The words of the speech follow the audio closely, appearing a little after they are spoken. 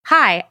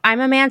Hi, I'm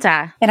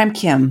Amanda. And I'm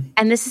Kim.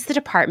 And this is The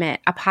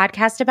Department, a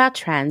podcast about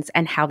trends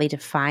and how they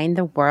define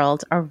the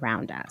world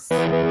around us.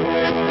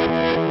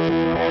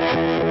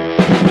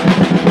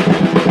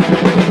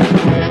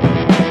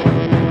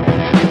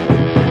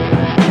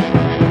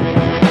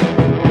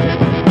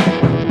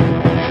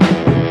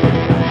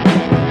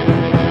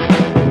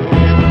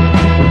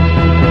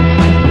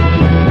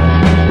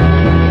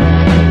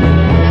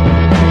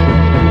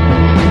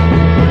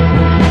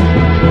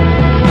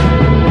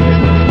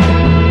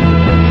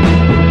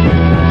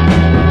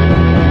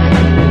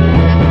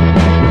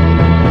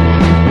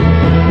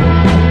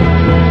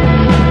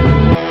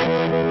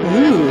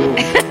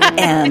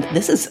 And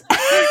this is...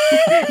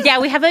 Yeah,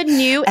 we have a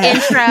new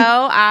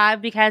intro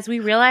because we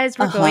realized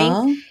we're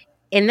going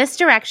in this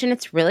direction.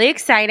 It's really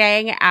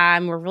exciting.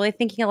 We're really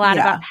thinking a lot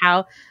about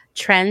how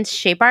trends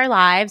shape our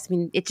lives. I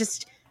mean,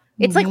 it's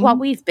like what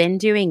we've been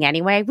doing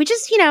anyway. We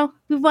just,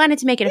 we wanted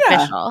to make it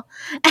official.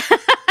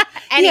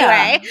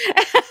 Anyway.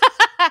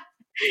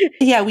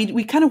 Yeah,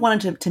 we kind of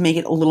wanted to make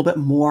it a little bit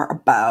more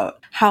about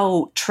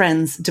how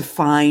trends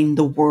define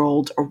the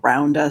world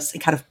around us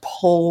and kind of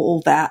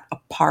pull that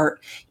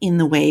apart in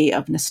the way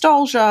of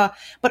nostalgia,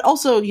 but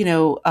also,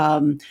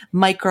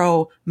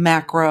 micro,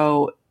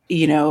 macro,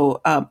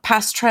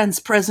 past trends,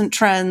 present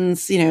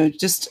trends,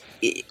 just,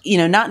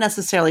 not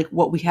necessarily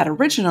what we had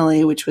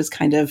originally, which was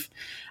kind of,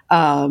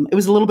 it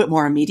was a little bit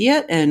more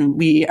immediate, and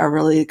we are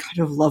really kind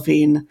of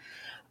loving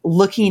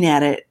looking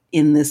at it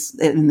in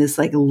this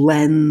like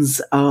lens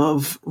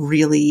of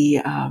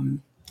really,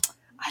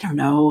 I don't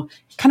know,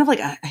 kind of like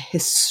a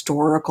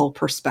historical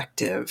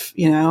perspective,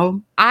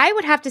 I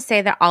would have to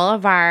say that all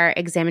of our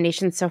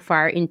examinations so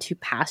far into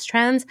past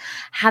trends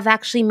have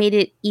actually made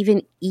it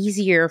even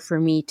easier for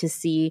me to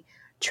see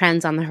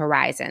trends on the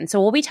horizon. So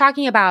we'll be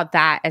talking about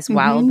that as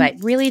well, but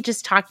really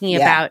just talking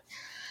about,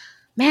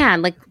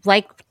 man,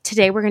 like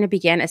today we're going to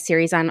begin a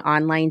series on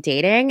online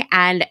dating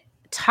and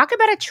talk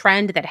about a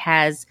trend that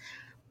has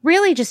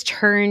really just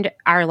turned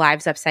our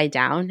lives upside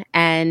down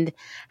and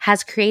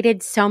has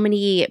created so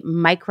many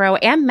micro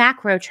and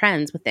macro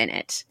trends within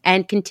it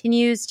and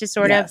continues to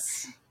sort of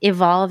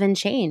evolve and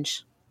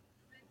change.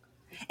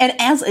 And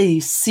as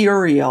a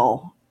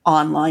serial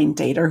online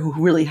dater who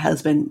really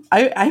has been,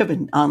 I have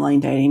been online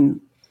dating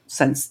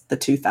since the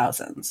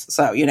 2000s.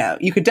 So,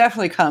 you could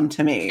definitely come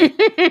to me.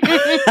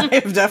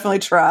 I've definitely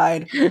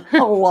tried a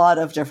lot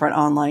of different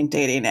online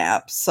dating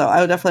apps. So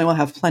I definitely will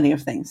have plenty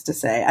of things to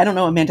say. I don't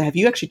know, Amanda, have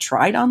you actually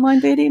tried online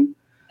dating?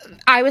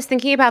 I was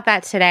thinking about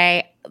that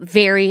today.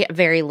 Very,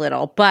 very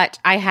little, but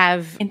I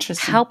have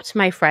helped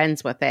my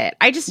friends with it.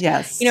 I just, you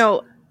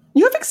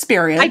have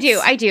experience.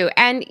 I do.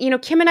 And,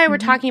 Kim and I were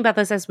talking about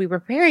this as we were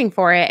preparing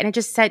for it. And it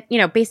just said,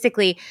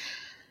 basically,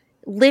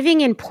 living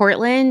in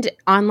Portland,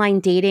 online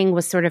dating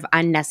was sort of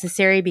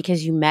unnecessary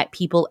because you met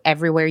people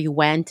everywhere you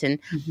went. And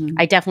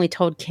I definitely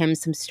told Kim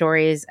some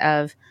stories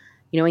of,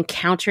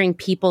 encountering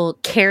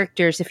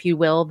characters, if you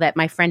will, that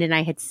my friend and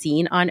I had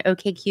seen on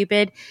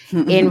OkCupid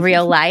in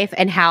real life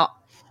and how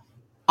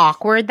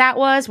awkward that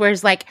was.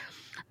 Whereas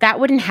that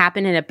wouldn't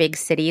happen in a big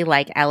city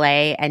like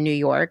LA and New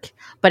York.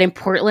 But in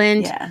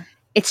Portland,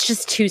 it's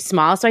just too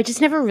small. So I just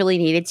never really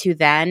needed to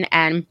then.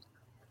 And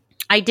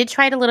I did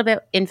try it a little bit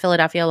in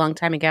Philadelphia a long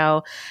time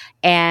ago,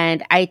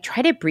 and I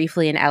tried it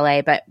briefly in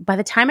LA, but by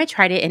the time I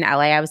tried it in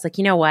LA, I was like,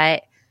 you know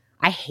what?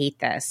 I hate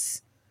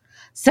this.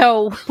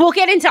 So we'll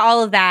get into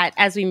all of that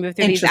as we move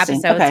through these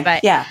episodes,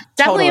 but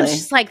definitely it was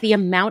just like the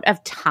amount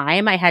of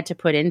time I had to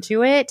put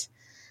into it.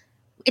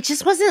 It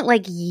just wasn't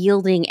like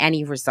yielding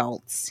any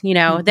results,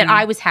 that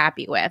I was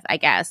happy with, I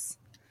guess.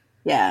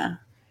 Yeah.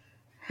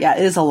 Yeah,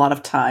 it is a lot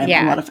of time,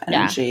 a lot of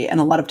energy, and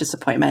a lot of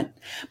disappointment.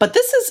 But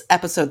this is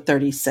episode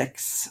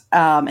 36,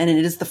 and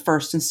it is the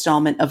first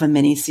installment of a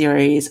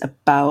mini-series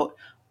about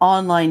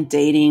online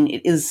dating.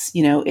 It is,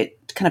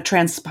 it kind of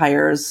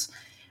transpires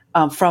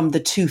from the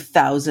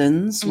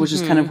 2000s, which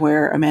is kind of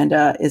where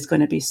Amanda is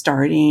going to be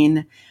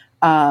starting.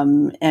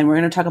 And we're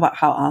going to talk about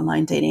how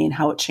online dating,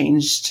 how it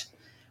changed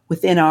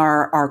within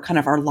our kind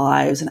of our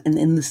lives and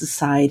in the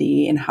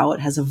society, and how it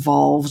has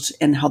evolved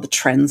and how the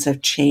trends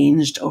have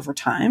changed over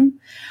time.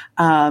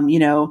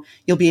 You'll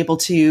be able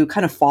to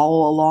kind of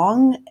follow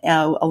along,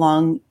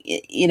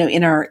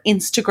 in our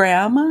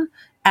Instagram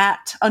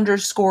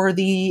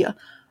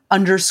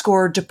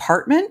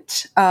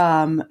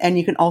 @_the_department. And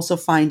you can also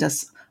find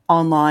us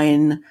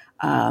online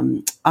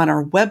on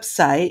our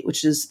website,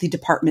 which is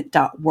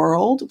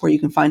thedepartment.world, where you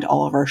can find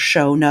all of our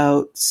show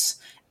notes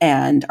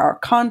and our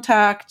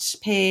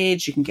contact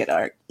page. You can get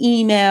our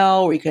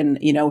email, or you can,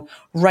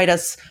 write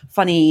us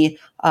funny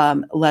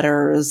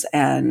letters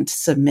and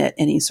submit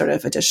any sort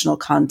of additional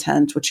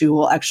content, which you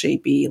will actually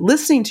be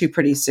listening to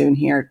pretty soon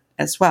here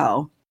as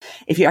well.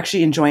 If you're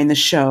actually enjoying the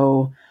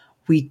show,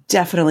 we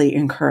definitely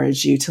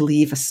encourage you to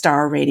leave a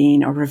star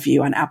rating or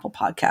review on Apple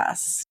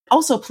Podcasts.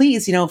 Also,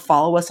 please,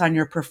 follow us on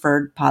your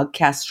preferred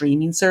podcast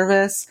streaming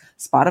service,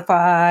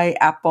 Spotify,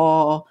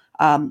 Apple,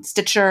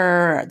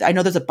 Stitcher. I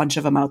know there's a bunch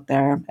of them out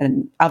there,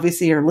 and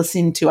obviously you're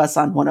listening to us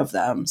on one of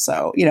them.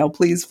 So,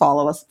 please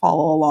follow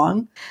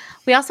along.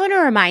 We also want to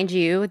remind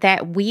you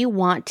that we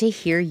want to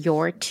hear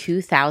your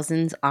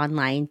 2000s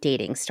online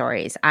dating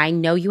stories. I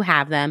know you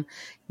have them.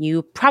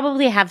 You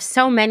probably have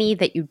so many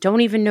that you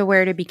don't even know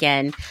where to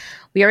begin.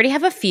 We already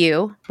have a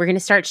few. We're going to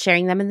start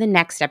sharing them in the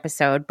next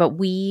episode, but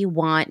we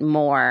want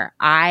more.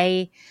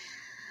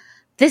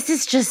 This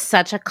is just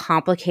such a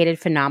complicated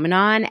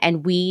phenomenon,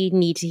 and we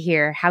need to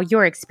hear how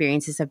your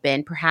experiences have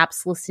been.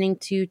 Perhaps listening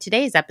to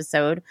today's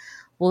episode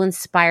will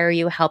inspire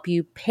you, help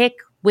you pick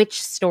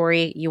which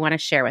story you want to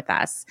share with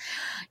us.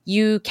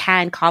 You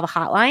can call the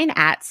hotline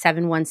at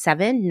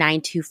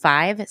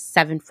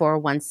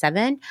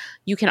 717-925-7417.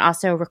 You can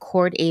also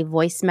record a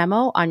voice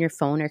memo on your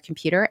phone or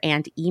computer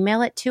and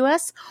email it to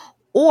us.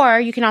 Or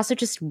you can also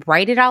just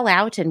write it all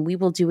out and we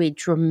will do a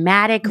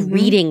dramatic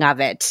reading of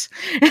it.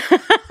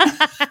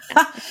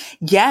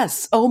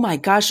 Yes. Oh my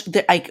gosh.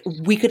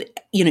 We could,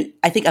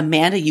 I think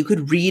Amanda, you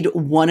could read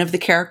one of the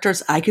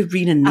characters. I could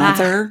read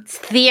another. It's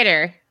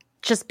theater.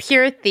 Just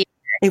pure theater.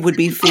 It would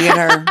be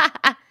theater.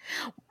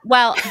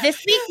 Well,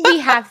 this week we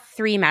have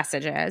 3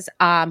 messages.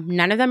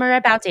 None of them are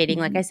about dating.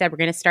 Like I said, we're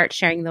going to start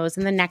sharing those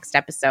in the next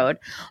episode.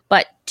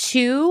 But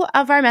 2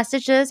 of our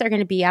messages are going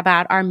to be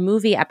about our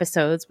movie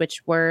episodes,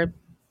 which were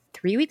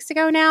 3 weeks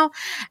ago now.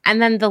 And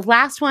then the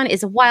last one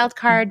is a wild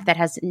card that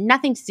has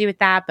nothing to do with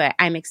that, but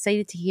I'm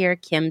excited to hear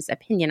Kim's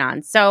opinion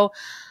on. So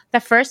the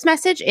first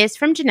message is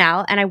from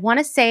Janelle, and I want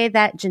to say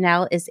that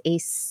Janelle is a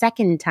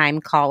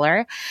second-time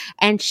caller,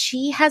 and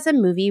she has a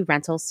movie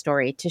rental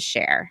story to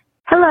share.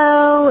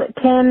 Hello,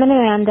 Kim and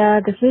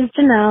Amanda. This is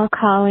Janelle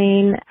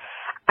calling.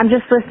 I'm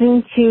just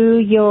listening to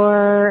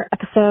your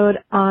episode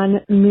on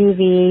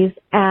movies,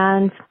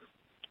 and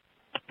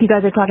you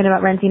guys are talking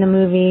about renting a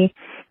movie,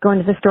 going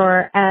to the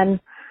store, and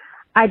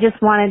I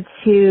just wanted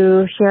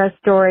to share a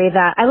story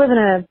that I live in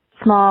a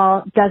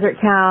small desert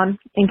town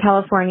in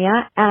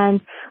California, and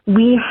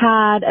we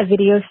had a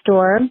video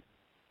store,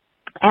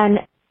 and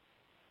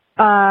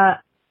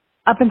up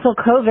until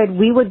COVID,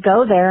 we would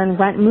go there and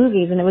rent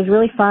movies, and it was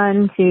really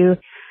fun to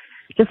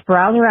just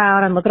browse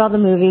around and look at all the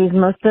movies.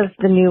 Most of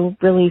the new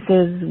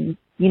releases,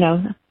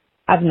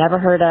 I've never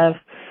heard of.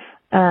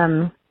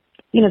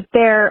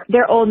 Their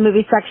old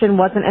movie section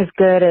wasn't as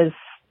good as,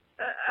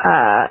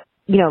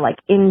 like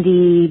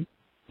indie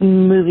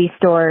movie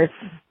stores,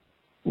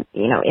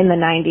 in the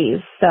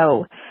 90s.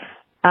 So,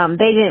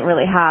 they didn't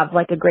really have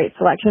like a great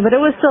selection, but it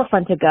was still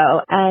fun to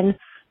go. And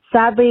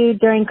sadly,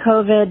 during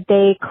COVID,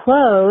 they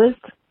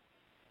closed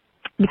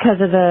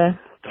because of the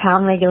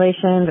town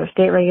regulations or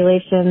state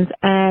regulations.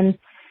 And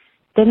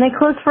then they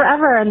closed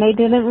forever and they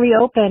didn't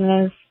reopen. And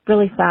it was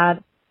really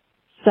sad.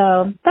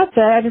 So that's it.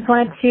 I just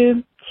wanted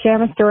to share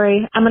my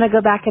story. I'm going to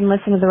go back and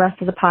listen to the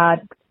rest of the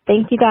pod.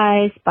 Thank you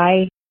guys.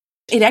 Bye.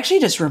 It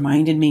actually just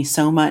reminded me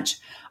so much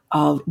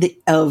of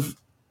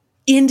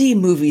indie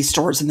movie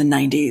stores in the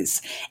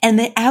 90s and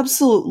the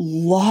absolute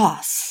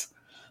loss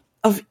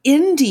of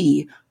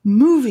indie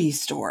movie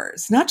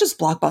stores, not just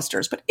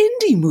blockbusters, but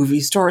indie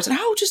movie stores, and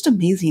how just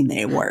amazing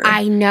they were.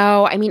 I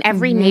know. I mean,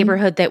 every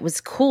neighborhood that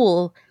was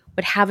cool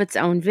would have its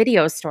own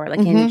video store. Like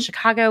in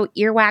Chicago,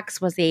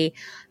 Earwax was a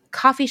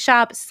coffee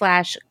shop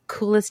 /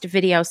 coolest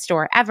video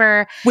store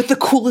ever. With the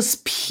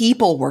coolest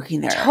people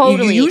working there.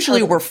 Totally. You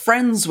usually were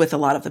friends with a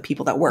lot of the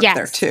people that worked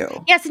there too.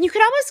 Yes, and you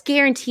could almost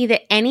guarantee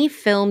that any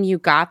film you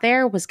got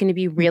there was going to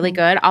be really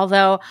good.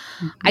 Although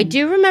I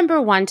do remember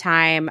one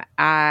time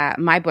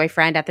my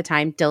boyfriend at the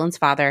time, Dylan's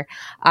father,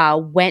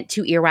 went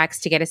to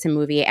Earwax to get us a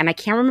movie. And I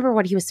can't remember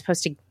what he was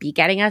supposed to be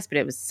getting us, but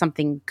it was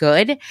something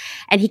good.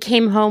 And he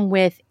came home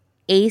with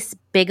Ace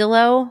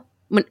Bigelow,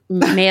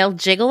 Male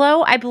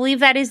Gigolo, I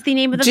believe that is the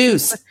name of the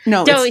Deuce.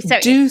 No, it's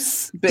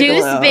Deuce Bigelow.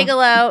 Deuce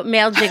Bigelow,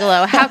 Male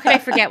Gigolo. How could I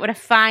forget? What a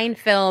fine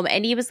film.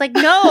 And he was like,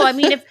 no, I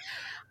mean, if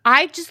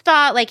I just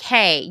thought like,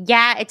 hey,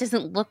 yeah, it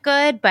doesn't look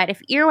good, but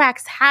if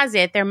Earwax has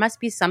it, there must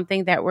be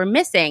something that we're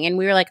missing. And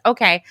we were like,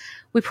 okay,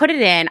 we put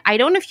it in. I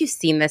don't know if you've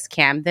seen this,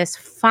 Kim, this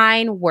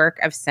fine work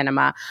of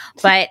cinema,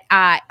 but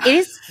it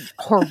is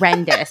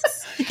horrendous.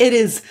 It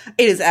is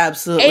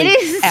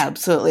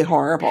absolutely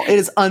horrible. It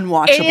is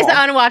unwatchable. It is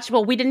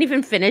unwatchable. We didn't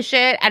even finish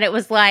it. And it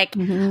was like,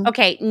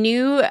 okay,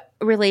 new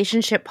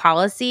relationship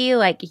policy.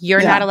 Like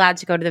you're not allowed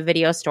to go to the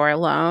video store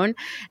alone.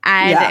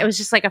 And it was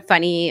just like a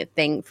funny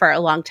thing for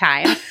a long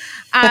time.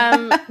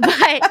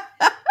 But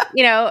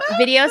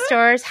video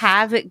stores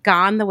have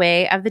gone the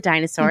way of the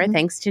dinosaur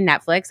thanks to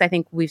Netflix. I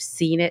think we've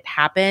seen it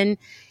happen.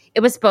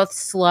 It was both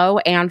slow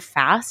and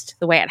fast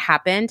the way it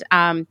happened.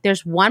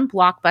 There's one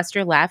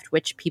Blockbuster left,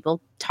 which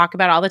people talk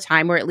about all the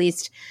time, or at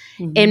least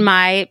in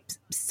my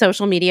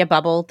social media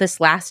bubble, this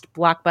last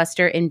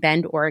Blockbuster in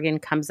Bend, Oregon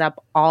comes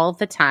up all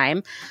the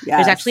time. Yes.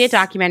 There's actually a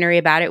documentary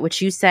about it,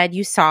 which you said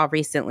you saw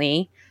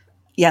recently.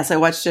 Yes, I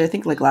watched it, I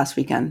think, like last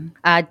weekend.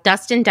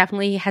 Dustin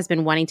definitely has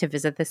been wanting to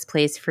visit this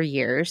place for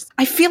years.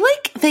 I feel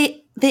like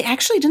they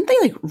actually, didn't they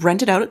like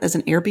rent it out as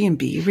an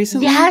Airbnb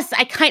recently? Yes,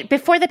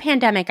 before the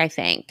pandemic, I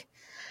think.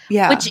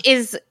 Yeah. Which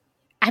is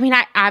I mean,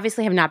 I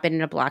obviously have not been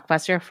in a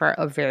Blockbuster for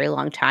a very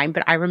long time,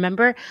 but I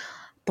remember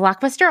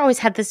Blockbuster always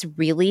had this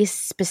really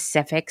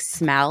specific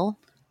smell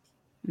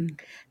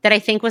that I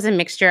think was a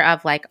mixture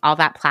of like all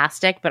that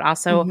plastic, but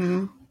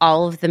also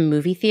all of the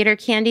movie theater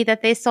candy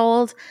that they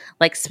sold,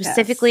 like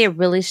specifically a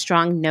really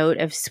strong note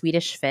of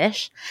Swedish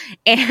fish.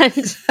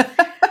 And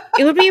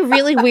it would be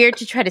really weird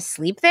to try to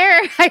sleep there.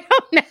 I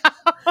don't know.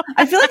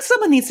 I feel like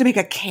someone needs to make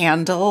a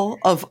candle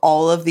of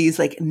all of these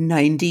like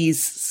 90s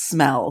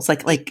smells,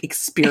 like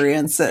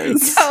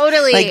experiences.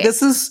 Totally. Like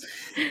this is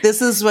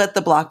what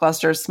the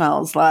Blockbuster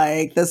smells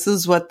like. This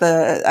is what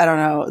the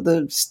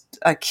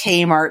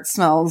Kmart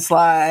smells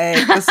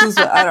like. This is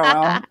what, I don't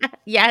know.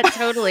 Yeah,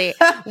 totally.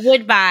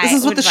 Would buy. This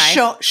is what the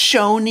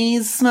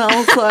Shoney's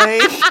smells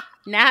like.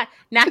 Now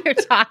you're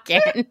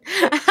talking.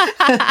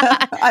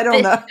 I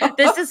don't know.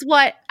 This is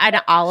what an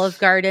Olive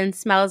Garden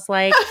smells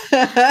like.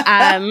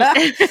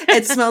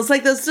 It smells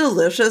like those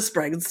delicious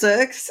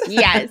breadsticks.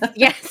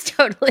 Yes,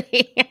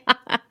 totally.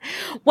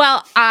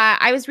 Well,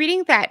 I was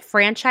reading that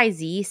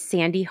franchisee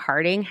Sandy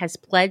Harding has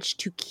pledged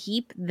to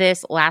keep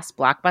this last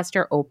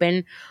Blockbuster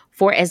open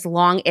for as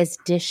long as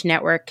Dish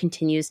Network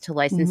continues to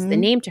license the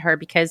name to her,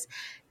 because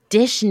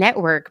Dish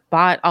Network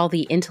bought all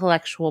the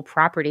intellectual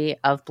property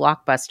of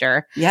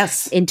Blockbuster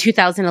in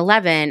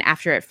 2011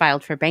 after it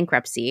filed for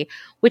bankruptcy,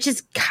 which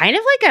is kind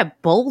of like a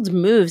bold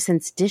move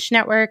since Dish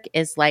Network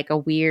is like a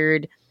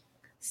weird,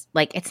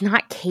 like it's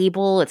not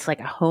cable, it's like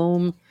a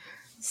home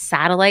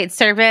satellite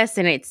service.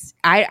 And it's,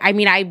 I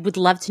mean, I would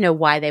love to know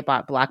why they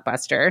bought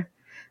Blockbuster.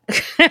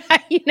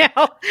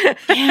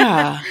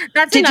 Yeah.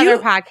 That's another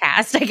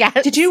podcast, I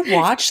guess. Did you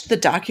watch the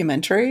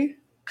documentary?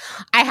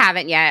 I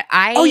haven't yet.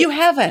 Oh, you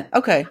haven't?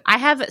 Okay. I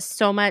have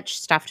so much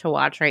stuff to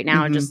watch right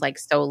now and just like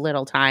so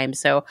little time.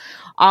 So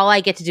all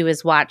I get to do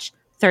is watch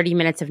 30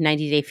 minutes of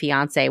 90 Day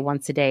Fiancé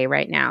once a day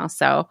right now.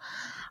 So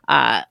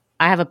I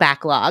have a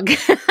backlog.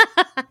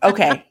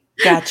 Okay.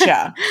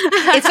 Gotcha.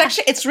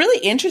 It's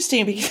really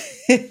interesting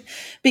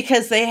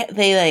because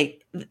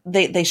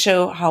they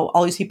show how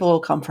all these people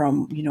will come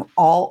from,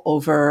 all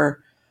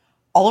over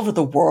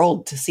the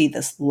world to see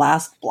this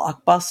last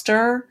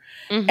Blockbuster.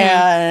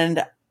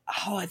 And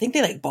I think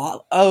they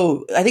bought.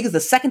 I think it's the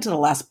second to the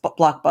last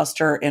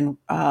Blockbuster in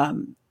I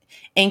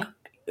think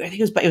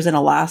it was in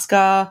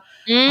Alaska.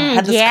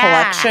 Had this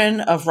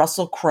collection of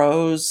Russell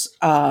Crowe's.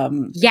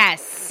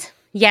 Yes,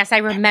 I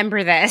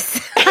remember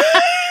this.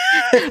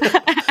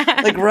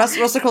 Like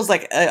Russell Crowe's,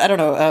 like I don't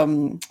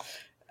know.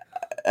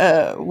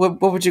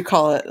 What would you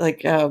call it?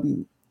 Like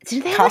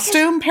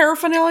costume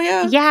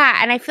paraphernalia? Yeah,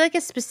 and I feel like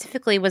it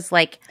specifically was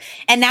like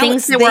and now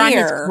things that were on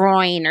his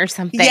groin or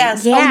something.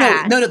 Yes.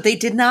 Yeah. Oh no, they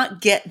did not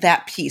get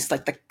that piece,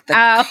 like the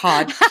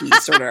cod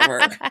piece or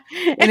whatever. I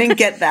didn't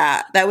get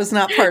that. That was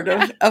not part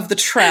of the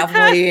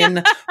traveling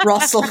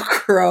Russell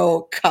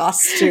Crowe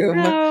costume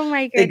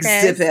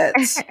exhibit.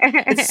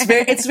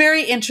 It's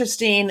very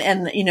interesting,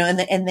 and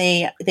and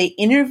they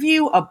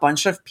interview a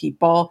bunch of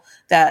people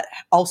that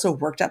also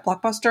worked at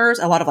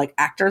Blockbusters, a lot of like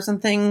actors and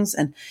things,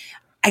 and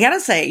I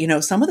gotta say,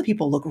 some of the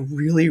people look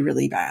really,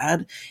 really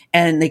bad,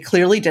 and they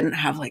clearly didn't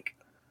have like,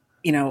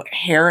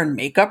 hair and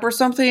makeup or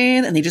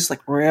something, and they just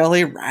look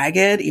really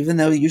ragged, even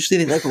though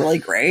usually they look really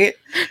great.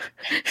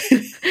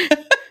 You're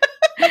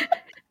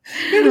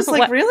just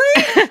like,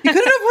 really? You couldn't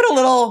have put a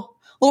little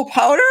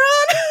powder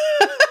on?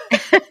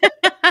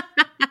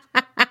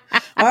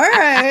 All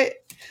right.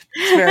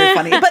 It's very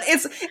funny, but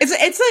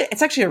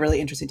it's actually a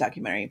really interesting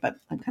documentary. But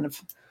I'm kind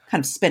of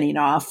spinning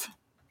off.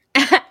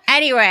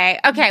 Anyway,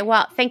 okay.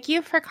 Well, thank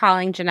you for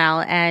calling,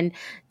 Janelle, and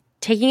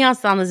taking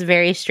us on this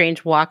very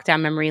strange walk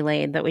down memory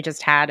lane that we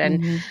just had.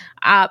 And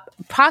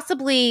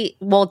possibly,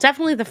 well,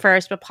 definitely the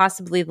first, but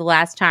possibly the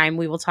last time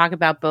we will talk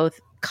about both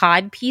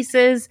cod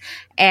pieces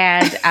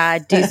and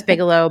Deuce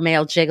Bigelow,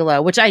 Male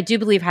Gigolo, which I do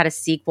believe had a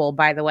sequel,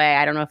 by the way.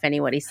 I don't know if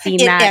anybody's seen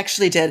that. It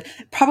actually did.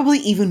 Probably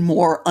even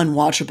more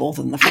unwatchable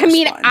than the first one. I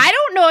mean, I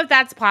don't know if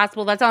that's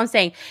possible. That's all I'm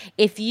saying.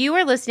 If you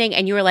are listening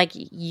and you are like,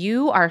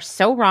 you are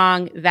so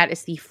wrong, that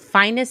is the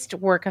finest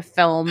work of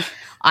film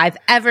I've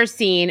ever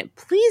seen,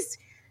 please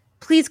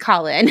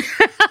call in.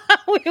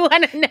 We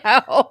want to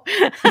know.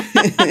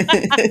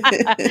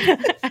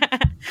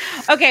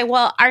 Okay,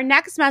 well, our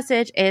next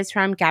message is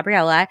from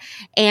Gabriella,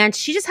 and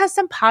she just has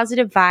some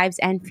positive vibes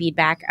and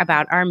feedback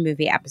about our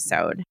movie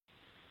episode.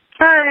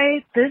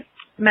 Hi, this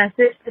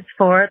message is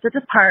for the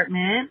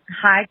department.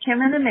 Hi,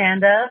 Kim and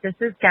Amanda. This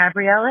is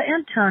Gabriella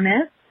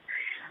Antonis.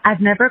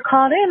 I've never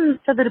called in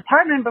for the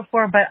department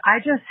before, but I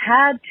just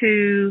had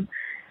to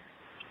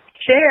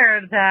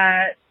share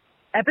that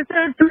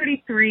episode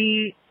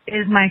 33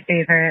 is my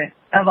favorite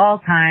of all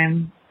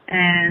time.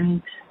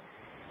 And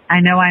I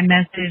know I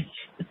messaged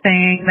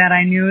saying that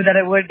I knew that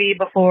it would be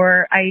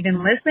before I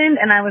even listened,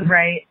 and I was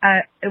right.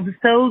 It was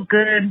so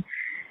good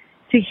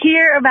to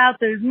hear about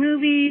those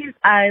movies.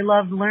 I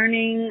loved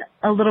learning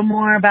a little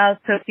more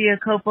about Sofia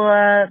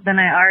Coppola than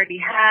I already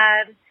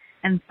had,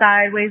 and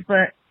Sideways,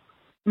 but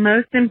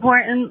most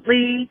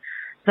importantly,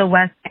 the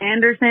Wes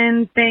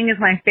Anderson thing is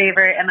my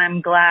favorite, and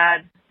I'm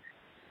glad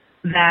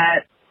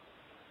that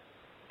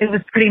it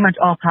was pretty much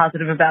all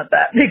positive about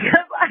that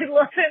because I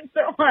love him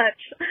so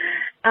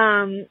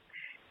much.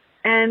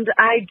 And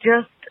I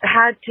just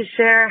had to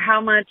share how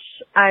much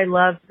I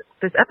loved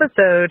this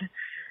episode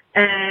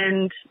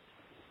and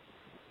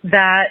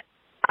that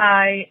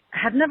I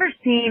had never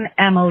seen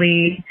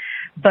Emily,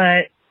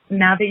 but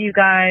now that you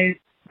guys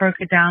broke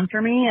it down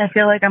for me, I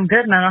feel like I'm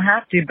good and I don't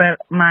have to, but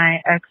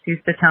my ex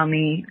used to tell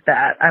me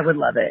that I would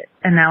love it,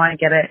 and now I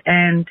get it.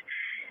 And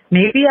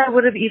maybe I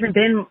would have even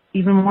been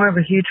even more of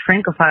a huge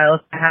Francophile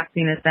if I had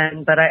seen it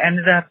then, but I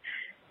ended up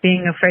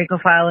being a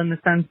Francophile in the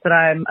sense that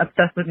I'm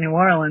obsessed with New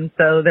Orleans,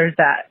 so there's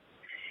that.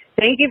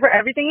 Thank you for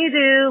everything you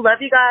do.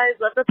 Love you guys.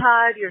 Love the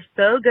pod. You're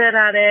so good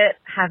at it.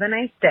 Have a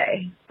nice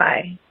day.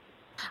 Bye.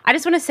 I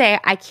just want to say,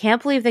 I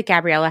can't believe that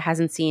Gabriella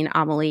hasn't seen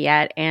Amelie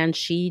yet, and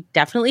she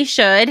definitely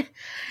should.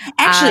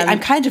 Actually, I'm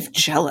kind of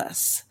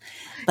jealous.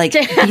 Like,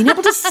 being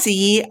able to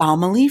see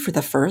Amelie for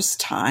the first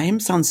time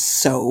sounds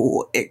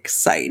so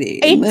exciting.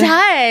 It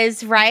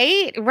does,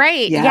 right?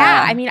 Right.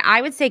 Yeah. I mean,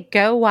 I would say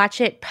go watch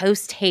it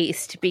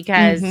post-haste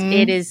because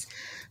it is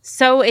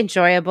so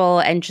enjoyable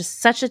and just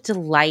such a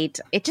delight.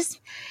 It's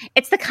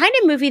the kind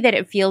of movie that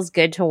it feels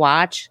good to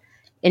watch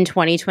in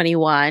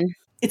 2021.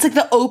 It's like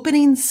the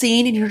opening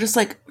scene and you're just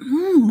like,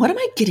 what am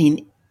I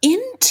getting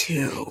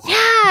into?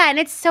 Yeah, and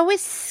it's so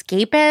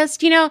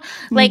escapist,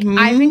 like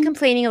I've been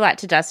complaining a lot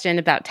to Dustin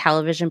about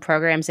television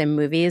programs and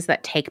movies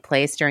that take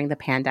place during the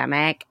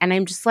pandemic, and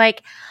I'm just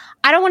like,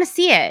 I don't want to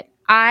see it.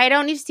 I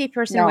don't need to see a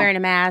person wearing a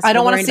mask. I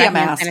don't want to see a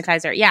mask.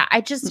 Sanitizer. Yeah,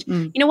 I just,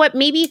 you know what,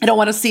 maybe. I don't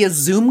want to see a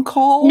Zoom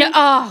call. No,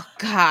 oh,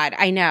 God,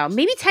 I know.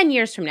 Maybe 10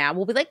 years from now,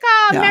 we'll be like,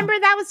 remember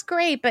that was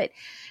great. But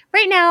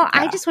right now,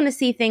 I just want to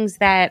see things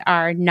that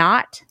are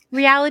not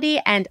reality,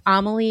 and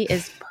Amelie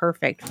is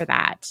perfect for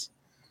that.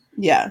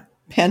 Yeah.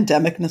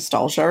 Pandemic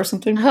nostalgia or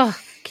something. Oh,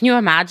 can you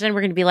imagine?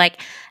 We're going to be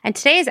like, and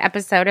today's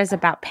episode is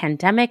about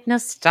pandemic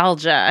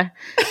nostalgia.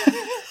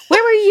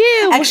 Where were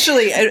you?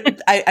 Actually,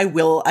 I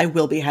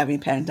will be having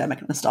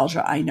pandemic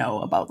nostalgia. I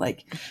know about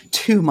like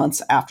 2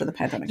 months after the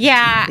pandemic.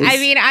 Yeah. I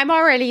mean, I'm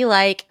already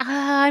like,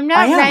 I'm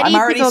not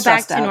ready to go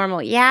back to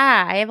normal.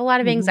 Yeah. I have a lot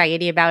of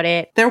anxiety about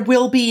it. There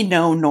will be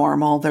no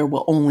normal. There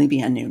will only be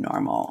a new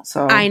normal.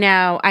 So I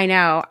know.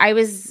 I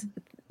was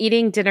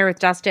eating dinner with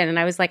Dustin, and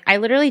I was like, I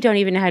literally don't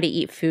even know how to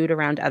eat food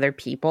around other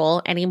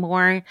people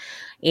anymore.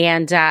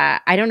 And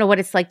I don't know what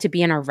it's like to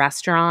be in a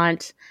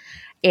restaurant.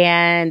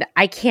 And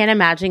I can't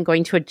imagine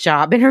going to a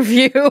job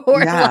interview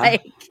or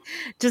like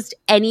just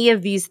any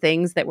of these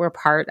things that were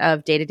part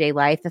of day-to-day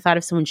life. The thought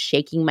of someone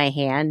shaking my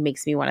hand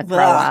makes me want to throw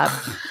up.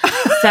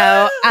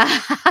 So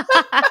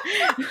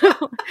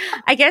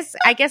I guess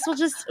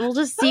we'll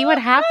just see what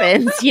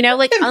happens.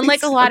 Like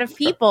unlike a lot of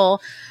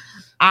people,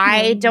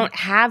 I don't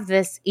have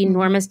this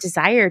enormous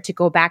desire to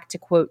go back to,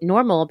 quote,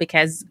 normal,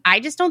 because I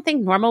just don't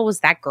think normal was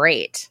that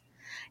great.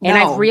 And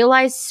I've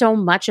realized so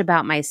much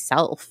about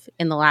myself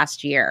in the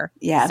last year.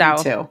 Yeah,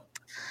 me too.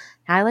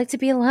 I like to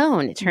be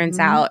alone, it turns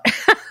out.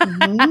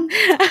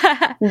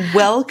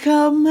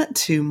 Welcome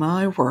to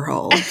my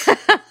world.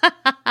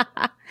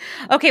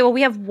 Okay, well,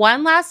 we have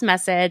one last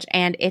message,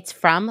 and it's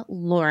from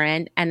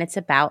Lauren, and it's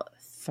about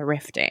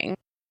thrifting.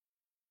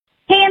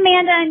 Hey,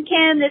 Amanda and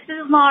Kim, this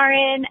is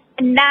Lauren.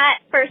 Not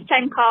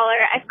first-time caller.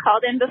 I've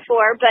called in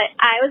before, but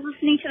I was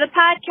listening to the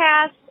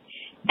podcast,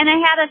 and I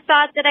had a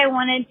thought that I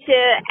wanted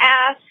to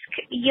ask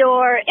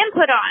your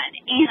input on,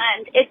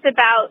 and it's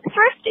about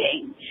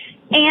thrifting.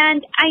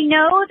 And I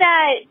know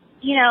that,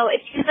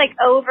 it seems like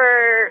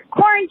over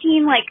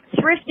quarantine, like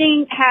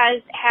thrifting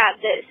has had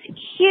this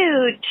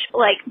huge,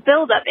 like,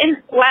 buildup, and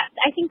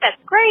I think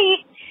that's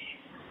great.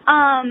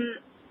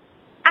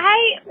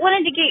 I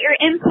wanted to get your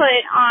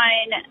input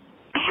on,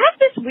 I have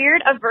this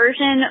weird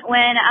aversion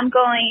when I'm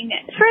going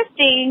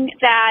thrifting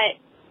that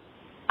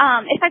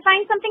if I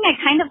find something I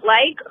kind of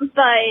like,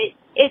 but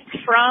it's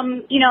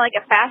from, like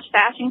a fast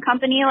fashion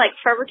company like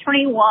Forever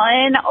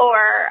 21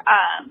 or,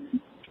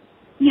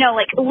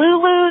 like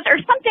Lulu's or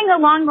something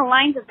along the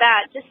lines of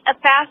that, just a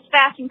fast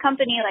fashion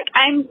company, like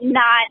I'm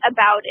not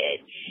about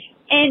it.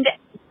 And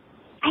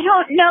I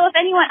don't know if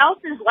anyone else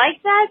is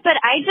like that, but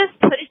I just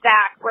put it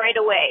back right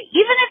away,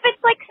 even if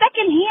it's like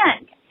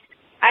secondhand.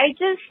 I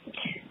just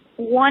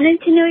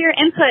wanted to know your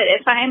input,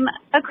 if I'm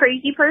a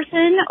crazy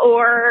person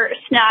or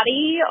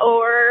snotty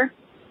or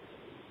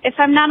if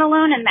I'm not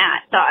alone in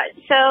that thought.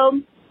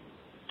 So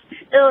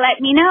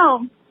let me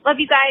know. Love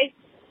you guys.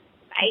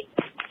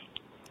 Bye.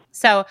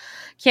 So,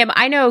 Kim,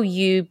 I know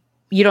you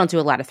don't do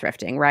a lot of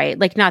thrifting, right?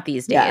 Like not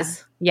these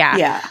days.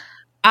 Yeah.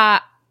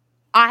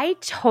 I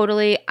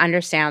totally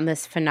understand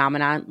this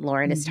phenomenon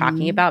Lauren is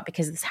talking about,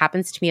 because this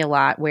happens to me a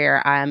lot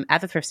where I'm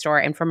at the thrift store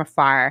and from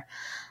afar,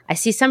 I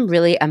see some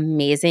really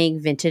amazing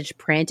vintage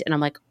print and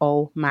I'm like,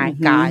 oh my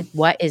God,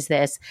 what is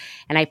this?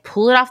 And I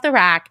pull it off the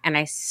rack and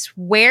I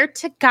swear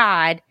to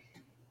God,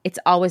 it's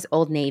always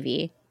Old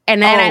Navy.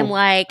 And then I'm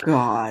like,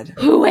 God,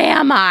 who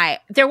am I?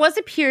 There was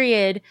a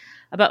period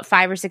about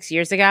 5 or 6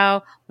 years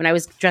ago when I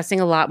was dressing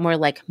a lot more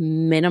like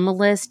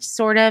minimalist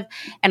sort of,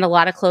 and a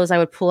lot of clothes I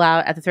would pull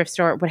out at the thrift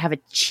store would have a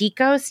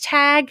Chico's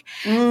tag.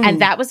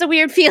 And that was a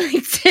weird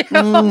feeling too.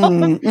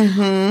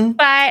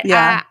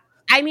 But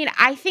I mean,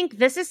 I think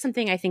this is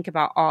something I think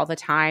about all the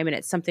time. And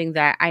it's something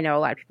that I know a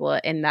lot of people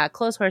in the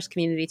clothes horse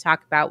community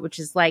talk about, which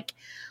is like,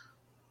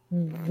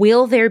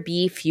 will there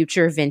be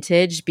future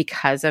vintage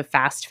because of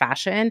fast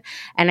fashion?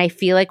 And I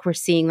feel like we're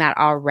seeing that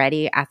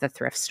already at the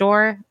thrift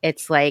store.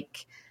 It's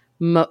like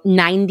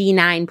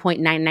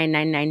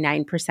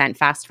 99.99999%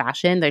 fast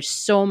fashion. There's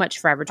so much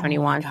Forever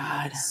 21,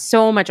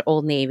 so much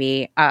Old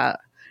Navy.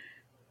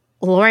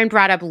 Lauren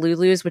brought up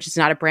Lulu's, which is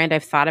not a brand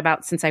I've thought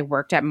about since I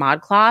worked at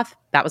ModCloth.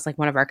 That was like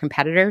one of our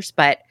competitors.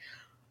 But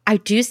I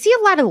do see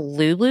a lot of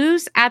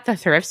Lulu's at the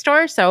thrift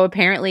store. So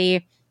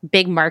apparently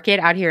big market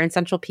out here in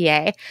Central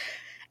PA.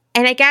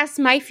 And I guess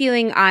my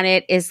feeling on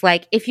it is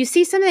like, if you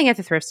see something at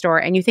the thrift store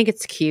and you think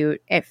it's cute,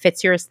 it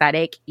fits your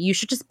aesthetic, you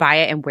should just buy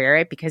it and wear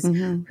it because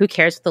who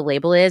cares what the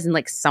label is? And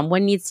like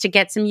someone needs to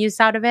get some use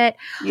out of it.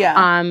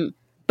 Yeah.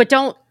 But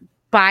don't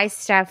buy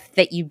stuff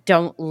that you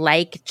don't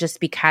like just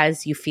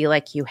because you feel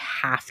like you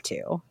have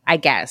to, I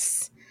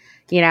guess,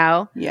 you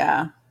know?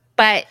 Yeah.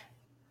 But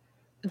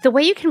the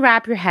way you can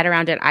wrap your head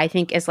around it, I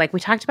think, is like, we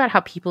talked about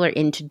how people are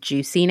into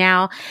Juicy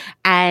now.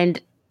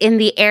 And in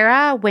the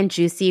era when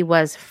Juicy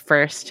was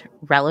first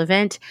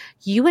relevant,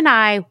 you and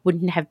I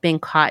wouldn't have been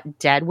caught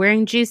dead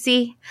wearing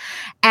Juicy.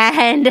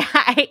 And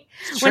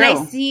when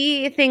I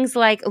see things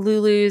like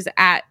Lulu's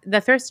at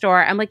the thrift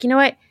store, I'm like, you know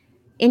what?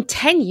 In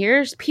 10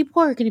 years,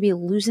 people are going to be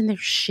losing their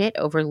shit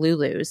over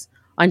Lulu's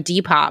on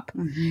Depop,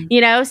 you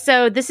know?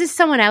 So this is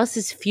someone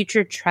else's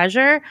future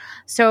treasure.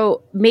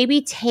 So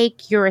maybe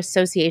take your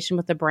association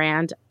with the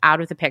brand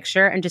out of the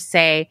picture and just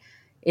say,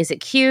 is it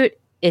cute?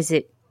 Is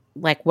it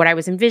like what I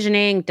was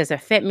envisioning? Does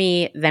it fit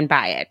me? Then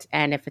buy it.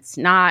 And if it's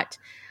not,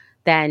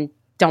 then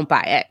don't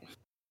buy it.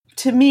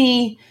 To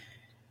me,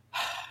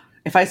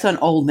 if I saw an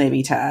Old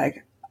Navy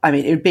tag, I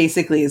mean, it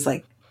basically is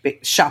like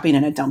shopping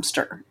in a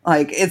dumpster.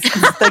 Like it's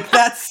like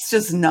that's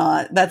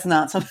not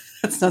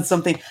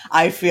something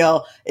I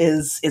feel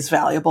is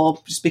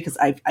valuable, just because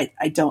I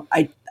feel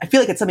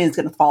like it's something that's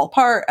going to fall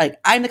apart. Like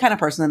I'm the kind of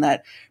person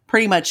that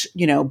pretty much,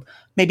 you know,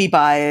 maybe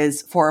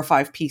buys 4 or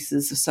 5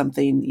 pieces of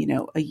something, you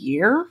know, a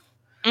year.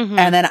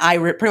 And then I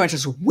pretty much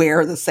just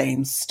wear the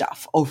same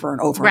stuff over and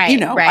over. Right, you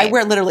know, I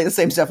wear literally the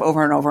same stuff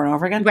over and over and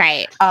over again.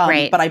 Right.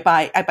 But I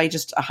buy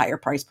just a higher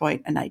price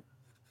point, and I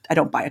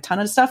don't buy a ton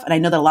of stuff. And I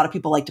know that a lot of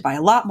people like to buy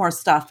a lot more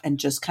stuff and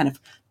just kind of,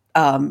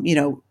 you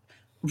know,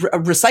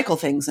 recycle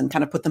things and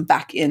kind of put them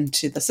back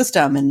into the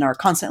system, and are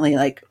constantly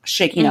like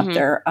shaking up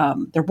their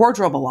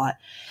wardrobe a lot.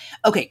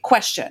 Okay,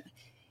 question.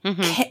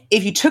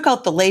 If you took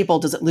out the label,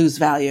 does it lose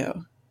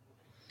value?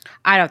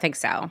 I don't think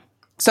so.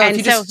 So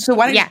if you so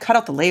why don't you cut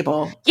out the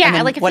label?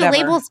 Yeah, like if the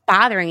label's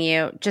bothering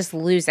you, just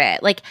lose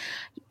it. Like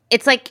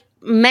it's like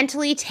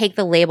mentally take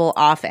the label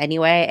off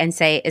anyway and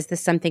say, is this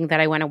something that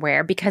I want to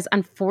wear? Because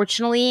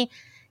unfortunately,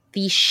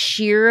 the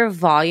sheer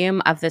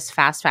volume of this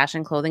fast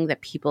fashion clothing that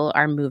people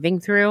are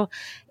moving through,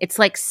 it's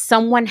like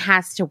someone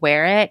has to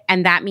wear it,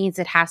 and that means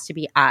it has to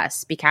be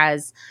us,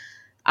 because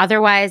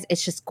otherwise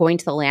it's just going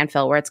to the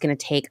landfill where it's going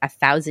to take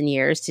 1,000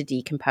 years to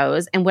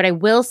decompose. And what I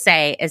will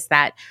say is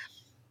that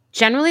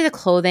generally the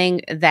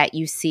clothing that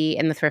you see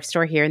in the thrift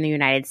store here in the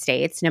United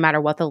States, no matter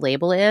what the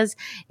label is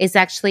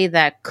actually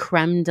the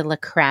creme de la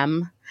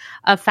creme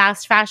of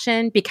fast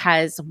fashion,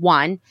 because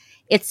one,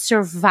 it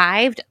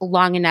survived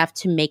long enough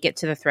to make it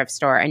to the thrift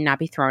store and not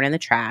be thrown in the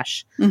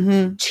trash.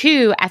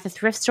 2, at the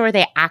thrift store,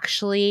 they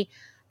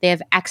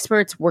have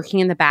experts working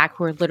in the back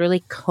who are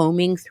literally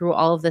combing through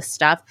all of this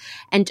stuff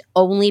and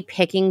only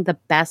picking the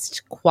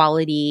best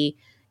quality,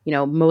 you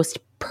know, most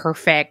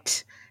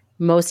perfect,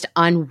 most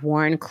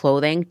unworn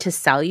clothing to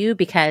sell you,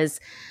 because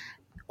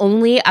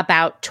only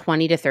about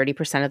 20 to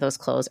 30% of those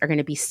clothes are going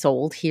to be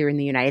sold here in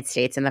the United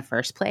States in the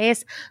first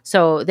place.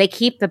 So they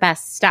keep the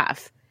best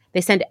stuff.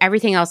 They send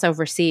everything else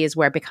overseas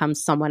where it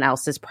becomes someone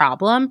else's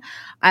problem.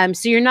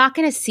 So you're not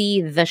going to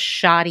see the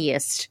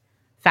shoddiest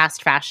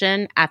fast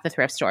fashion at the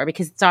thrift store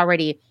because it's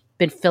already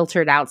been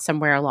filtered out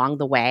somewhere along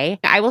the way.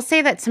 I will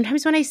say that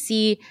sometimes when I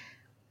see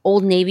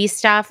Old Navy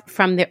stuff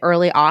from the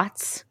early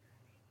aughts,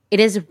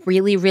 it is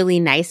really, really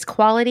nice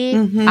quality.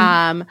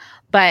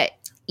 But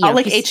you know,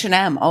 like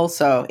H&M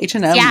also.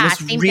 H&M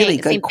was really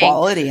good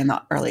quality in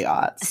the early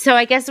aughts. So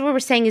I guess what we're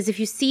saying is if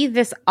you see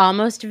this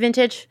almost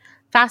vintage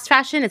fast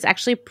fashion, it's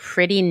actually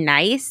pretty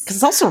nice. Because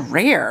it's also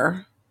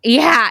rare.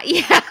 Yeah,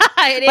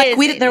 it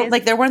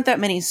is. There weren't that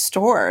many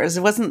stores.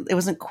 It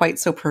wasn't quite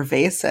so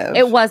pervasive.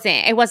 It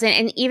wasn't.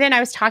 And even I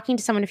was talking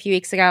to someone a few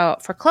weeks ago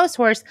for Clothes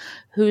Horse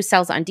who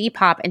sells on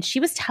Depop, and she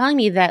was telling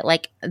me that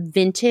like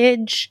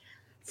vintage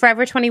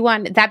Forever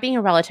 21, that being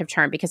a relative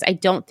term, because I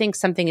don't think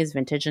something is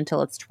vintage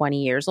until it's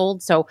 20 years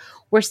old. So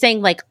we're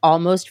saying like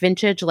almost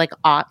vintage, like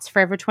aughts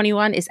Forever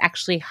 21 is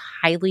actually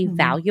highly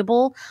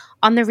valuable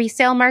on the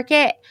resale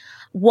market.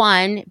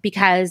 One,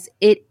 because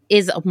it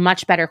is a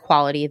much better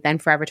quality than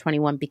Forever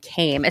 21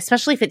 became,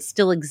 especially if it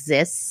still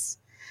exists,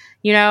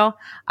 You know,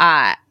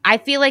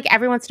 I feel like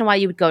every once in a while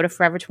you would go to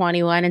Forever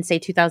 21 and say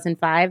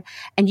 2005,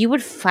 and you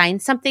would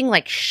find something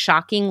like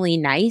shockingly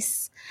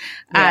nice.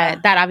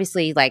 That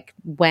obviously like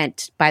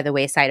went by the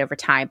wayside over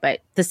time, but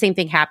the same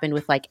thing happened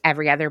with like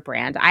every other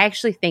brand. I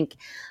actually think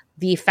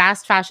the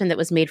fast fashion that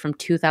was made from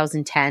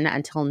 2010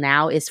 until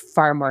now is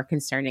far more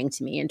concerning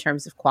to me in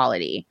terms of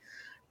quality.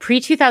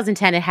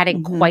 Pre-2010, it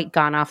hadn't quite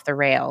gone off the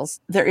rails.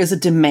 There is a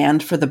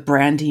demand for the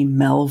Brandy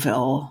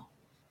Melville.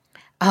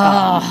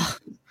 Oh,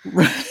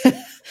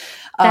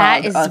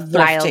 that is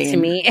wild to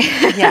me.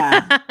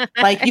 Yeah.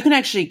 Like you can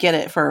actually get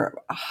it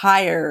for a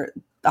higher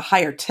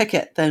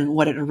ticket than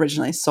what it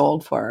originally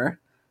sold for.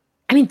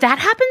 I mean, that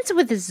happens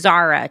with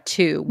Zara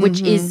too,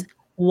 which is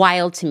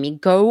wild to me.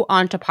 Go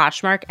onto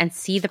Poshmark and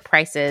see the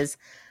prices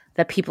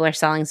that people are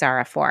selling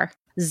Zara for.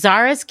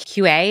 Zara's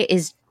QA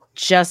is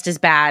just as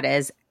bad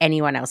as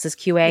anyone else's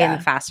QA in the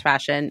fast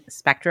fashion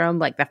spectrum.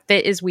 Like the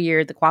fit is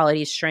weird, the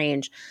quality is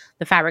strange,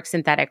 the fabric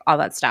synthetic, all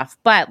that stuff.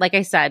 But like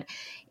I said,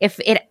 if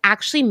it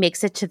actually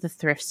makes it to the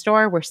thrift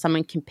store where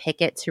someone can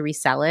pick it to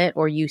resell it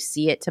or you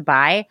see it to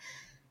buy,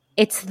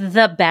 it's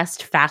the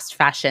best fast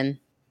fashion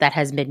that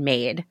has been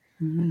made.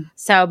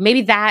 So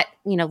maybe that,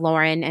 you know,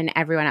 Lauren and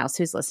everyone else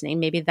who's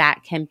listening, maybe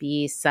that can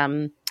be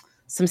some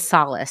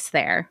solace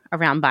there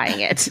around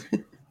buying it.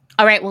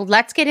 All right, well,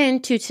 let's get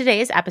into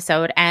today's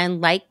episode.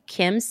 And like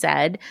Kim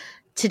said,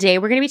 today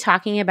we're going to be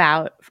talking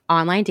about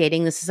online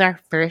dating. This is our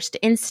first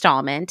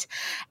installment.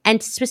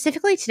 And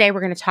specifically today, we're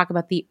going to talk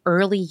about the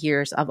early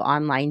years of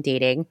online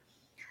dating,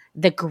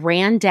 the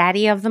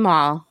granddaddy of them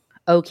all,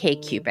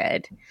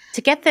 Cupid.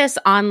 To get this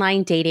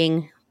online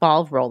dating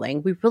ball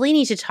rolling, we really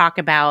need to talk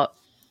about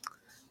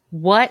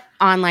what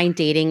online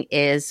dating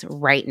is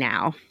right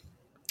now.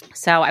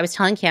 So I was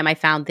telling Kim I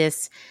found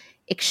this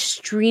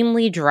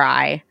extremely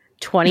dry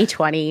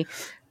 2020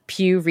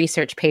 Pew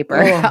Research paper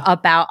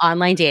about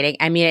online dating.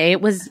 I mean, it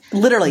was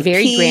literally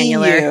very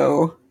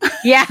granular.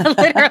 Yeah,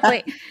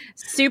 literally.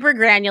 Super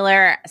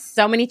granular.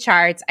 So many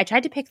charts. I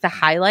tried to pick the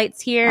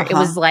highlights here. It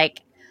was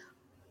like,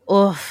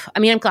 oof. I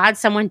mean, I'm glad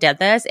someone did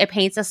this. It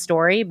paints a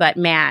story, but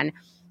man,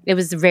 it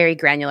was very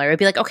granular. It'd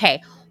be like,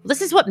 okay, well,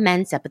 this is what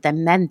men said, but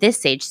then men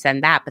this age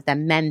said that, but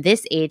then men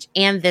this age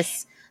and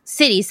this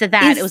city said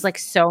that. It was like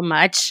so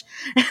much.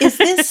 Is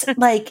this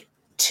like,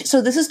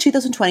 so this is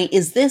 2020.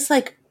 Is this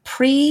like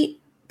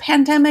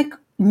pre-pandemic,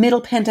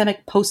 middle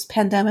pandemic,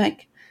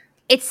 post-pandemic?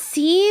 It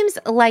seems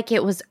like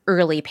it was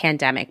early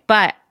pandemic,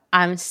 but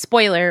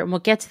spoiler, and we'll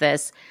get to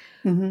this,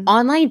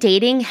 online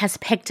dating has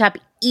picked up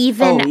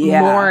even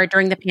more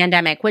during the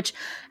pandemic, which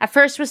at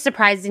first was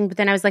surprising, but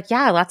then I was like,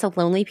 yeah, lots of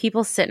lonely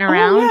people sitting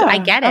around. I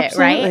get it,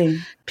 right?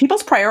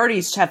 People's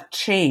priorities have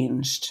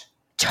changed.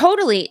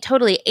 Totally.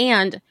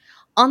 And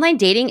online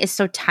dating is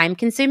so time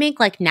consuming.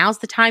 Like now's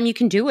the time you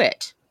can do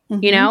it,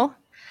 you know?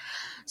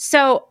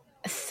 So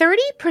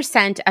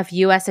 30% of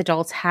US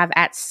adults have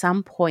at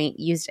some point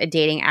used a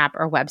dating app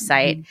or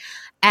website.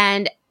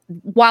 And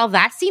while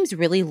that seems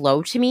really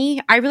low to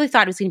me, I really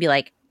thought it was going to be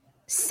like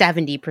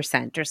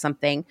 70% or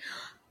something.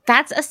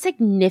 That's a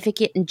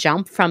significant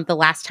jump from the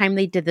last time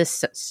they did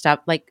this stuff,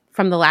 like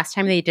from the last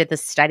time they did the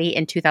study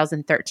in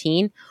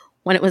 2013,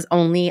 when it was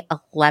only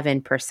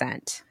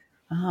 11%.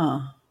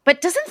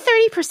 But doesn't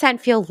 30%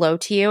 feel low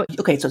to you?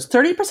 Okay, so it's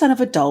 30% of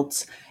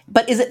adults,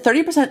 but is it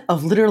 30%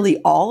 of literally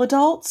all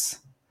adults?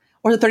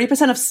 Or the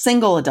 30% of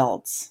single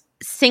adults?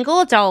 Single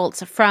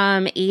adults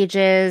from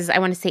ages, I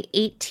want to say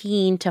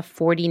 18 to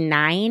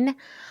 49.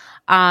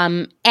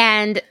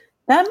 And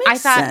that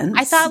makes sense.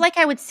 I thought like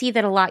I would see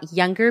that a lot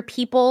younger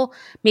people,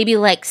 maybe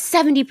like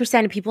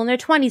 70% of people in their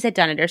 20s had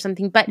done it or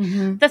something. But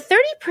the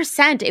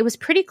 30%, it was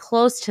pretty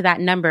close to that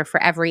number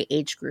for every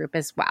age group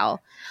as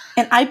well.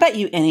 And I bet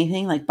you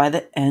anything, like by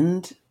the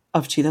end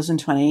of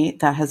 2020,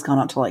 that has gone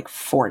up to like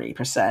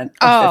 40%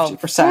 or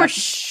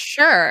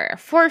 50%.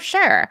 For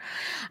sure.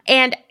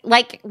 And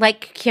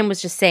like Kim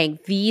was just saying,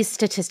 these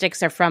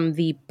statistics are from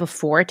the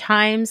before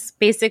times,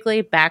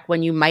 basically, back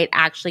when you might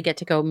actually get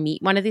to go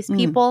meet one of these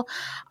people.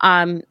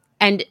 And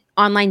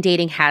online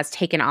dating has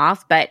taken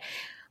off, but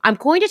I'm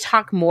going to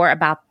talk more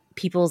about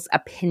people's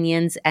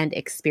opinions and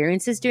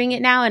experiences doing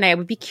it now. And I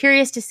would be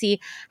curious to see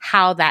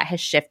how that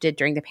has shifted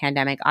during the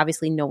pandemic.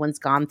 Obviously, no one's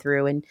gone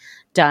through and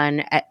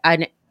done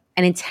an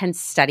intense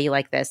study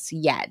like this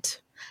yet.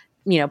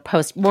 You know,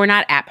 we're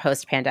not at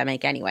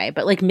post-pandemic anyway,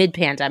 but like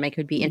mid-pandemic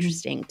would be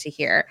interesting to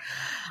hear.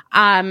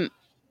 And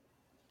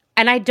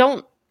I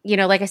don't, you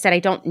know, like I said, I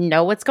don't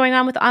know what's going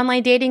on with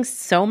online dating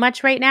so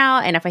much right now.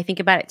 And if I think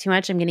about it too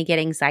much, I'm going to get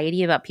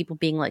anxiety about people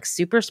being like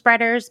super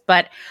spreaders.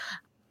 But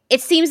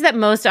it seems that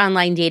most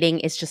online dating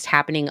is just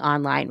happening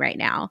online right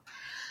now.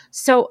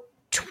 So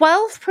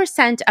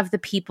 12% of the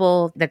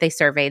people that they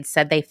surveyed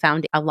said they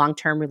found a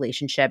long-term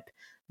relationship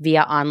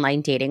via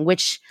online dating,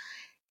 which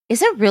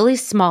is a really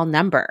small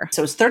number.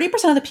 So it's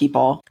 30% of the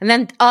people. And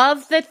then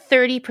of the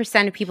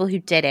 30% of people who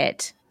did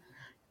it,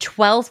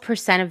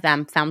 12% of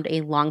them found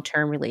a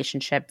long-term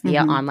relationship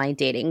via online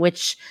dating,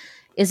 which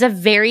is a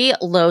very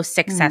low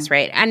success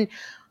rate. And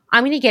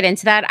I'm going to get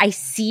into that. I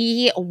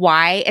see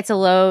why it's a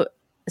low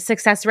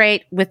success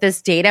rate with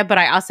this data, but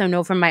I also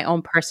know from my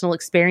own personal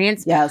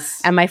experience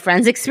and my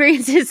friends'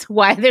 experiences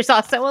why there's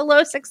also a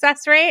low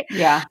success rate.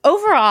 Yeah.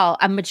 Overall,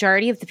 a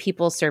majority of the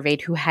people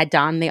surveyed who had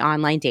done the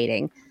online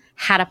dating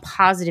had a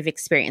positive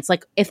experience.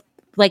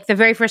 Like the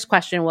very first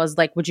question was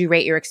like, would you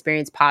rate your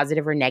experience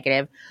positive or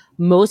negative?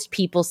 Most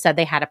people said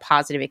they had a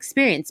positive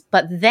experience,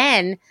 but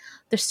then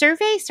the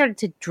survey started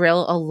to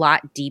drill a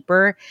lot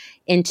deeper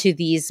into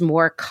these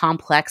more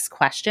complex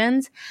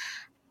questions.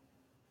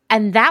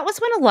 And that was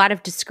when a lot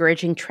of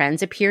discouraging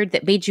trends appeared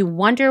that made you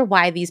wonder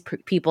why these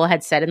people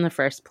had said in the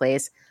first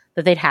place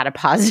that they'd had a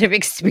positive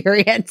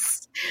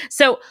experience.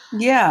 So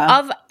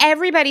of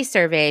everybody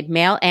surveyed,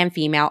 male and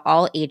female,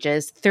 all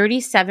ages,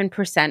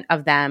 37%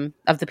 of them,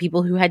 of the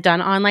people who had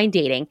done online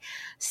dating,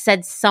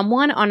 said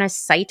someone on a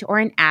site or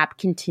an app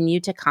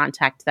continued to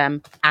contact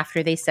them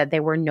after they said they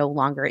were no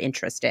longer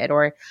interested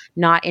or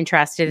not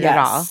interested at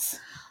all.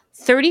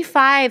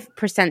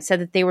 35%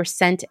 said that they were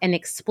sent an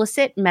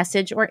explicit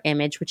message or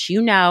image, which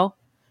you know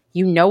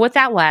what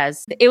that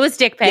was. It was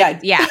dick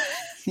pics. Yeah.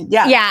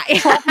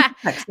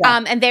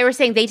 And they were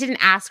saying they didn't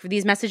ask for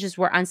these messages,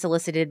 were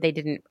unsolicited. They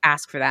didn't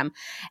ask for them.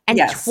 And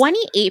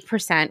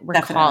 28% were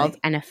called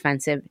an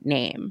offensive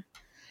name.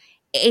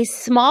 A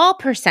small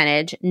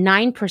percentage,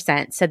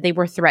 9%, said they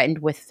were threatened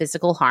with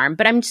physical harm.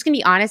 But I'm just going to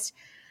be honest,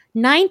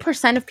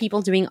 9% of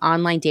people doing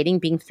online dating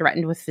being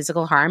threatened with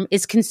physical harm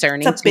is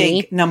concerning to me. It's a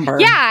big number.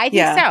 Yeah, I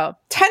think so.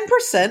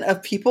 10%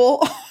 of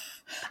people,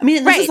 I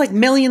mean, this is like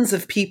millions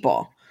of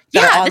people.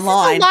 That are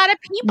online. This is a lot of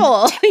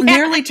people.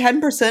 Nearly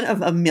 10%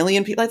 of a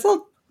million people.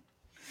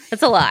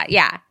 That's a lot,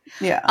 yeah.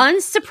 Yeah.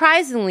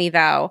 Unsurprisingly,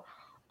 though,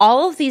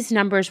 all of these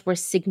numbers were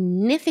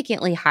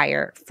significantly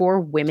higher for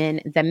women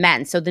than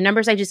men. So the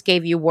numbers I just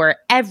gave you were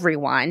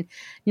everyone.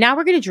 Now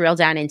we're going to drill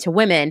down into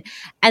women,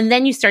 and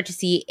then you start to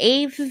see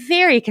a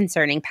very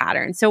concerning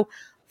pattern. So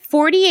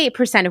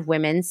 48% of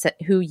women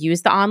who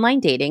used the online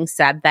dating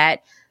said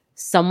that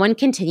someone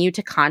continued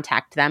to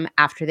contact them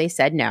after they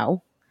said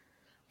no.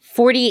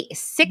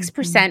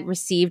 46%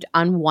 received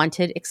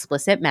unwanted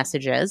explicit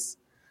messages.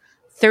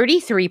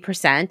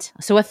 33%,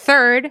 so a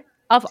third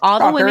of all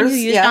the women who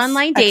used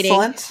online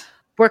dating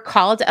were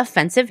called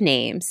offensive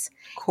names.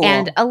 Cool.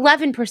 And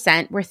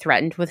 11% were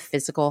threatened with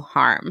physical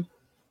harm.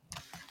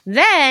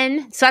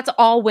 Then, so that's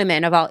all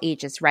women of all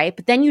ages, right?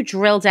 But then you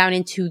drill down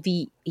into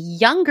the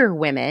younger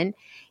women,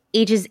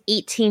 ages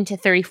 18 to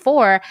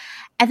 34,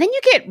 and then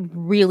you get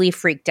really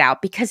freaked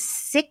out because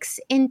 6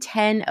 in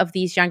 10 of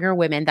these younger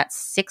women, that's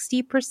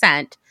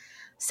 60%,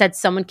 said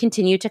someone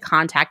continued to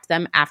contact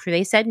them after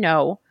they said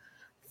no.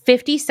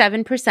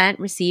 57%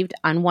 received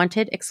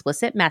unwanted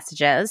explicit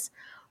messages.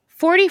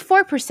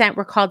 44%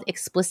 were called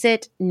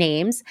explicit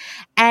names,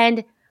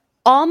 and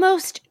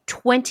almost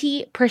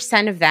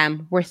 20% of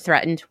them were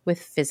threatened with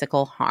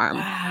physical harm.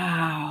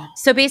 Wow.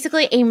 So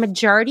basically, a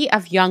majority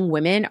of young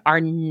women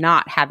are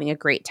not having a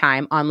great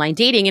time online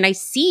dating. And I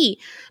see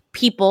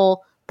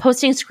people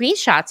posting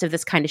screenshots of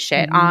this kind of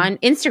shit on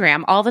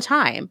Instagram all the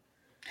time.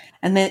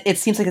 And then it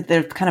seems like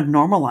they've kind of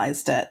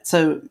normalized it.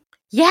 So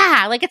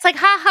yeah, like it's like,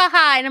 ha, ha,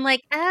 ha. And I'm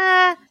like,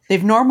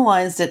 They've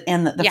normalized it.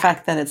 And the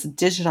fact that it's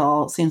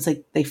digital seems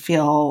like they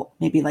feel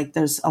maybe like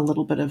there's a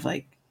little bit of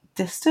like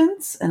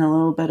distance and a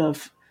little bit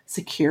of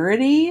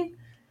security,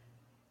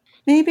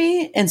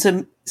 maybe. And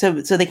so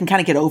they can kind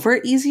of get over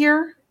it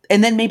easier.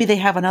 And then maybe they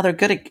have another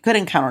good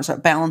encounter, so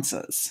it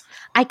balances.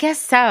 I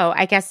guess so.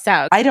 I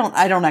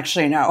don't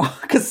actually know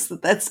because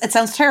it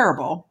sounds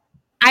terrible.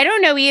 I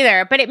don't know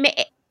either, but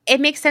it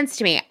makes sense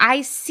to me.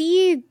 I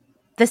see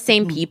the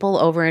same people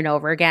over and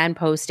over again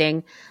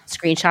posting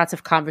screenshots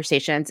of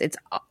conversations.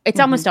 It's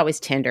almost always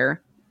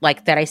Tinder,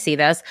 like that I see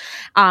this.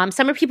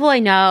 Some are people I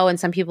know and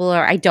some people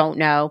I don't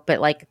know, but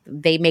like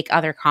they make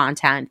other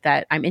content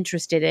that I'm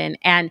interested in.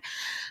 And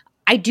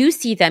I do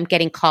see them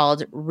getting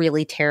called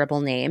really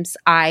terrible names.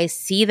 I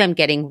see them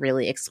getting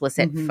really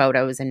explicit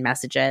photos and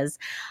messages.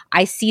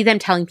 I see them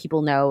telling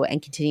people no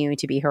and continuing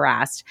to be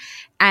harassed.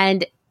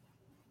 And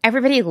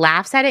everybody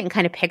laughs at it and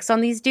kind of picks on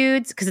these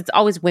dudes because it's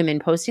always women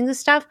posting this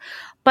stuff,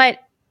 but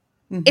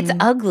it's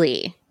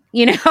ugly,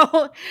 you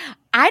know?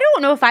 I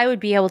don't know if I would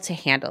be able to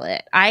handle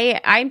it.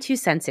 I'm too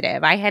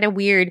sensitive. I had a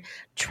weird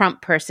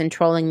Trump person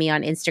trolling me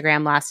on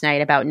Instagram last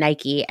night about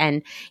Nike,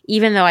 and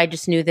even though I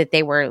just knew that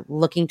they were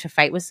looking to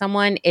fight with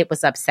someone, it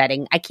was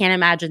upsetting. I can't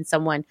imagine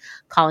someone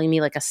calling me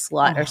like a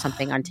slut or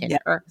something on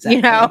Tinder, exactly.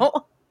 You know?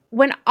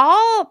 When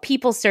all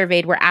people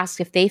surveyed were asked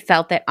if they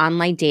felt that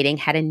online dating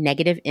had a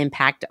negative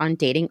impact on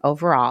dating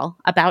overall,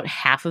 about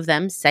half of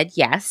them said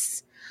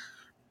yes.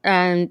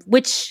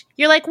 Which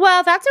you're like,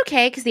 well, that's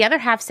okay because the other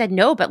half said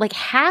no. But like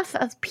half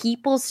of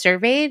people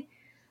surveyed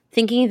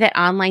thinking that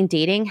online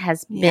dating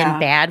has been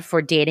bad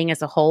for dating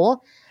as a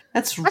whole.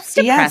 That's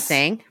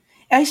depressing.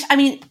 Yes. I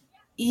mean,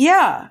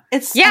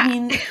 I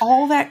mean,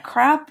 all that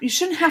crap, you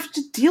shouldn't have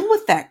to deal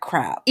with that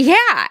crap.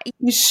 Yeah.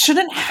 You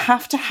shouldn't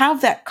have to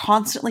have that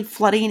constantly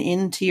flooding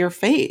into your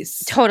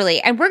face.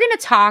 Totally. And we're going to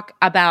talk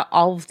about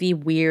all of the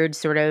weird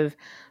sort of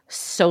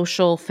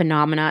social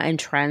phenomena and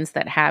trends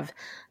that have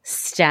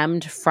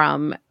stemmed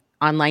from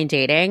online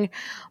dating,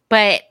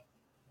 but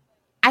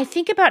I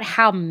think about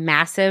how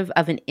massive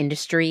of an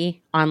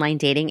industry online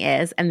dating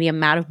is and the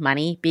amount of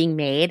money being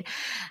made.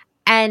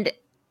 And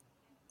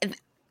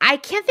I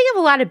can't think of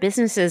a lot of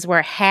businesses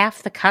where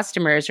half the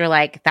customers are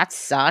like, that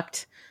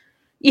sucked.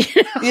 You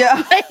know?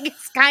 Yeah. Like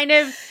it's kind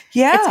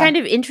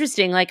of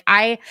interesting. Like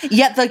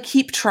yet they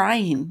keep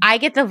trying. I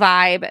get the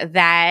vibe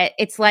that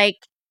it's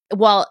like,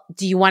 well,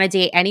 do you want to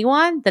date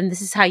anyone? Then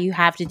this is how you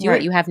have to do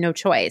it. You have no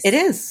choice. It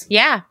is.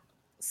 Yeah.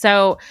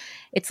 So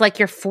it's like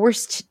you're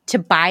forced to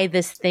buy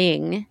this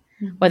thing,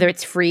 whether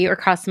it's free or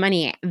costs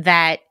money,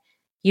 that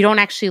you don't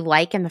actually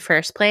like in the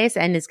first place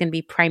and is going to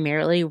be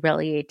primarily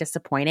really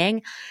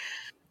disappointing.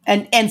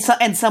 And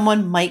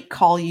someone might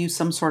call you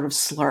some sort of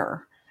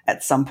slur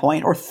at some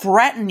point or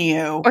threaten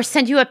you. Or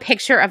send you a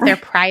picture of their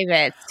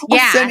privates.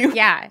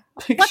 Yeah.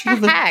 Picture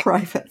What the heck? Of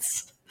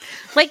privates.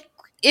 Like,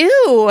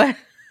 ew.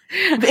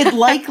 It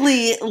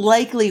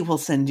likely will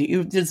send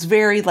you. It's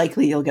very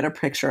likely you'll get a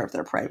picture of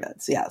their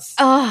privates. Yes.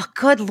 Oh,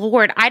 good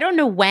Lord. I don't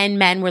know when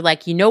men were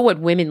like, you know what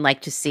women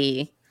like to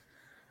see.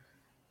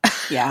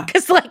 Yeah.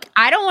 Because like,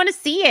 I don't want to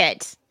see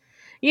it.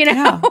 You know?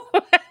 Yeah.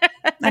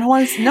 I don't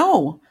want to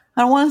know.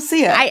 I don't want to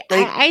see it.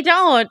 I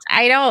don't.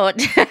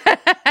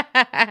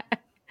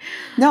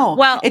 No.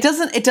 Well, it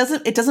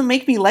doesn't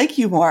make me like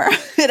you more.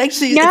 It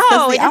actually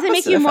it doesn't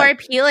make you more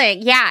effect.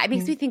 appealing. Yeah, it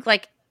makes me think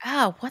like,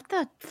 oh, what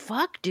the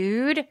fuck,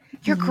 dude?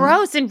 You're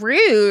gross and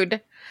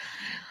rude.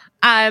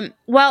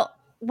 Well,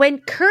 when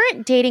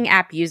current dating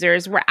app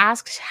users were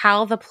asked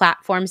how the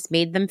platforms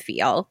made them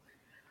feel,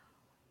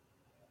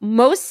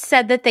 most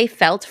said that they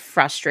felt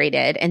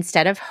frustrated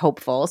instead of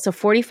hopeful. So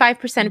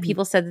 45% of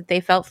people said that they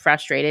felt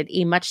frustrated.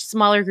 A much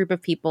smaller group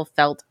of people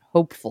felt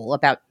hopeful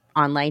about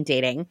online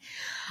dating.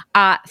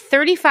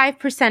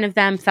 35% of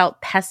them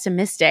felt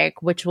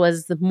pessimistic, which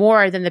was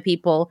more than the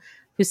people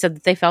who said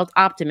that they felt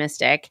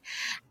optimistic.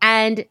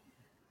 And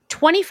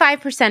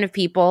 25% of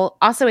people,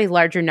 also a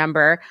larger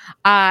number,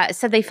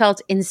 said they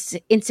felt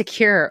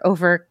insecure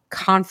over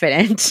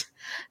confident.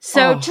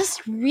 So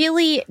just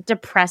really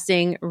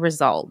depressing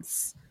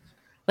results.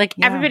 Like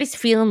everybody's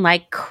feeling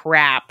like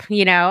crap,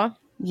 you know?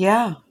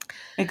 Yeah,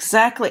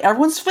 exactly.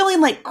 Everyone's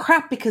feeling like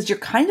crap because you're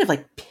kind of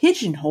like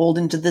pigeonholed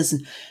into this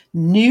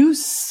new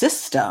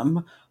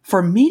system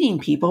for meeting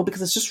people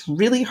because it's just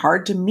really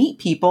hard to meet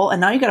people. And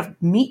now you got to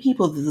meet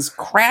people with this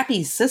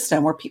crappy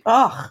system where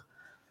people,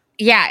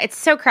 Yeah, it's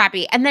so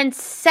crappy. And then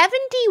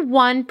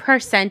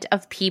 71%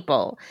 of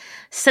people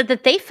said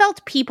that they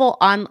felt people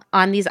on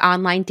these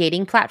online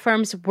dating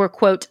platforms were,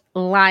 quote,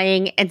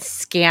 lying and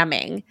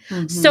scamming.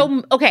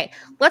 So, okay,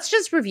 let's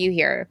just review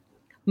here.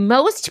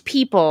 Most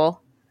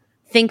people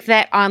think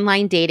that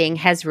online dating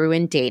has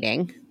ruined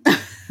dating.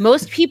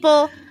 Most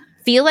people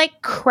feel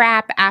like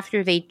crap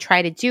after they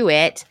try to do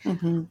it.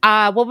 What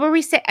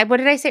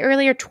did I say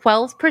earlier?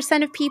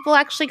 12% of people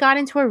actually got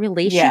into a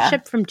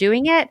relationship from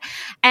doing it.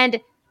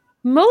 And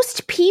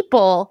most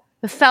people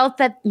felt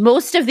that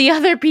most of the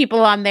other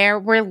people on there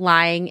were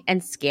lying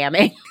and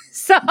scamming.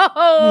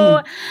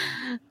 So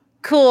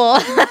cool.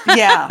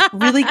 Yeah,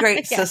 really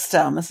great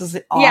system. This is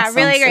awesome. Yeah,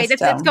 really great.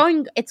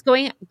 It's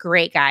going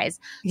great, guys.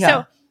 Yeah.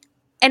 So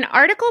an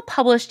article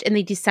published in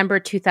the December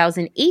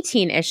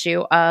 2018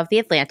 issue of The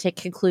Atlantic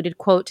concluded,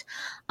 quote,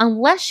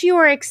 unless you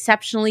are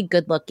exceptionally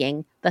good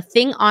looking, the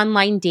thing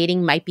online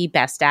dating might be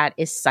best at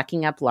is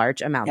sucking up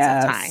large amounts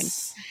of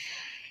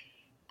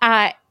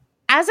time.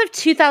 As of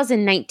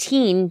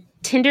 2019,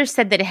 Tinder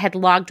said that it had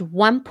logged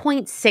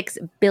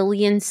 1.6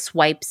 billion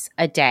swipes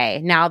a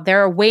day. Now, there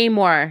are way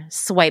more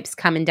swipes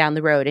coming down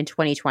the road in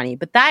 2020,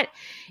 but that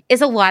is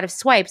a lot of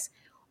swipes.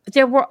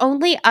 There were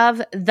only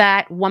of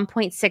that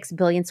 1.6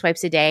 billion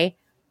swipes a day,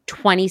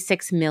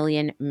 26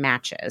 million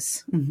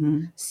matches.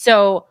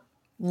 So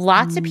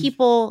lots of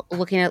people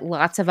looking at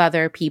lots of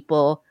other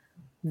people,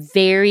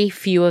 very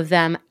few of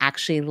them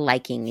actually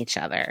liking each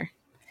other.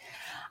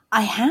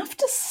 I have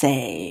to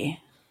say,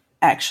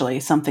 actually,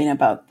 something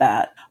about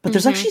that. But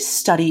there's actually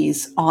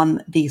studies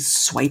on these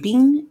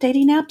swiping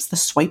dating apps, the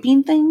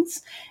swiping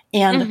things,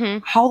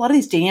 and how a lot of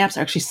these dating apps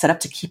are actually set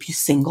up to keep you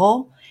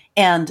single.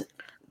 And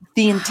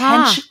the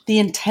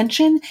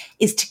intention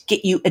is to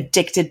get you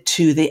addicted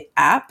to the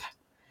app.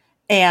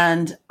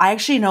 And I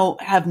actually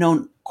have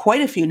known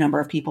quite a few number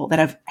of people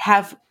that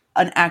have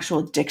an actual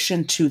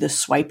addiction to the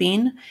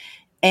swiping.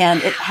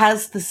 And it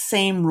has the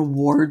same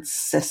reward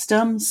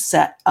system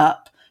set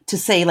up to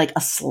say like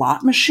a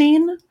slot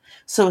machine.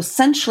 So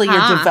essentially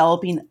you're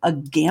developing a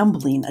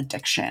gambling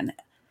addiction.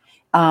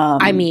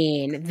 I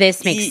mean,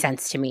 this makes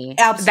sense to me.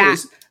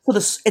 Absolutely.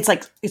 It's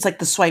like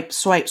the swipe.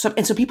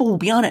 And so people will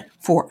be on it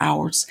for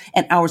hours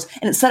and hours,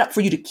 and it's set up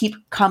for you to keep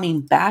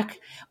coming back.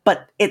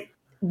 But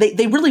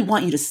they really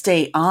want you to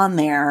stay on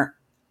there,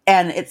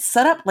 and it's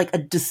set up like a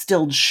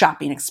distilled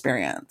shopping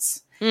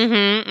experience.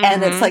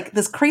 And it's like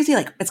this crazy,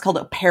 like it's called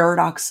a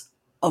paradox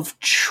of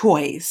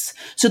choice.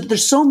 So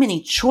there's so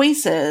many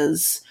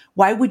choices.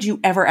 Why would you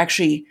ever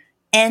actually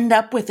end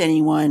up with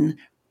anyone?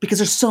 Because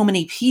there's so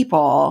many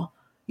people,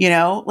 you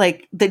know,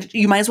 like that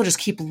you might as well just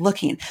keep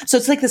looking. So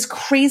it's like this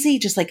crazy,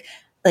 just like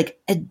like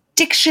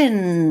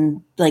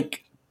addiction,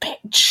 like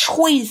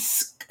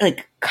choice,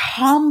 like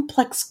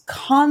complex,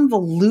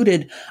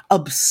 convoluted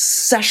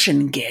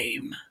obsession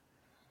game,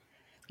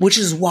 which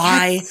is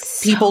why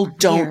people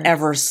don't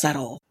ever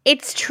settle.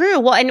 It's true.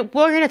 Well, and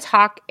we're going to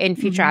talk in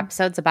future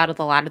episodes about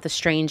a lot of the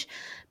strange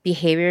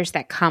behaviors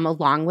that come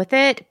along with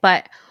it.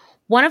 But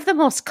one of the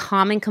most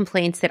common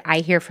complaints that I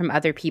hear from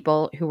other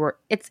people who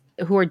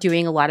are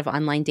doing a lot of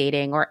online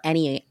dating, or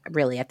any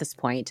really at this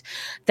point,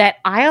 that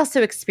I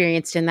also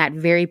experienced in that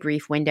very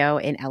brief window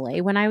in LA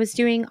when I was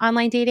doing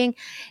online dating,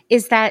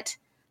 is that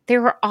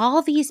there were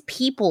all these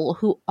people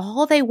who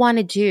all they want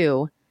to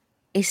do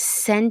is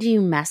send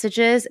you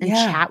messages and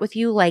chat with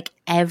you like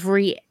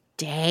every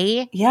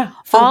day. Yeah.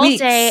 For all weeks.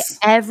 day,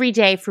 every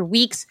day, for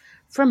weeks,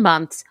 for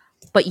months,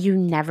 but you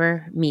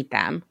never meet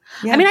them.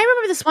 Yeah. I mean, I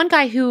remember this one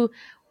guy who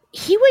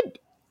he would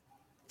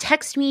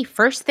text me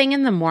first thing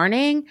in the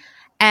morning,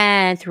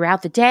 and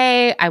throughout the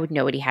day, I would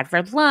know what he had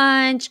for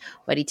lunch,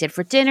 what he did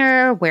for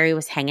dinner, where he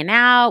was hanging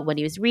out, what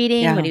he was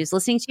reading, what he was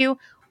listening to.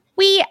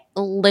 We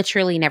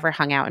literally never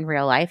hung out in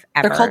real life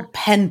ever. They're called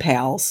pen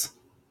pals.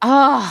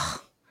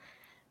 Oh,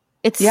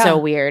 it's so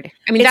weird.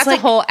 I mean, that's like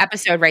a whole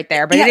episode right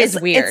there, but it is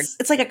weird.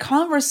 It's like a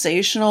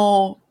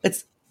conversational,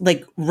 it's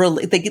like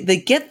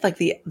they get like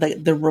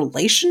the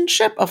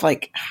relationship of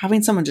like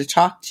having someone to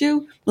talk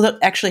to without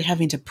actually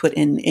having to put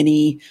in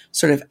any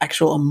sort of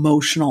actual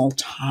emotional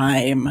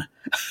time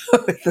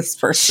with this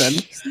person.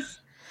 Jesus.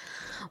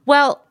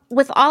 Well,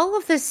 with all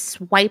of this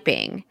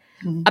swiping,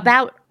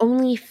 about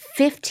only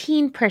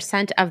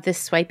 15% of this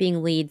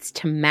swiping leads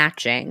to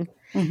matching.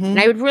 And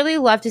I would really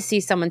love to see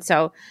someone.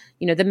 So,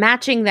 the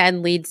matching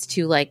then leads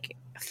to like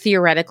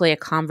theoretically a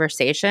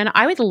conversation.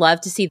 I would love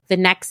to see the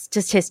next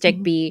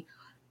statistic be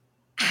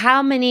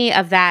how many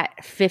of that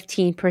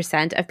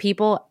 15% of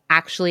people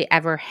actually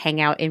ever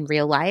hang out in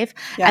real life.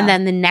 Yeah. And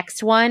then the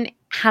next one,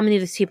 how many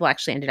of those people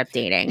actually ended up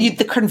dating?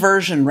 The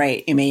conversion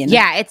rate, you mean?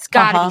 Yeah, it's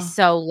got to be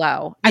so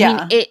low.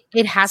 I mean,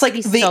 it has to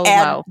be so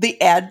low. The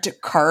add to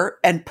cart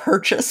and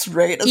purchase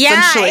rate,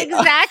 essentially. Yeah,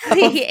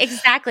 exactly.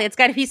 Exactly. It's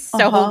got to be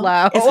so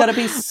low. It's got to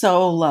be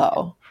so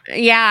low.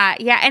 Yeah.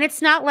 Yeah. And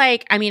it's not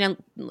like, I mean,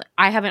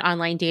 I haven't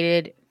online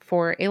dated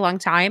for a long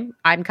time.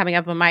 I'm coming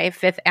up on my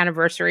 5th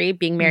anniversary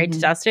being married to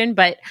Dustin,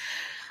 but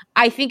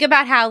I think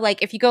about how,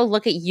 like, if you go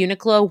look at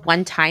Uniqlo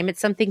one time, it's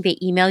something they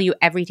email you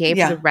every day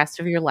for the rest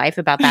of your life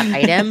about that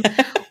item.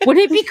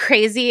 Wouldn't it be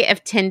crazy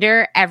if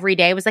Tinder every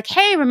day was like,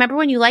 hey, remember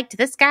when you liked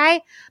this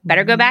guy?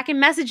 Better go back and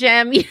message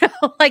him.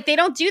 Like, they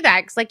don't do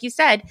that because, like you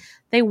said,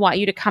 they want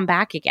you to come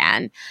back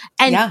again.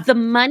 And the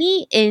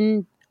money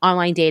in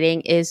online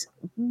dating is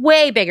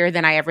way bigger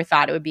than I ever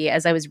thought it would be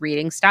as I was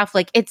reading stuff.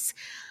 Like, it's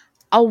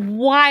a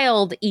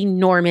wild,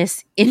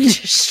 enormous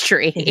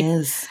industry. It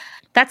is.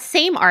 That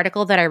same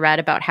article that I read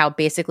about how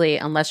basically,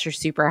 unless you're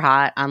super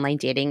hot, online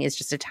dating is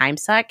just a time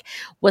suck,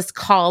 was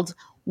called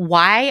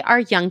Why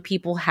Are Young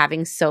People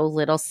Having So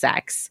Little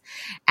Sex?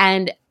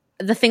 And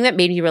the thing that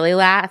made me really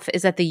laugh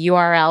is that the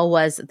URL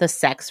was the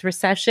sex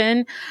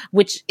recession,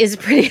 which is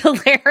pretty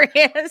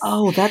hilarious.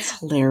 Oh, that's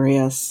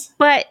hilarious.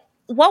 But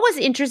what was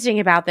interesting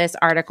about this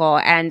article,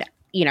 and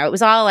it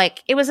was all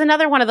like, it was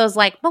another one of those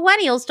like,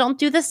 millennials don't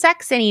do the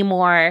sex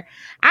anymore.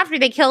 After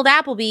they killed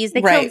Applebee's,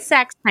 they killed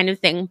sex kind of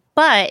thing.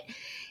 But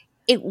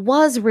it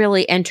was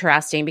really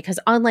interesting because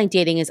online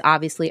dating is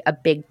obviously a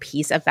big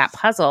piece of that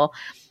puzzle.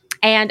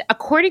 And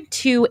according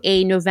to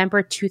a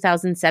November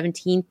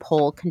 2017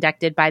 poll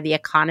conducted by The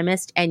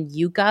Economist and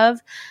YouGov,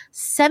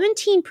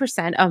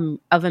 17%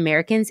 of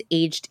Americans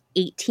aged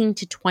 18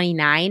 to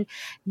 29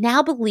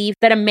 now believe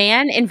that a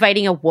man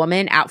inviting a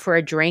woman out for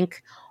a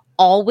drink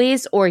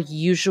always or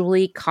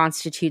usually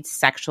constitutes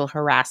sexual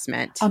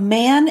harassment. A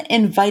man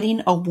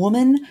inviting a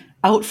woman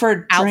out for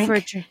a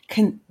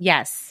drink?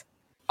 Yes.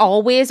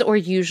 Always or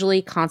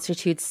usually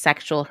constitutes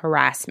sexual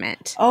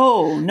harassment.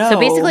 Oh, no. So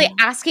basically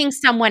asking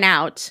someone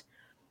out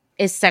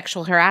is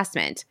sexual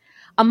harassment.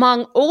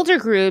 Among older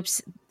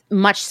groups,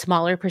 much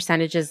smaller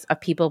percentages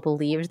of people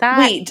believed that.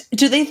 Wait,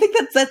 do they think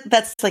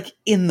that's like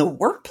in the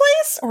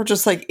workplace or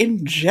just like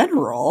in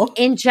general?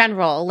 In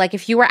general, like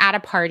if you were at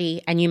a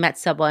party and you met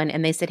someone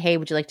and they said, hey,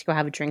 would you like to go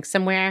have a drink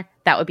somewhere?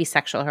 That would be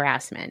sexual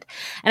harassment.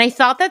 And I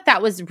thought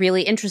that was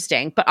really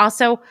interesting. But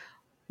also,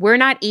 we're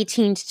not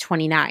 18 to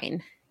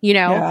 29,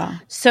 Yeah.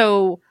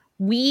 So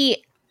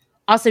we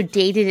also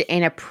dated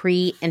in a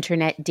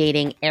pre-internet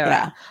dating era.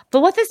 Yeah.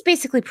 But what this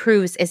basically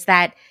proves is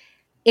that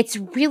it's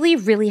really,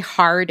 really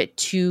hard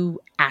to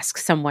ask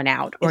someone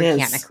out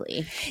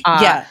organically.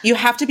 You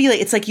have to be like,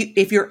 it's like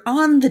if you're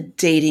on the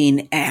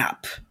dating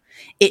app,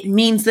 it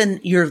means then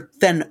you're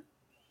then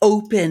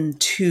open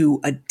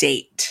to a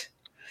date.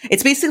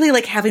 It's basically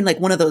like having like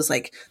one of those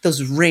like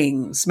those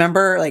rings.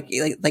 Remember,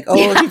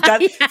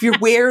 if you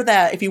wear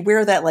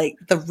that like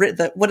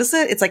the what is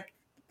it? It's like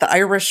the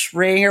Irish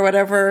ring or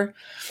whatever.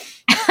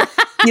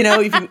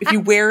 if you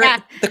wear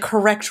the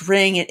correct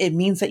ring, it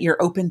means that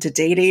you're open to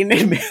dating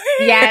and marriage.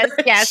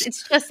 Yes.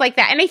 It's just like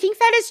that. And I think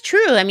that is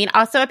true. I mean,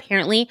 also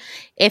apparently,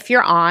 if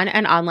you're on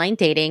an online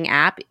dating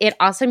app, it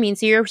also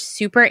means you're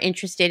super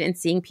interested in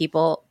seeing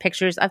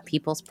pictures of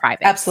people's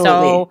privates.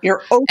 Absolutely.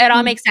 So it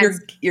all makes sense.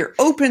 You're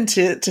open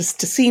to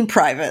seeing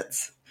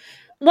privates.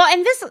 Well,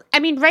 and this, I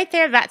mean, right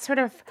there, that sort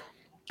of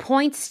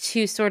points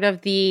to sort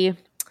of the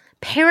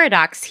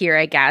paradox here,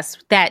 I guess,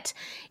 that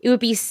it would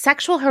be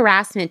sexual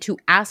harassment to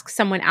ask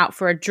someone out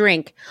for a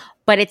drink,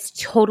 but it's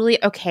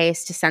totally okay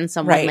to send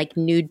someone like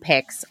nude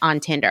pics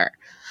on Tinder.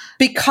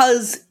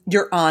 Because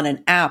you're on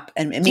an app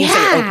and it means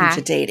that you're open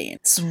to dating.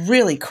 It's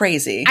really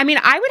crazy. I mean,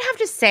 I would have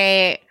to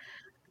say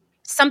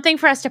something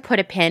for us to put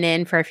a pin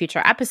in for a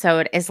future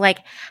episode is like,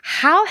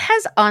 how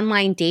has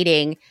online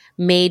dating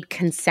made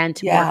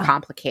consent more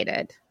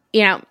complicated?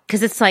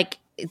 Because it's like,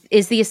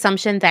 is the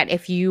assumption that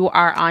if you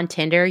are on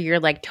Tinder, you're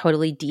like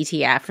totally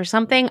DTF or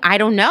something? I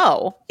don't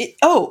know.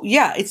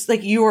 It's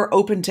like you are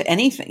open to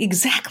anything.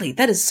 Exactly.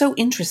 That is so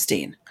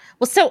interesting.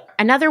 Well, so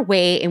another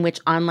way in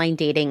which online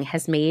dating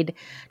has made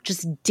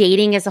just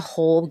dating as a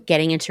whole,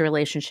 getting into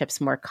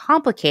relationships more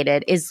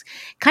complicated is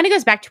kind of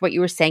goes back to what you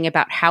were saying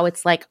about how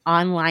it's like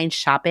online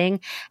shopping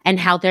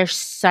and how there's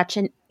such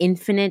an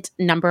infinite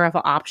number of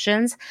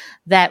options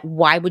that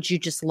why would you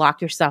just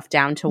lock yourself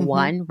down to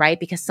one, right?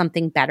 Because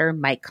something better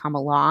might come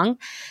along.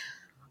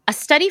 A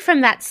study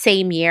from that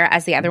same year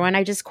as the other one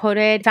I just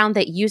quoted found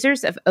that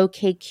users of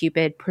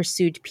OkCupid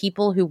pursued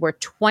people who were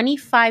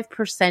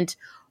 25%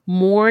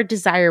 more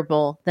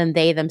desirable than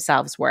they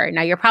themselves were.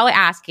 Now, you're probably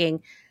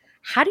asking,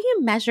 how do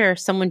you measure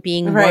someone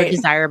being more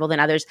desirable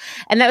than others?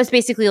 And that was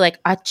basically like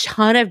a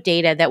ton of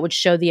data that would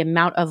show the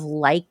amount of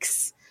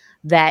likes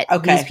that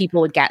these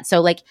people would get.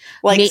 So like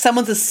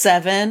someone's a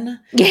 7. And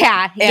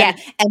they're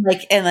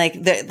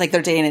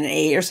dating an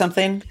 8 or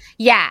something.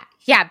 Yeah,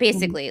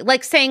 basically.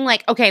 Like saying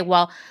like, okay,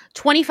 well,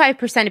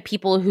 25% of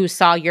people who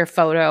saw your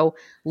photo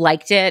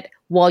liked it,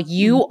 while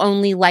you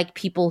only like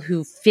people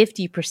who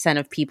 50%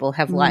 of people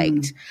have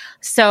liked.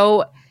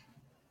 So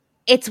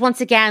it's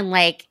once again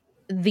like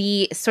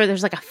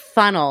there's like a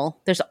funnel.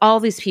 There's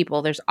all these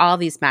people, there's all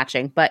these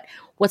matching. But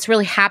what's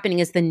really happening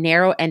is the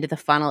narrow end of the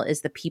funnel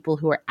is the people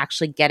who are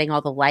actually getting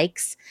all the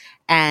likes,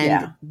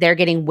 and they're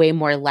getting way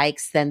more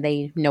likes than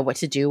they know what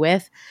to do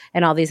with.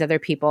 And all these other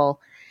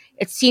people,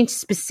 it seems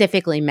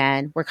specifically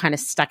men, were kind of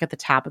stuck at the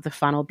top of the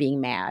funnel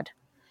being mad.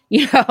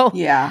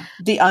 Yeah.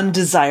 The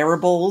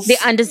undesirables. The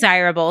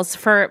undesirables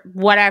for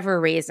whatever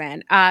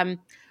reason.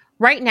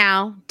 Right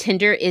now,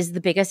 Tinder is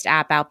the biggest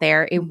app out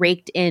there. It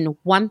raked in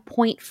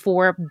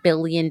 $1.4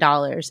 billion in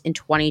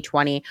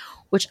 2020,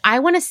 which I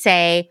want to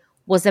say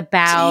was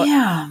about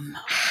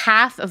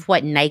half of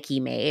what Nike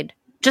made.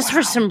 Just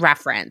for some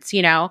reference,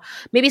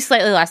 maybe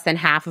slightly less than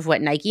half of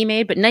what Nike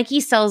made, but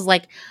Nike sells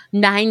like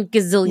 9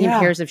 gazillion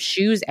pairs of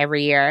shoes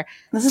every year.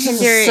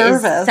 Tinder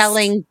is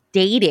selling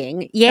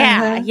dating.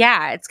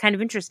 Yeah, it's kind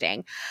of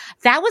interesting.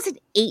 That was an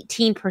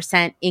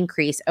 18%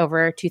 increase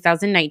over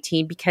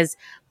 2019 because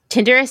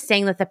Tinder is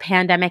saying that the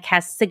pandemic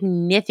has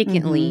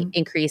significantly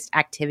increased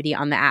activity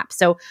on the app.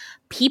 So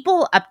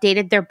people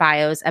updated their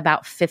bios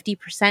about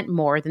 50%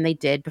 more than they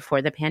did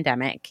before the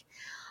pandemic.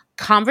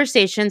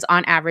 Conversations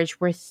on average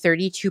were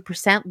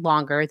 32%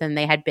 longer than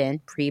they had been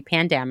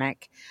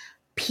pre-pandemic.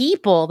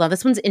 People, though,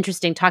 this one's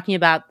interesting, talking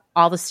about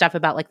all the stuff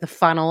about like the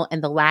funnel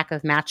and the lack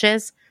of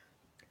matches.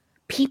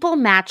 People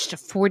matched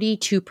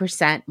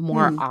 42%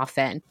 more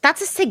often.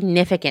 That's a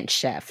significant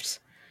shift.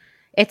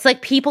 It's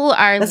like people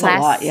are That's less.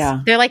 A lot,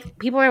 yeah. They're like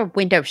people are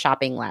window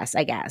shopping less,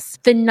 I guess.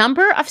 The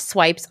number of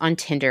swipes on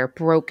Tinder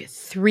broke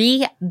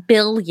 3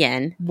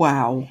 billion.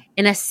 Wow.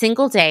 In a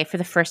single day for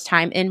the first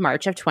time in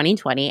March of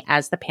 2020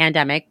 as the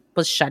pandemic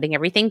was shutting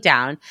everything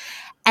down.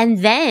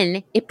 And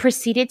then it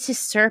proceeded to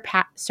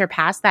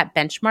surpass that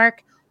benchmark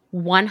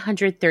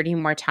 130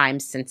 more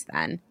times since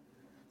then.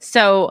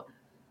 So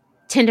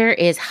Tinder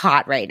is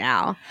hot right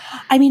now.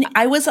 I mean,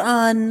 I was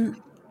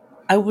on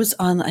I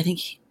think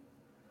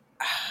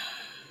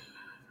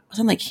was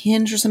on like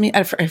Hinge or something.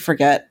 I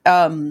forget.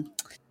 I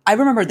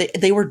remember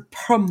they were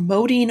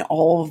promoting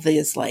all of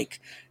this like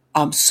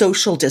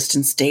social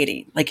distance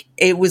dating. Like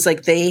it was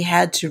like they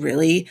had to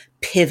really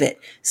pivot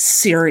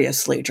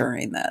seriously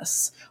during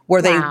this,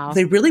 where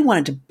they really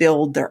wanted to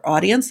build their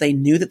audience. They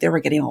knew that they were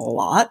getting a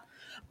lot,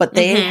 but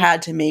they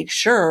had to make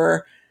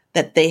sure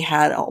that they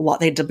had a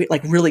lot. They had to be,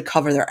 like really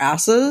cover their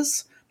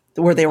asses,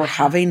 where they were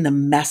having the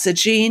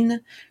messaging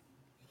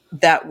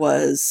that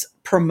was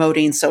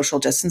promoting social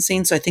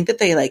distancing. So I think that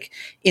they like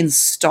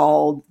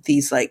installed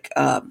these like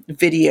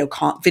video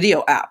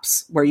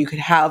apps where you could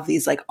have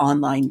these like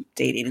online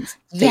dating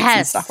dates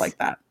and stuff like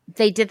that.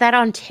 They did that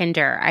on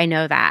Tinder. I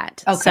know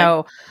that. Okay.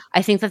 So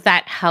I think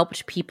that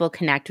helped people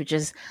connect, which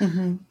is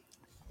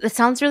it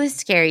sounds really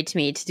scary to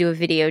me to do a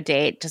video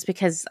date just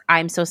because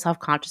I'm so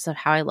self-conscious of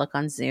how I look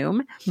on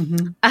Zoom.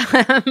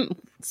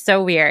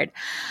 So weird.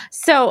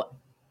 So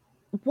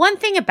one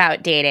thing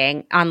about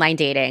dating, online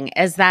dating,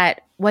 is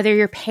that whether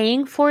you're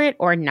paying for it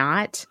or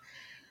not,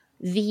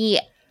 the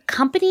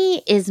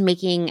company is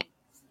making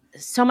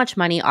so much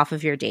money off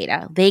of your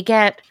data. They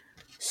get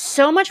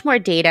so much more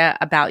data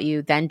about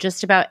you than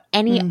just about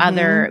any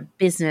other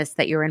business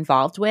that you're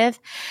involved with.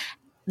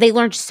 They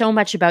learned so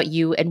much about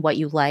you and what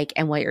you like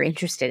and what you're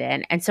interested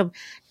in. And so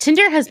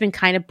Tinder has been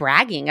kind of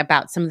bragging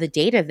about some of the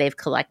data they've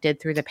collected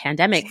through the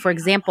pandemic. For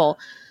example,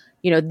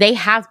 they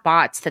have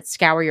bots that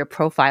scour your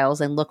profiles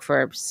and look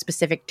for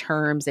specific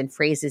terms and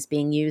phrases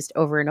being used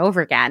over and over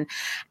again.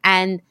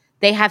 And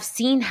they have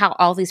seen how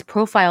all these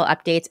profile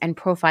updates and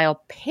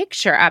profile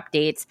picture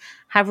updates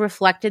have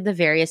reflected the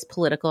various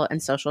political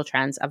and social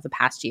trends of the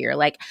past year.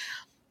 Like,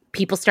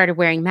 people started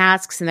wearing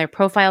masks in their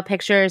profile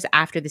pictures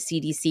after the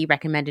CDC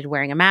recommended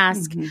wearing a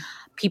mask.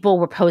 People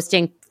were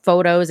posting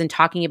photos and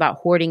talking about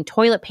hoarding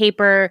toilet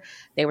paper.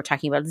 They were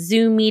talking about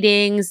Zoom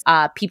meetings.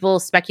 People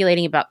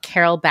speculating about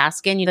Carol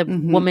Baskin, the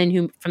woman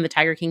who from the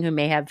Tiger King who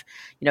may have,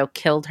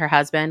 killed her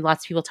husband.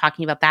 Lots of people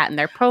talking about that in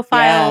their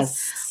profiles.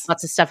 Yes.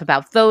 Lots of stuff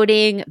about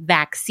voting,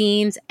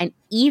 vaccines, and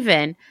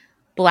even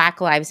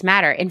Black Lives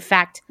Matter. In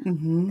fact,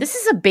 this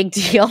is a big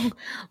deal.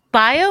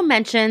 Bio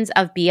mentions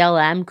of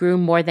BLM grew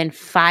more than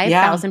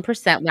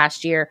 5,000%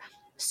 last year,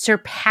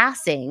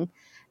 surpassing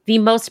the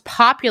most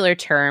popular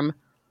term,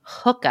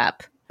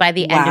 hookup, by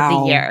the end of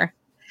the year.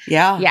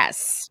 Yeah.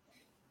 Yes.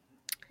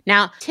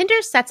 Now,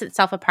 Tinder sets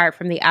itself apart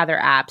from the other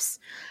apps,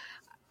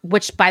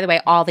 which, by the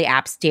way, all the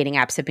dating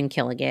apps have been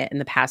killing it in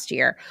the past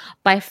year,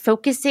 by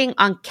focusing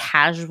on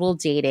casual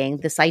dating,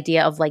 this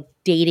idea of like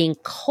dating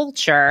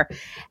culture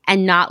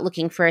and not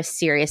looking for a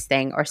serious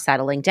thing or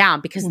settling down,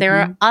 because there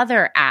are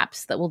other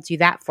apps that will do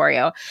that for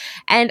you.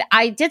 And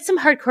I did some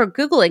hardcore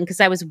Googling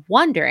because I was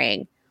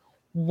wondering,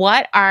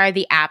 what are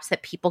the apps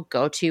that people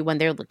go to when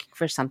they're looking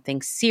for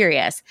something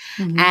serious?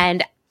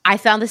 And I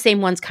found the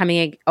same ones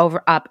coming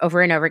over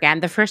and over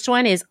again. The first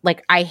one is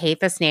like, I hate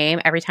this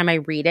name. Every time I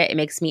read it, it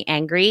makes me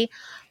angry.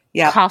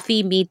 Yeah.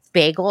 Coffee Meets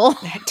Bagel.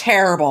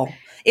 Terrible.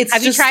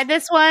 Have you tried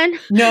this one?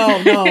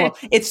 No.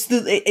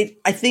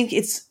 I think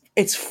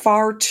it's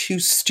far too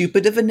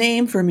stupid of a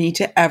name for me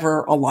to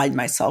ever align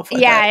myself with.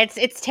 Yeah,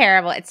 it's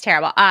terrible. It's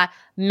terrible.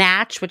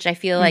 Match, which I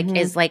feel like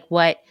is like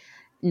what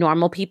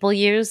normal people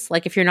use.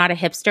 Like, if you're not a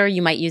hipster,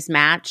 you might use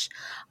Match.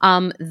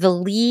 The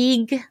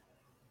League,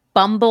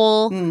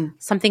 Bumble,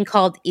 something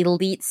called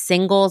Elite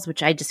Singles,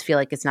 which I just feel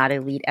like is not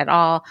elite at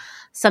all.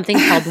 Something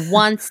called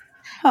Once,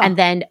 and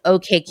then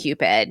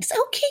OkCupid. Is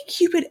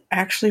OkCupid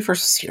actually for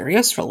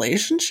serious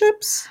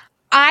relationships?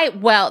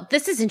 Well,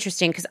 this is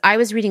interesting because I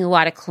was reading a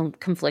lot of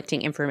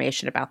conflicting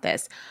information about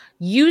this.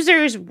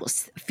 Users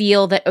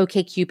feel that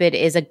OkCupid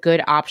is a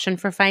good option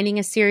for finding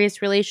a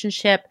serious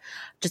relationship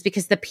just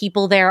because the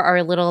people there are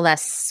a little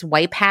less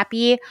swipe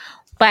happy.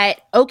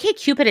 But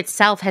OkCupid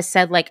itself has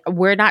said, like,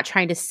 we're not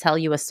trying to sell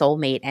you a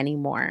soulmate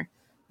anymore.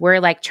 We're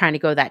like trying to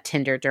go that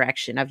Tinder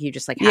direction of you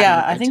just like having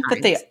I think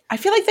times. I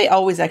feel like they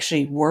always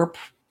actually were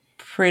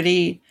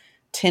pretty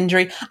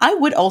Tindery. I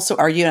would also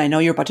argue, and I know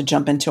you're about to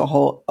jump into a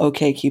whole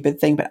OkCupid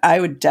thing, but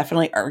I would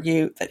definitely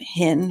argue that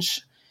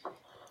Hinge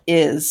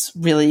is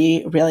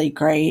really, really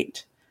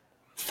great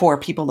for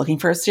people looking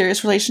for a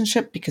serious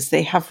relationship because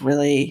they have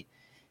really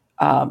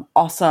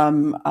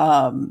awesome.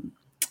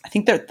 I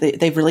think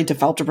they've really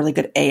developed a really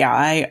good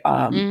AI,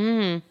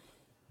 and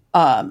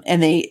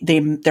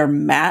their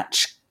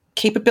match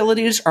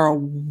capabilities are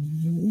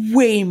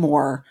way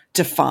more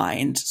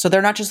defined. So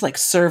they're not just like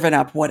serving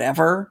up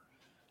whatever,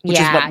 which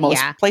is what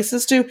most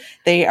places do.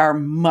 They are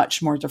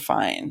much more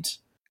defined.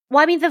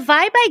 Well, I mean, the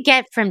vibe I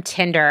get from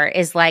Tinder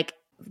is like,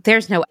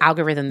 there's no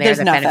algorithm there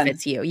that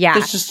benefits you. Yeah.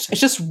 It's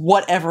just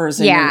whatever is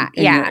in your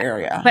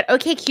area. But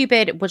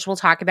OkCupid, which we'll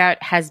talk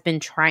about, has been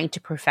trying to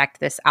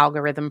perfect this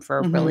algorithm for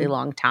a really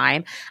long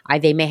time.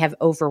 They may have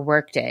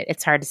overworked it.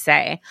 It's hard to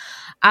say.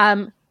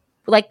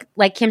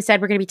 Like Kim said,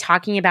 we're going to be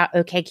talking about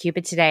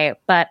OkCupid today,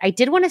 but I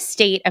did want to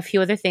state a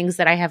few other things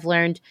that I have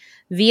learned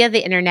via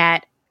the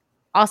internet,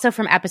 also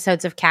from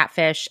episodes of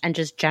Catfish and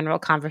just general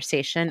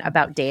conversation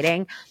about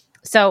dating.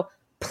 So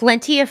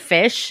Plenty of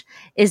Fish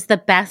is the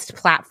best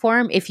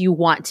platform if you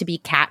want to be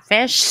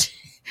catfished.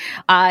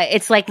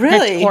 It's like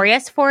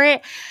notorious for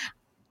it.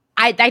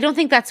 I don't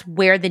think that's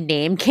where the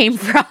name came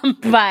from,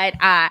 but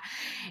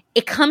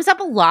it comes up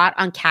a lot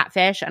on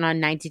Catfish and on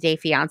 90 Day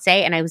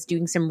Fiancé. And I was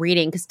doing some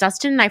reading because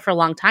Dustin and I for a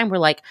long time were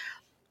like,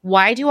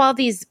 why do all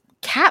these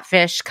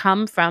catfish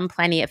come from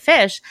Plenty of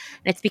Fish?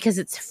 And it's because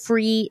it's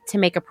free to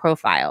make a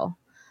profile.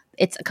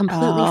 It's a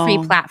completely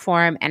free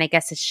platform. And I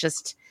guess it's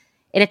just,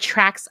 it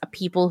attracts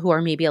people who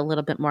are maybe a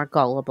little bit more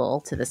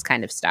gullible to this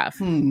kind of stuff.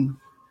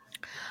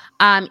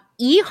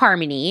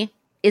 eHarmony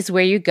is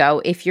where you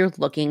go if you're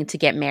looking to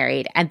get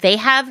married. And they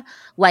have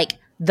like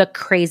the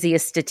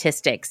craziest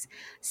statistics.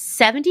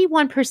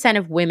 71%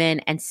 of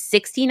women and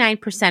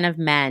 69% of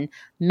men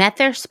met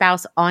their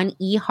spouse on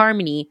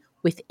eHarmony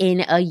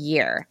within a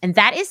year. And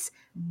that is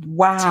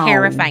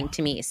terrifying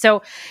to me.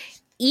 So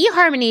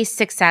eHarmony's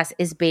success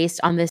is based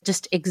on this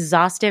just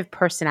exhaustive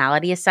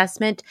personality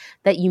assessment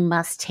that you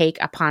must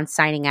take upon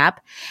signing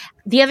up.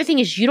 The other thing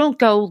is you don't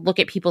go look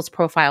at people's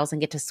profiles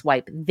and get to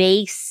swipe.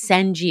 They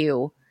send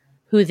you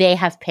who they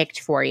have picked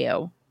for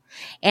you.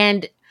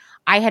 And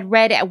I had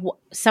read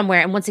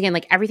somewhere, and once again,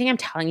 like everything I'm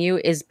telling you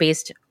is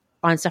based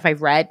on stuff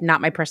I've read, not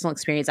my personal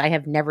experience. I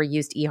have never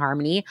used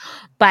eHarmony,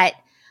 but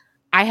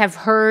I have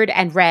heard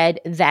and read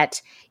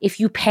that if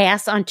you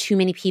pass on too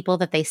many people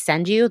that they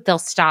send you, they'll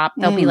stop.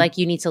 They'll be like,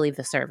 you need to leave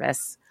the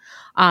service.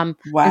 And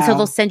so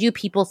they'll send you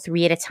people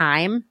 3 at a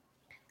time,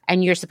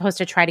 and you're supposed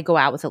to try to go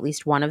out with at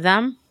least one of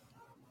them.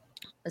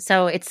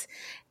 So it's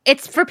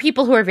for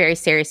people who are very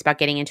serious about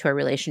getting into a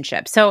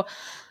relationship. So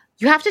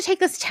you have to take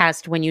this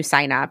test when you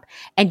sign up,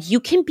 and you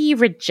can be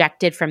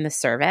rejected from the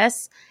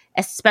service,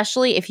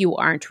 especially if you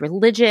aren't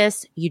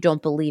religious, you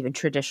don't believe in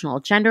traditional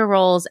gender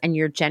roles, and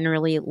you're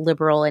generally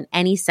liberal in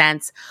any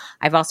sense.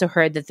 I've also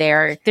heard that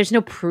there's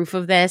no proof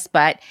of this,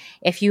 but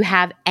if you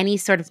have any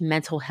sort of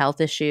mental health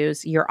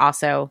issues, you're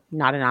also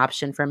not an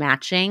option for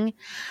matching.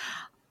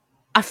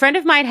 A friend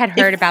of mine had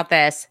heard about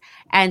this,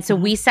 and so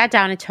we sat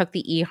down and took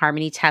the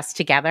eHarmony test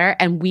together,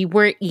 and we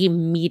were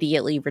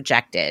immediately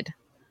rejected.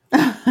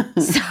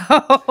 So,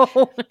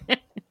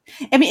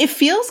 I mean, it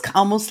feels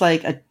almost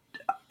like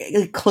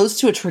close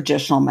to a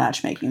traditional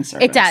matchmaking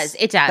service.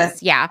 It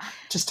does. Yeah.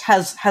 Just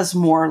has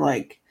more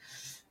like,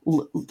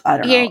 I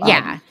don't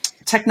know.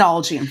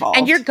 Technology involved.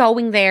 And you're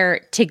going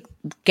there to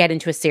get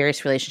into a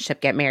serious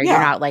relationship, get married. Yeah.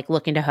 You're not like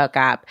looking to hook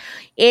up.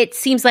 It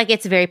seems like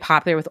it's very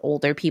popular with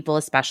older people,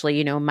 especially,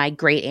 you know, my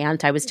great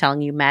aunt, I was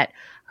telling you, met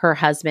her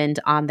husband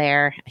on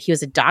there. He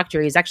was a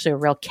doctor. He's actually a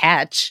real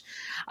catch.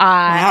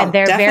 Wow, and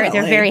they're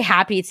very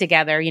happy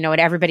together, you know,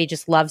 and everybody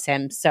just loves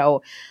him.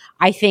 So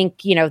I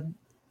think, you know,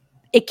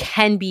 it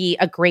can be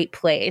a great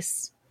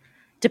place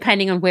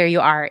depending on where you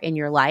are in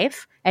your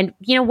life and,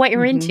 you know, what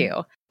you're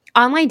into.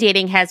 Online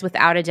dating has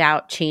without a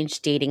doubt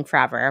changed dating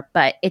forever,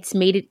 but it's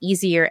made it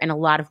easier in a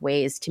lot of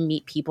ways to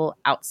meet people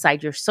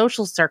outside your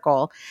social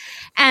circle.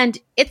 And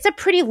it's a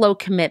pretty low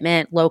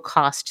commitment, low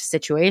cost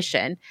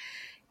situation,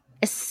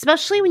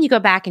 especially when you go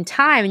back in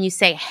time and you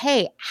say,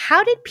 hey,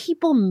 how did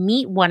people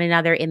meet one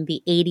another in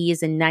the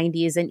 80s and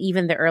 90s and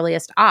even the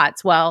earliest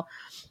aughts? Well,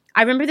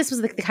 I remember this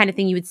was like the kind of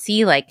thing you would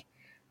see, like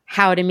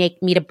how to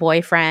meet a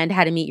boyfriend,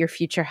 how to meet your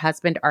future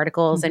husband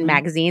articles in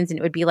magazines. And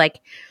it would be like,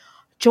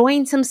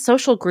 join some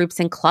social groups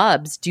and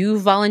clubs, do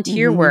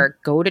volunteer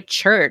work, go to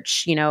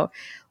church, you know,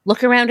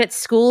 look around at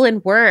school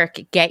and work,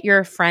 get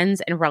your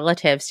friends and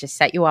relatives to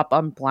set you up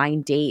on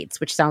blind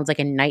dates, which sounds like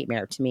a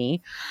nightmare to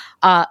me.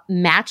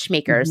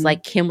 Matchmakers,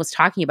 like Kim was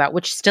talking about,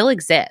 which still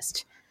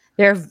exist.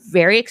 They're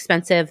very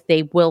expensive.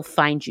 They will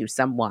find you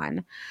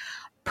someone.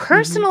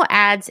 Personal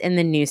ads in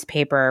the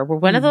newspaper were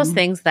one of those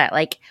things that,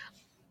 like,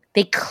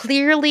 they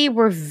clearly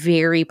were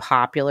very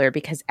popular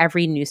because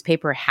every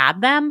newspaper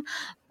had them,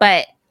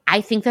 but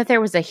I think that there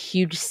was a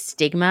huge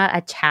stigma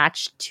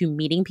attached to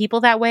meeting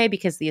people that way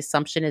because the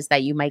assumption is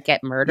that you might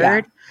get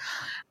murdered.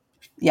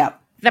 Yeah.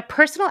 The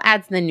personal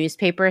ads in the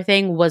newspaper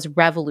thing was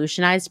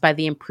revolutionized by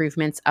the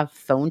improvements of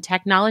phone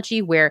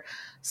technology where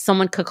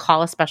someone could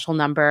call a special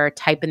number,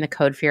 type in the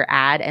code for your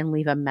ad, and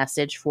leave a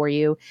message for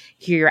you,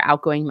 hear your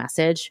outgoing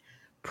message.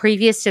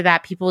 Previous to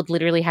that, people would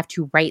literally have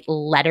to write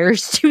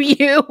letters to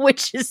you,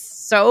 which is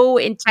so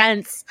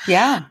intense.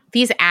 Yeah.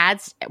 These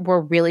ads were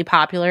really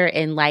popular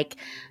in like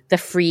the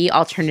free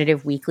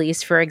alternative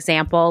weeklies, for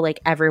example, like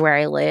everywhere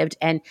I lived.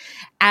 And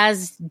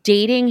as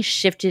dating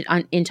shifted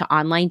into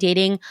online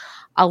dating,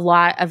 a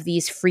lot of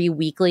these free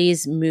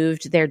weeklies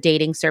moved their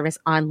dating service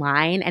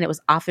online, and it was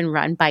often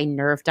run by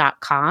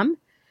Nerve.com.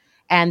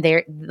 And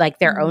they're like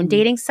their own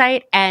dating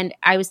site. And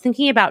I was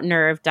thinking about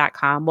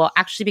Nerve.com. Well,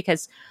 actually,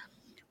 because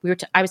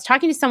I was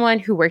talking to someone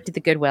who worked at the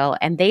Goodwill,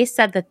 and they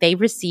said that they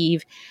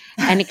receive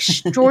an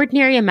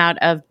extraordinary amount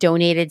of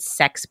donated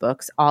sex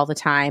books all the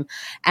time.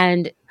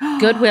 And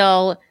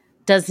Goodwill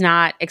does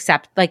not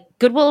accept, like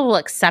Goodwill will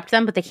accept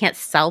them, but they can't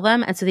sell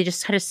them. And so they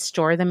just kind of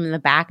store them in the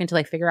back until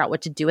they figure out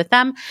what to do with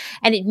them.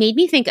 And it made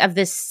me think of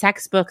this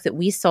sex book that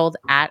we sold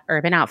at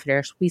Urban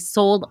Outfitters. We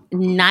sold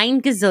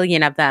 9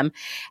 gazillion of them.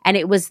 And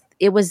it was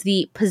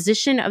the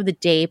Position of the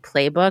Day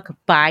playbook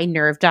by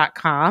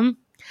Nerve.com.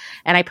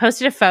 And I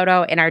posted a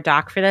photo in our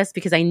doc for this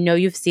because I know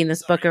you've seen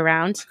this book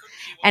around.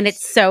 And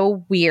it's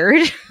so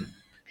weird.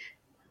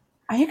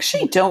 I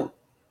actually don't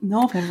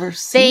know if I've ever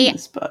seen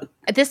this book.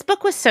 This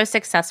book was so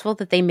successful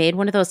that they made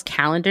one of those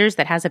calendars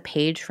that has a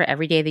page for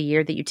every day of the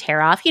year that you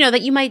tear off, you know,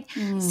 that you might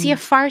see a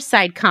Far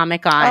Side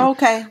comic on. Oh,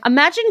 okay.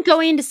 Imagine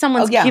going into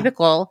someone's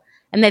cubicle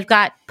and they've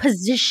got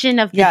Position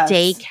of the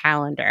Day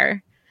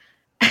calendar.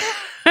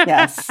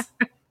 Yes.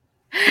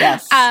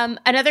 Yes.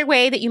 Another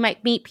way that you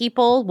might meet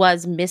people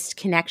was missed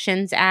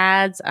connections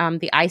ads.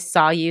 The I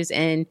Saw Yous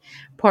in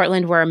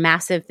Portland were a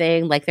massive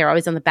thing. Like they're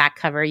always on the back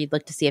cover. You'd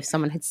look to see if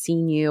someone had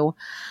seen you.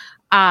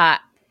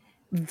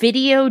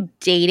 Video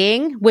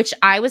dating, which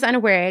I was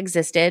unaware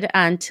existed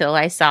until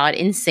I saw it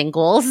in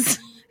Singles.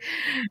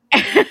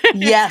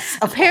 Yes,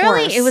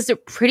 apparently it was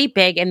pretty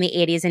big in the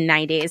 80s and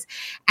 90s.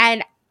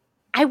 And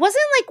I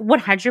wasn't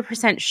like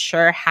 100%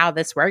 sure how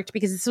this worked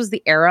because this was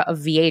the era of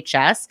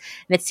VHS,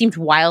 and it seemed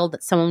wild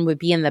that someone would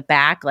be in the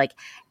back like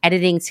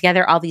editing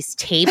together all these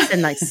tapes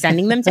and like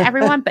sending them to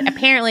everyone. But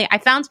apparently I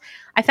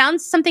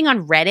found something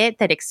on Reddit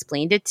that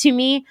explained it to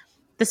me.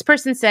 This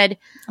person said,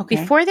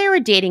 before there were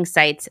dating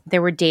sites,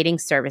 there were dating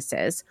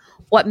services.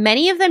 What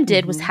many of them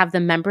did was have the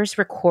members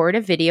record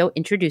a video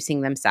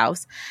introducing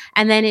themselves.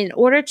 And then in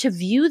order to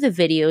view the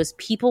videos,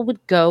 people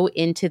would go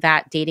into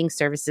that dating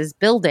services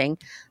building.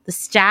 The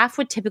staff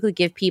would typically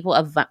give people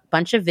a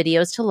bunch of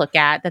videos to look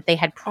at that they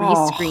had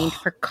pre-screened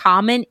for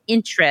common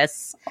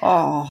interests,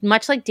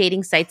 much like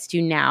dating sites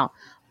do now.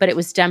 But it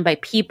was done by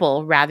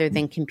people rather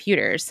than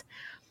computers.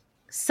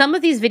 Some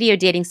of these video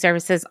dating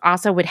services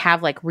also would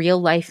have like real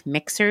life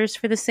mixers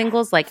for the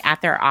singles, like at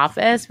their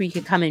office where you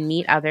could come and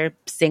meet other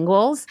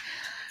singles.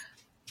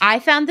 I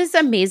found this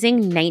amazing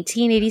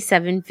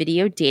 1987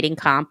 video dating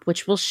comp,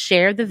 which we'll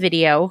share the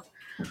video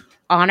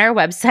on our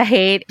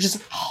website.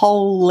 Just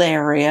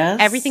hilarious.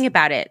 Everything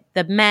about it.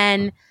 The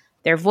men,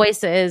 their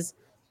voices,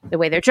 the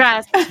way they're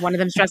dressed. One of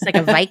them's dressed like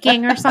a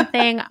Viking or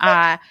something.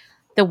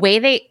 The way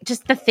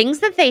the things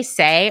that they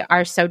say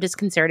are so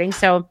disconcerting.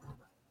 So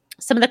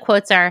some of the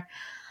quotes are,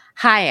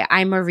 "Hi,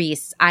 I'm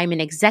Maurice. I'm an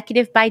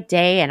executive by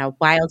day and a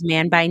wild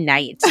man by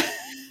night."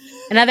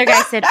 Another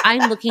guy said,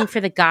 "I'm looking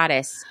for the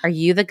goddess. Are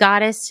you the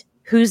goddess?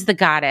 Who's the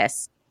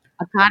goddess?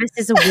 A goddess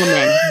is a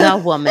woman. The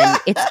woman.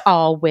 It's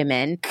all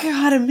women."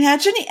 God,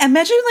 imagine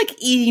like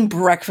eating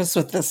breakfast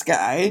with this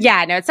guy.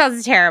 Yeah, no, it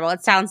sounds terrible.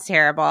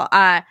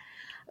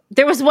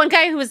 There was one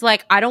guy who was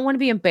like, "I don't want to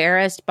be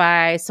embarrassed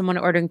by someone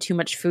ordering too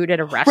much food at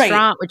a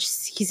restaurant," which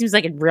he seems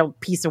like a real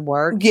piece of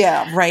work.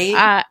 Yeah,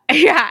 right.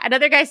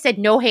 Another guy said,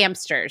 "No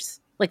hamsters."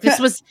 Like this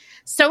was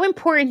so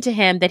important to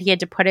him that he had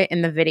to put it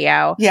in the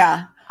video.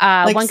 Yeah.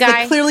 One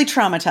guy clearly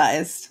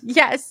traumatized.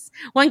 Yes.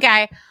 One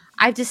guy,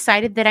 "I've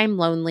decided that I'm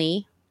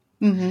lonely.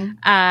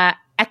 A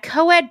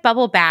co-ed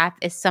bubble bath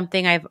is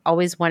something I've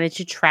always wanted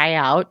to try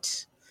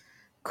out."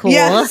 Cool.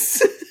 Yes.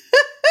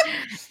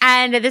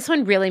 And this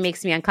one really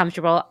makes me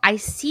uncomfortable. "I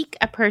seek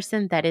a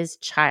person that is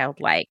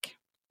childlike."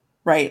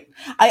 Right.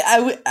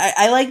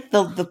 I like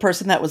the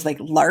person that was like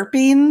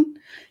LARPing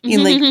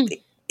in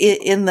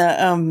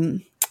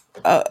the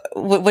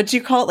what do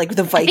you call it? Like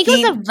the Viking? I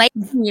think it was a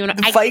Viking,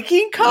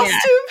 Viking costume.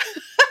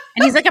 Yeah.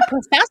 And he's like a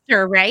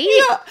professor, right?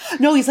 Yeah.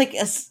 No, he's like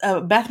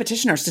a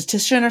mathematician or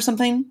statistician or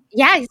something.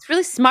 Yeah, he's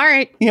really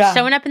smart. Yeah.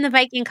 Showing up in the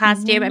Viking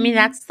costume. I mean,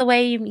 that's the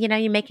way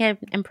you make an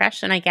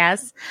impression, I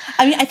guess.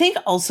 I mean, I think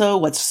also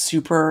what's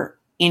super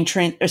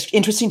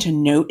interesting to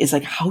note is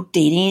like how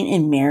dating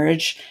and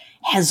marriage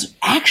has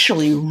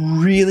actually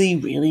really,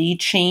 really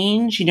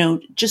changed. You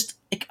know, just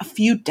like a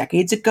few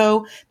decades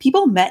ago,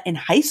 people met in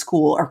high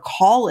school or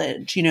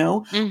college, you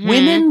know.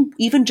 Women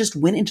even just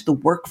went into the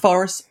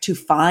workforce to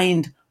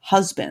find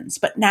husbands.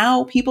 But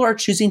now people are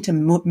choosing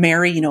to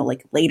marry, you know,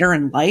 like later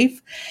in life.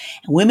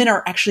 Women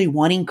are actually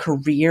wanting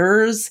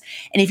careers.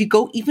 And if you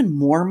go even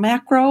more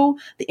macro,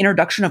 the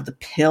introduction of the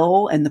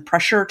pill and the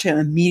pressure to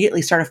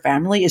immediately start a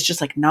family is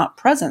just like not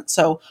present.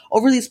 So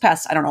over these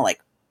past, I don't know, like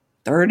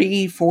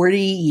 30,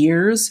 40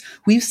 years,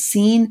 we've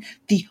seen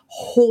the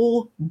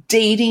whole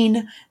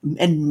dating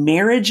and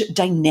marriage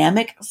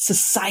dynamic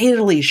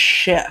societally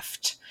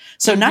shift.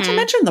 So not to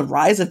mention the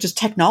rise of just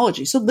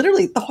technology. So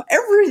literally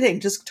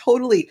everything just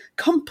totally,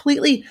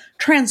 completely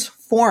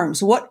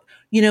transforms what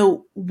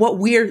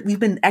we've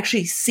been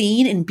actually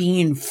seeing and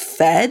being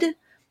fed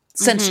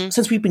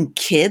since we've been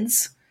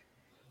kids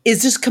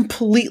is just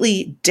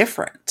completely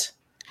different.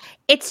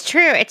 It's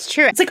true.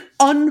 It's like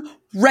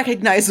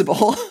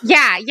unrecognizable.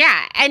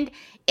 Yeah. And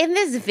in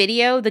this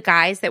video, the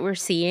guys that we're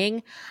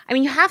seeing, I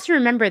mean, you have to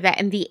remember that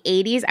in the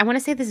 80s, I want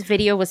to say this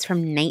video was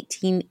from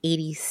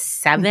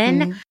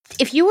 1987.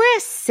 If you were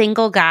a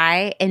single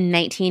guy in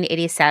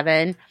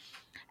 1987,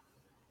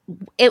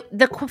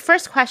 the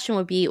first question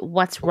would be,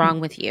 what's wrong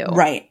with you?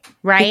 Right.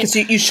 Because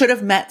you should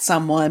have met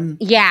someone.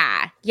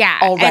 Yeah.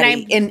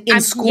 Already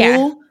in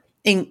school,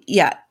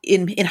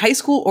 in high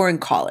school or in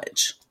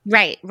college.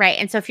 Right.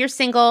 And so if you're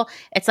single,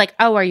 it's like,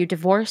 oh, are you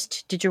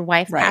divorced? Did your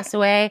wife pass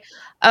away?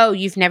 Oh,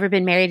 you've never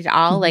been married at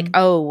all? Like,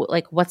 oh,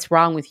 like what's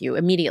wrong with you?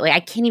 Immediately.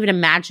 I can't even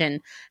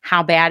imagine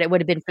how bad it would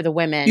have been for the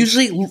women.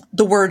 Usually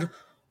the word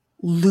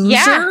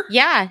loser.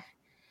 Yeah.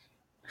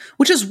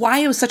 Which is why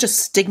it was such a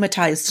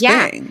stigmatized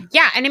thing.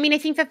 Yeah. And I mean, I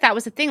think that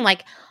was the thing,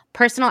 like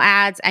personal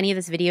ads, any of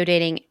this video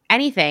dating,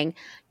 anything,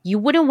 you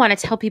wouldn't want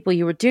to tell people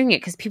you were doing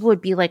it because people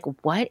would be like,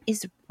 what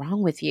is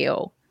wrong with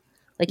you?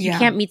 Like you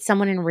can't meet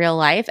someone in real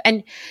life.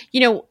 And,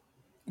 you know,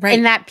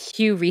 in that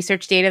Pew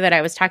Research data that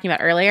I was talking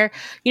about earlier,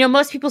 you know,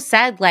 most people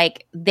said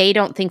like they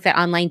don't think that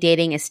online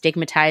dating is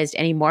stigmatized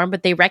anymore,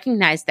 but they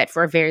recognize that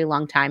for a very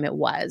long time it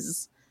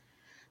was.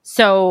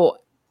 So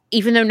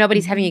even though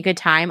nobody's having a good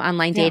time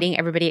online dating,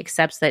 everybody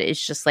accepts that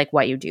it's just like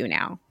what you do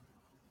now.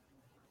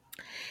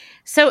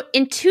 So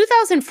in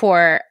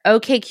 2004,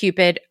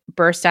 OkCupid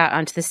burst out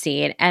onto the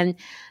scene, and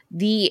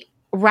the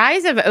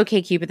rise of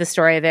OkCupid, the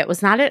story of it,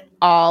 was not at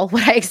all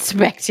what I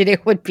expected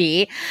it would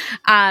be.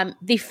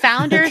 The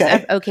founders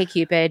of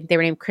OkCupid, they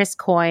were named Chris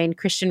Coyne,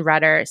 Christian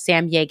Rudder,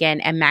 Sam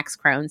Yegan, and Max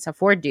Krohn, so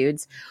 4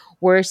 dudes,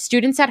 were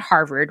students at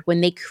Harvard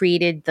when they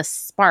created the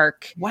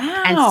Spark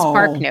and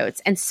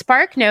Sparknotes. And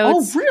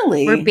Sparknotes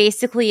were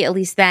basically, at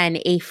least then,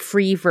 a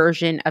free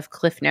version of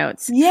Cliff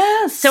Notes.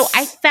 Yes. So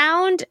I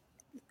found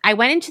I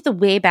went into the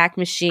Wayback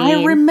Machine.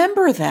 I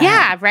remember that.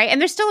 Yeah, right.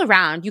 And they're still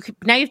around.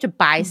 Now you have to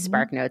buy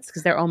Sparknotes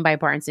because they're owned by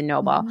Barnes and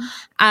Noble.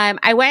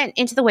 I went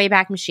into the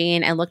Wayback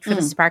Machine and looked for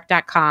the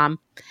Spark.com,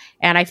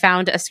 and I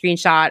found a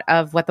screenshot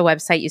of what the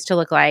website used to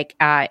look like.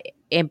 I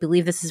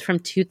believe this is from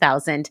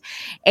 2000.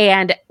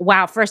 And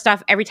wow, first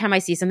off, every time I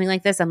see something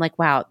like this, I'm like,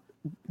 wow,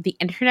 the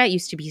internet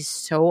used to be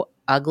so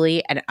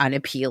ugly and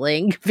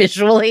unappealing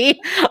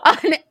visually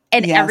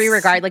in every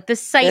regard. Like, the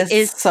site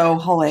is so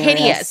hilarious.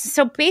 Hideous.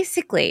 So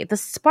basically, the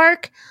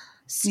Spark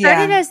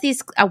started as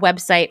a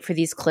website for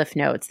these Cliff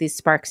Notes, these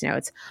Sparks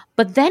Notes,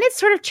 but then it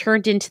sort of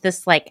turned into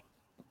this like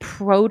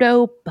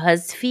proto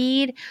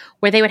BuzzFeed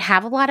where they would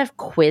have a lot of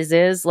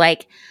quizzes.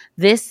 Like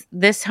this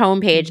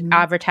homepage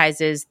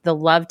advertises the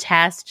love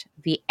test,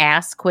 the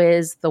ass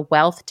quiz, the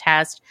wealth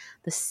test,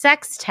 the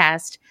sex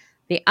test,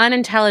 the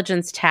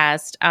unintelligence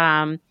test,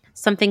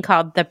 something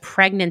called the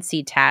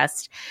pregnancy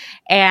test,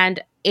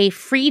 and a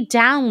free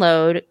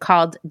download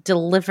called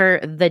Deliver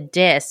the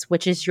Diss,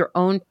 which is your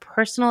own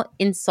personal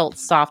insult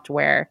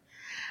software.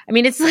 I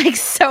mean, it's like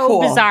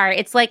so bizarre.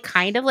 It's like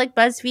kind of like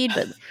BuzzFeed,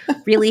 but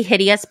really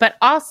hideous. But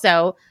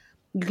also,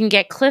 you can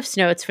get Cliff's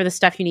Notes for the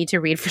stuff you need to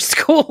read for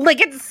school. Like,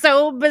 it's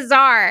so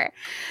bizarre.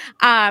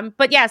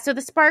 But yeah, so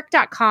the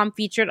Spark.com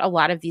featured a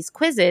lot of these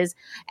quizzes.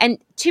 And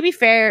to be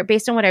fair,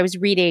 based on what I was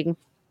reading,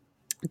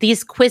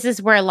 these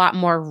quizzes were a lot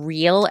more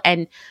real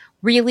and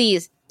really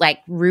like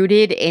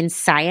rooted in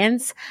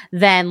science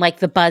than like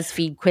the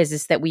BuzzFeed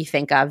quizzes that we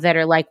think of that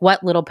are like,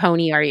 what little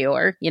pony are you?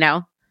 Or, you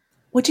know,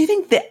 what do you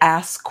think the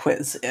ass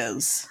quiz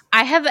is?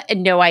 I have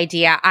no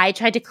idea. I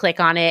tried to click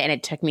on it and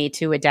it took me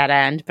to a dead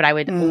end, but I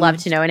would love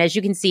to know. And as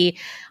you can see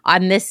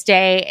on this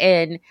day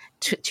in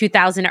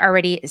 2000,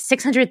 already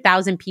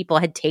 600,000 people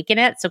had taken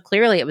it. So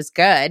clearly it was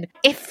good.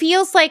 It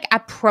feels like a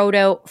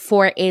proto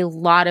for a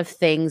lot of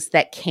things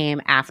that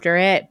came after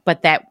it,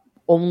 but that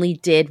only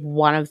did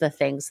one of the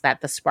things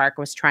that the Spark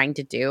was trying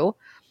to do.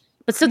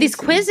 But so these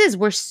quizzes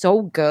were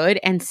so good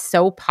and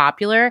so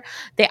popular.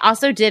 They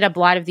also did a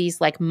lot of these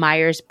like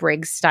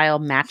Myers-Briggs style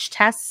match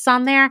tests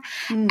on there.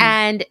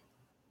 And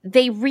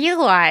they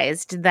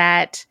realized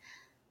that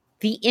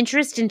the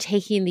interest in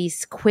taking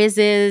these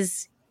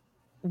quizzes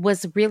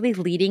was really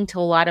leading to a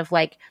lot of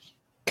like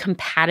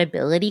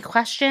compatibility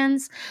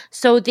questions.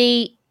 So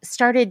they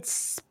started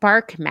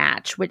Spark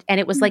Match, and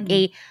it was like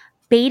a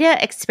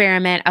beta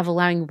experiment of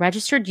allowing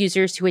registered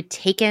users who had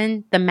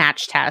taken the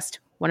match test,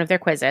 one of their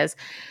quizzes,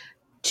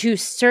 to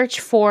search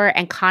for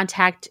and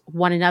contact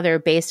one another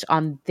based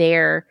on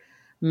their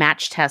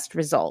match test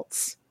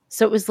results.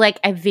 So it was like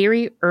a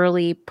very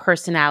early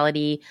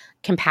personality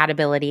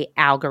compatibility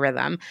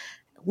algorithm.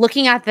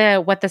 Looking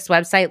at what this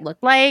website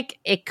looked like,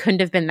 it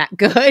couldn't have been that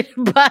good,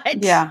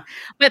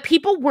 but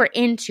people were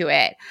into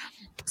it.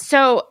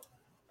 So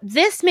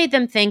this made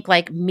them think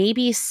like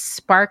maybe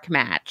Spark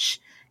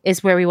Match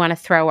is where we want to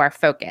throw our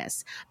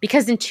focus.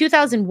 Because in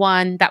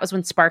 2001, that was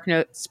when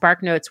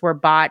Sparknotes were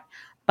bought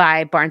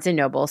by Barnes and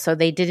Noble. So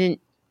they didn't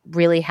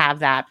really have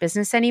that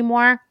business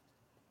anymore.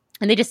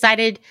 And they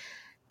decided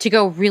to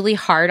go really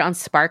hard on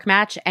Spark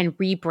Match and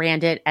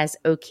rebrand it as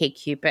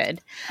OkCupid.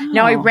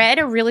 Now, I read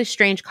a really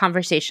strange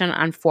conversation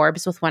on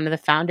Forbes with one of the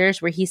founders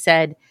where he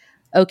said,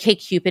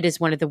 OkCupid is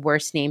one of the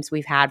worst names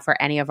we've had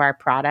for any of our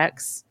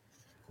products.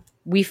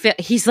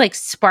 He's like,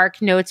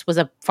 Sparknotes was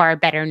a far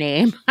better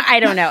name. I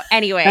don't know.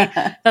 Anyway,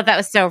 thought that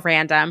was so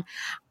random.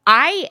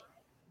 I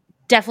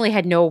definitely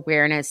had no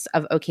awareness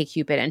of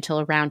OkCupid until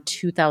around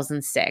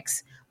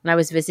 2006 when I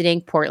was visiting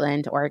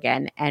Portland,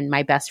 Oregon, and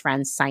my best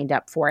friends signed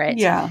up for it.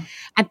 Yeah.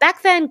 And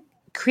back then,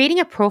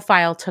 creating a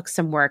profile took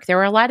some work. There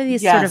were a lot of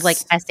these sort of like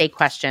essay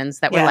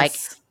questions that were like,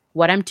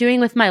 what I'm doing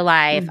with my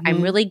life,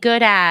 I'm really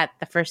good at,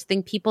 the first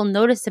thing people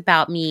notice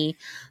about me,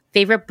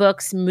 favorite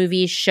books,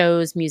 movies,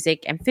 shows,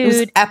 music, and food. It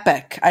was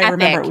epic. I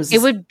remember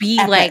it would be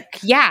epic.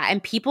 Like,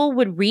 and people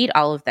would read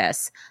all of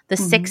this. The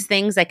 6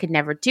 things I could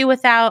never do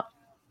without.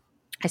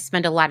 I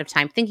spend a lot of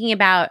time thinking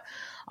about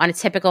on a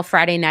typical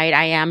Friday night.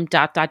 I am ...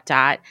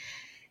 The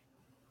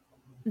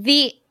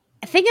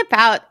thing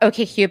about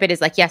OkCupid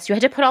is like, yes, you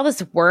had to put all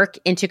this work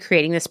into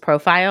creating this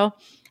profile,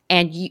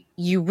 and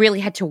you really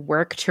had to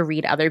work to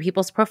read other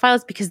people's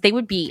profiles because they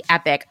would be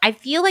epic. I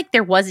feel like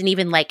there wasn't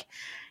even like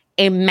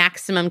a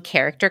maximum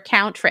character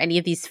count for any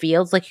of these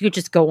fields. Like, you could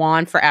just go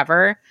on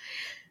forever.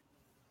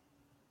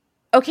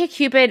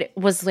 OkCupid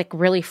was like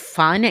really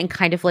fun and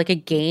kind of like a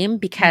game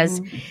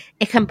because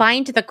it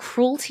combined the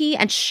cruelty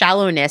and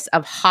shallowness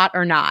of hot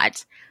or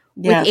not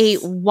with a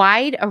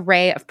wide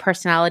array of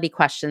personality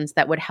questions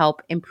that would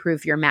help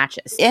improve your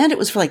matches. And it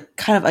was for like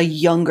kind of a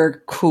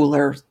younger,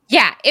 cooler.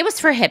 Yeah, it was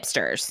for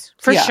hipsters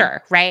for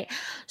sure, right?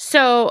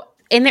 So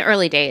in the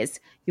early days,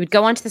 you would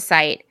go onto the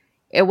site,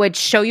 it would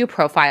show you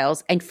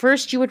profiles, and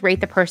first you would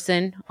rate the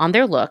person on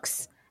their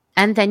looks,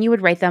 and then you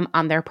would rate them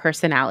on their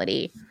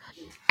personality.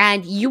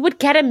 And you would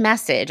get a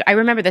message. I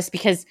remember this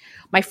because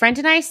my friend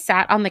and I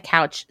sat on the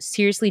couch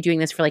seriously doing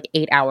this for like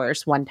 8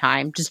 hours one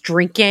time, just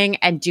drinking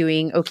and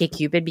doing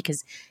OkCupid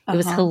because it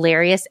was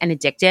hilarious and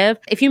addictive.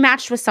 If you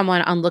matched with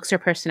someone on looks or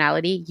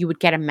personality, you would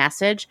get a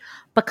message.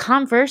 But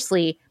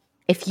conversely,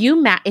 if you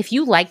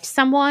liked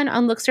someone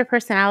on looks or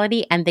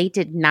personality and they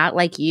did not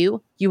like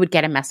you, you would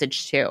get a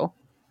message too.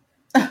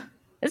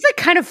 It's like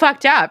kind of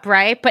fucked up,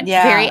 right? But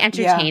very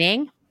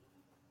entertaining. Yeah.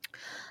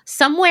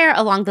 Somewhere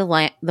along the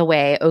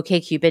way,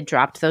 OkCupid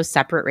dropped those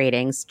separate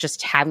ratings,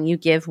 just having you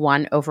give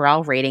one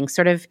overall rating,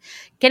 sort of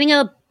getting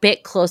a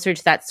bit closer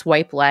to that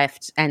swipe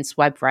left and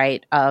swipe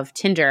right of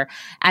Tinder.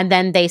 And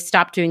then they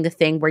stopped doing the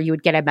thing where you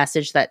would get a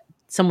message that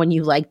someone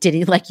you liked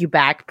didn't like you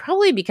back,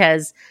 probably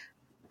because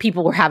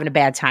people were having a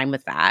bad time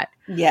with that.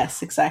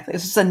 Yes, exactly.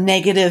 It's just a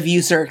negative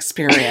user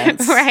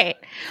experience. Right.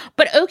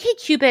 But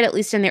OkCupid, at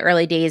least in the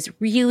early days,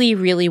 really,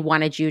 really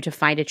wanted you to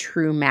find a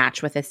true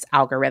match with its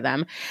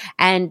algorithm.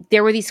 And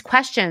there were these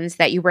questions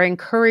that you were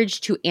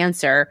encouraged to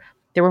answer.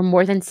 There were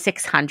more than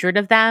 600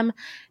 of them.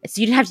 So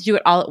you didn't have to do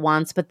it all at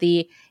once. But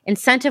the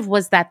incentive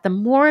was that the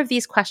more of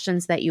these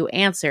questions that you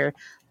answer,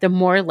 the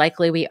more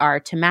likely we are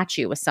to match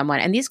you with someone.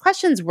 And these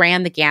questions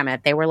ran the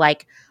gamut. They were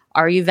like,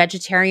 are you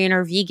vegetarian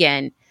or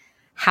vegan?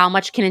 How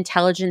much can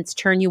intelligence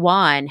turn you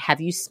on?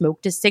 Have you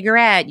smoked a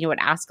cigarette? You would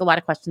ask a lot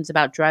of questions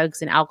about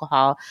drugs and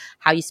alcohol,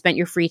 how you spent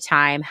your free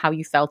time, how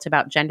you felt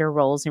about gender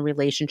roles in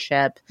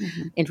relationships,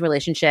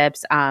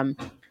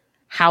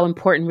 how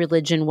important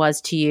religion was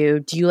to you.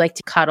 Do you like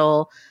to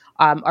cuddle?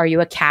 Are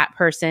you a cat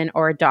person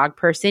or a dog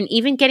person?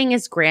 Even getting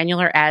as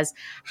granular as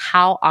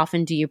how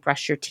often do you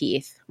brush your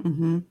teeth?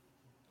 Mm-hmm.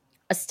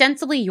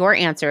 Ostensibly, your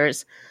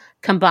answers,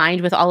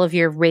 combined with all of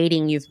your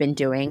rating you've been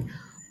doing,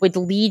 would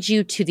lead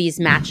you to these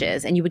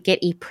matches, and you would get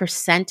a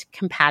percent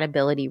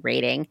compatibility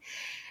rating.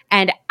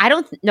 And I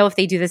don't know if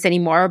they do this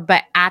anymore,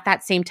 but at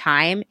that same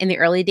time, in the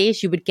early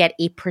days, you would get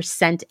a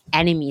percent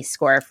enemy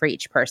score for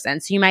each person.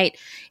 So it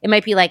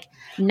might be like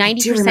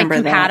 90%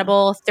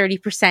 compatible,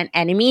 30%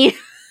 enemy.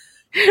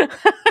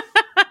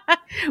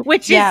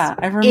 Which is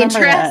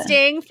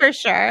interesting for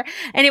sure.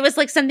 And it was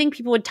like something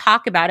people would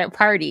talk about at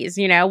parties,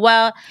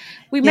 well,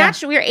 we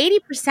matched, we were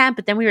 80%,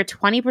 but then we were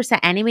 20%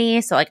 enemy.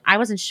 So like, I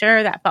wasn't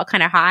sure, that felt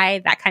kind of high,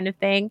 that kind of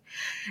thing.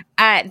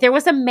 There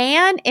was a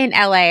man in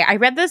LA. I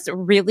read this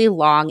really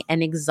long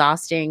and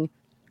exhausting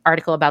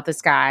article about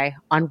this guy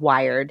on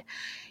Wired.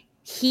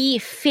 He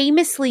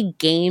famously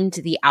gamed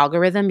the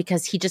algorithm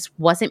because he just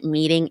wasn't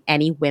meeting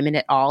any women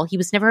at all. He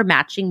was never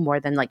matching more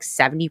than like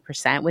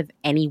 70% with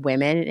any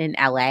women in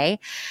LA.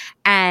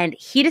 And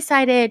he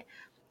decided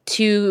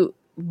to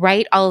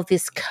write all of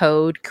this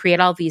code, create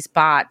all these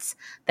bots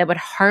that would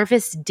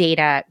harvest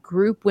data,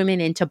 group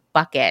women into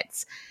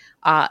buckets,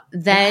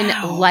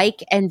 then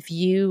like and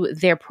view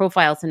their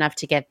profiles enough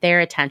to get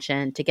their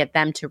attention, to get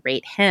them to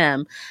rate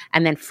him,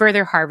 and then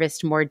further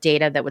harvest more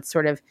data that would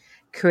sort of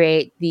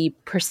create the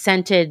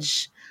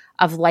percentage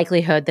of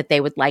likelihood that they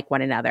would like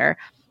one another.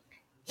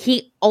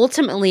 He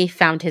ultimately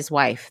found his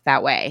wife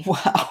that way.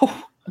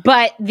 Wow.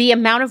 But the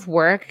amount of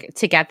work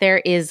to get there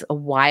is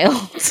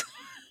wild.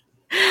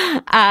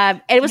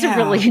 It was a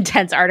really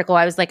intense article.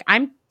 I was like,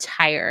 I'm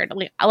tired.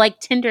 Like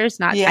Tinder's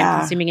not time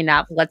consuming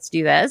enough. Let's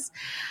do this.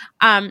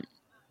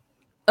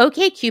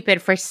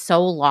 OkCupid for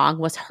so long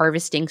was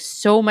harvesting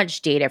so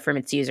much data from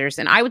its users.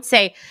 And I would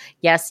say,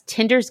 yes,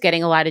 Tinder's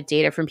getting a lot of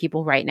data from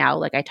people right now,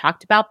 like I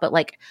talked about, but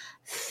like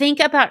think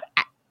about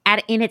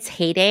in its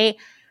heyday,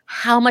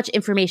 how much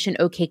information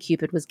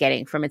OkCupid was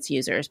getting from its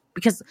users,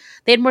 because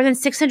they had more than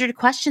 600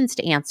 questions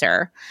to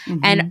answer. Mm-hmm.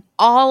 And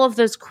all of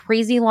those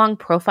crazy long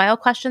profile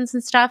questions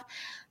and stuff,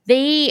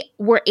 they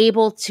were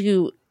able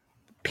to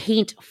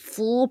paint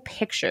full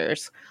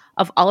pictures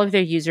of all of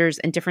their users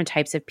and different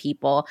types of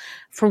people.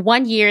 For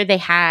 1 year, they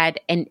had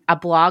a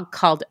blog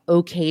called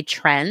OK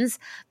Trends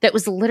that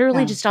was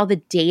literally just all the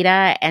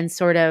data and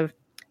sort of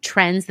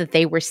trends that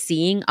they were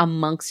seeing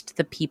amongst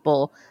the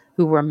people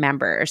who were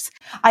members.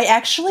 I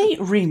actually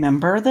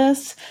remember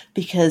this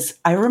because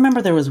I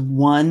remember there was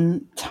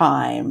one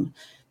time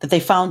that they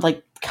found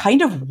like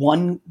kind of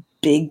one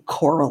big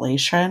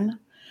correlation,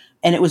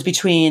 and it was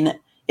between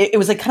it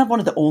was like kind of one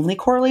of the only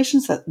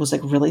correlations that was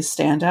like really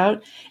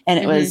standout, and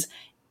it was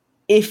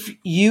if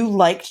you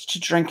liked to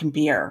drink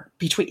beer,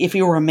 if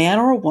you were a man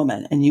or a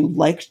woman and you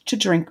liked to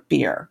drink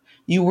beer,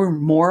 you were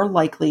more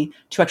likely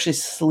to actually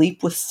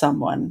sleep with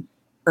someone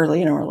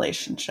early in a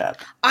relationship.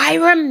 I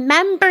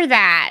remember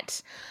that.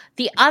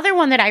 The other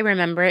one that I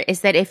remember is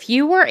that if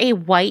you were a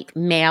white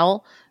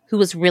male who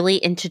was really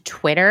into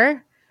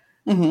Twitter,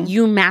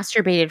 you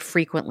masturbated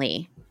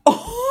frequently.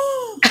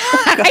 Oh,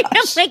 I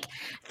am like,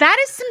 that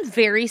is some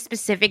very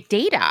specific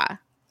data.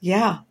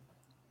 Yeah.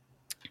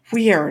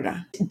 Weird.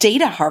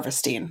 Data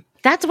harvesting.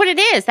 That's what it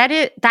is. That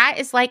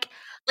is like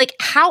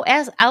how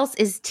else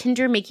is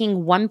Tinder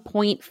making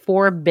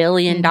 $1.4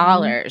 billion?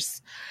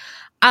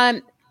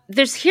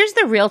 Here's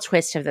the real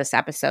twist of this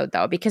episode,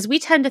 though, because we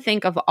tend to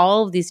think of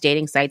all of these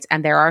dating sites,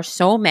 and there are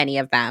so many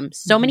of them,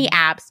 so many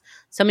apps,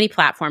 so many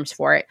platforms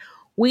for it.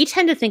 we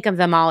tend to think of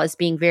them all as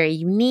being very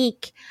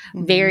unique,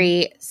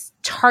 very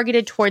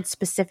targeted towards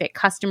specific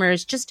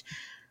customers, just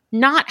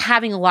not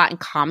having a lot in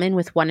common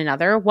with one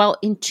another. Well,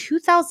 in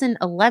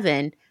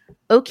 2011,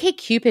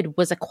 OkCupid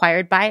was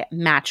acquired by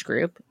Match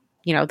Group,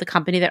 the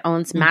company that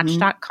owns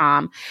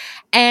Match.com.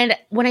 And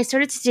when I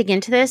started to dig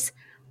into this,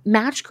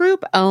 Match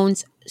Group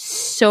owns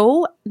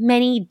so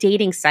many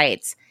dating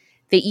sites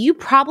that you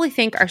probably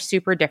think are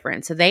super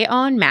different. So they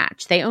own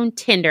Match, they own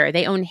Tinder,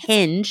 they own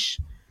Hinge.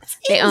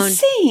 They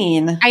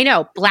insane. I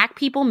know. Black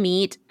People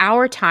Meet,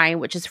 Our Time,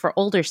 which is for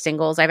older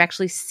singles. I've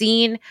actually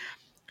seen.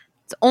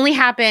 It's only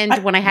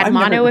happened when I had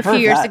mono a few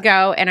years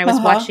ago, and I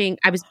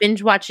was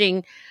binge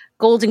watching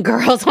Golden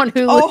Girls on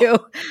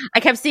Hulu. I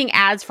kept seeing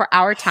ads for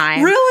Our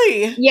Time.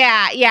 Really?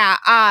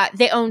 Yeah.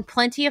 They own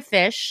Plenty of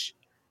Fish,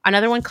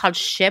 another one called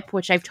Ship,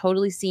 which I've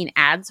totally seen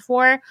ads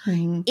for.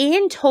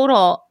 In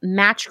total,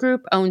 Match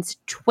Group owns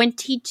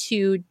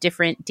 22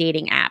 different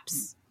dating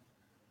apps.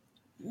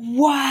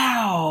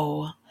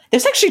 Wow.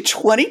 There's actually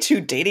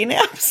 22 dating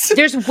apps.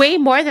 There's way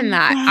more than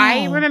that. Wow.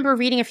 I remember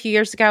reading a few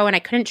years ago and I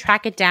couldn't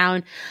track it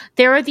down.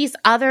 There are these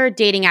other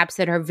dating apps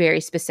that are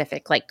very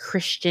specific, like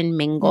Christian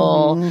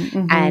Mingle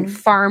and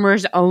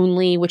Farmers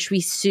Only, which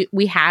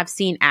we have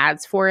seen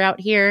ads for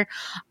out here.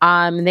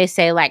 They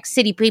say like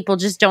city people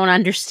just don't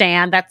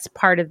understand. That's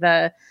part of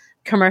the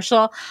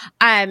commercial.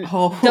 There's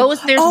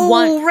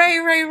one.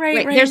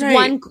 Right. There's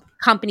one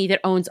company that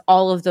owns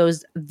all of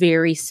those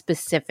very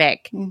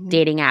specific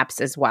dating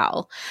apps as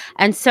well.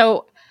 And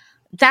so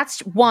that's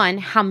one,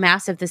 how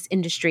massive this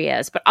industry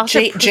is. But also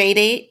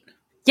J-Date?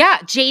 Yeah,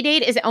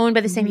 J-Date is owned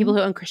by the same people who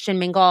own Christian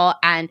Mingle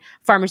and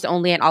Farmers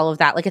Only and all of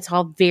that. Like, it's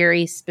all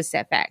very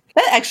specific.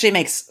 That actually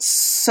makes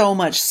so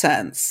much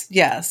sense.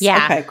 Yes.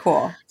 Yeah. Okay,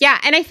 cool. Yeah,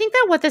 and I think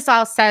that what this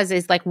all says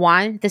is, like,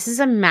 one, this is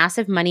a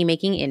massive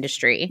money-making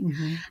industry.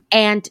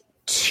 And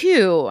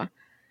two,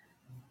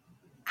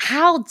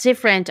 how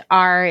different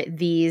are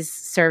these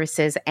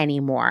services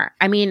anymore?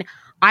 I mean,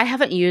 I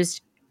haven't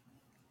used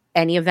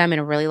any of them in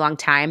a really long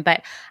time,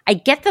 but I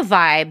get the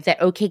vibe that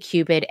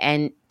OkCupid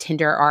and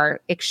Tinder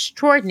are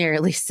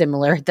extraordinarily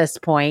similar at this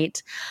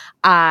point.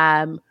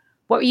 What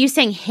were you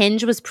saying?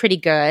 Hinge was pretty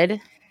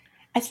good?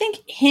 I think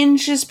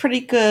Hinge is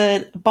pretty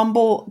good.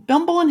 Bumble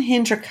and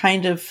Hinge are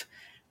kind of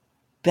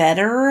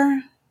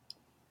better.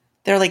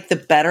 They're like the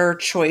better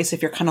choice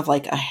if you're kind of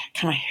like a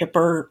kind of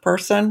hipper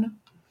person.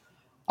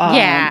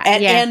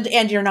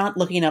 And you're not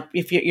looking up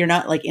if you're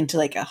not like into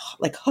like a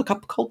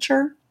hookup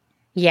culture.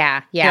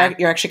 Yeah.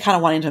 You're actually kind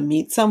of wanting to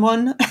meet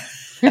someone.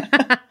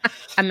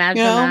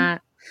 Imagine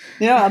that.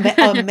 Yeah,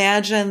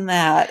 imagine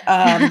that.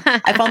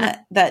 I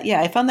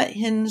found that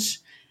Hinge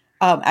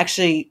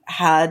actually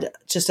had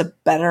just a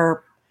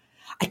better.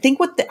 I think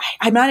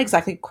I'm not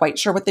exactly quite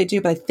sure what they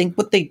do, but I think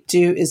what they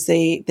do is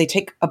they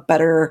take a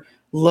better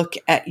look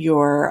at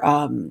your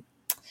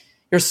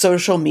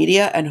social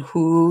media and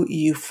who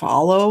you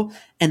follow,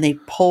 and they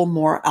pull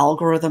more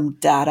algorithm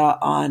data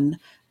on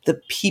the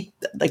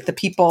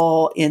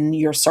people in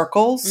your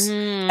circles,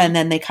 and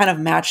then they kind of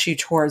match you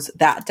towards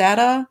that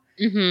data.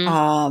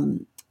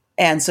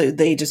 And so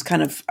they just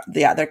kind of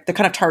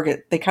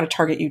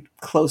target you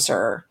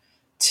closer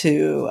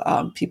to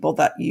people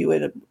that you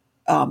would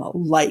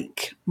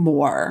like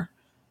more.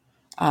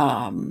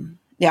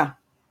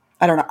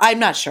 I don't know. I'm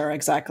not sure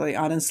exactly,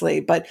 honestly,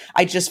 but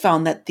I just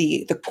found that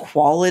the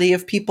quality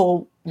of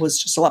people was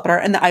just a lot better.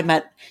 And I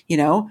met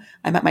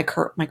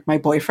my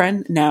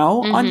boyfriend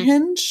now on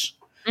Hinge,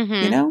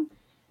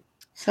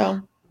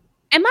 so.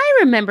 Am I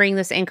remembering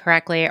this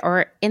incorrectly,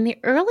 or in the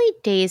early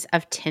days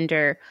of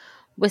Tinder,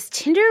 was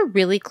Tinder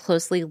really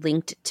closely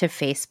linked to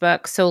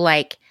Facebook? So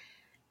like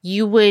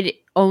you would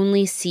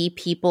only see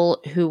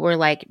people who were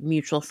like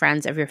mutual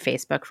friends of your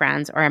Facebook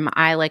friends, or am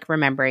I like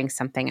remembering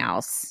something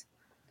else?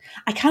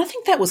 I kind of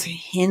think that was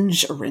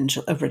Hinge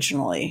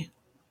originally,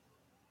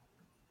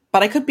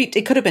 but it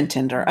could have been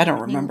Tinder. I don't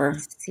remember.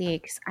 See,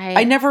 'cause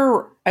I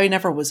never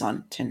was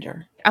on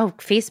Tinder. Oh,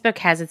 Facebook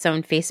has its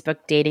own Facebook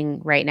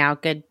dating right now.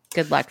 Good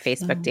luck,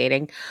 Facebook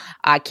dating.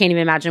 I can't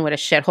even imagine what a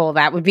shithole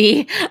that would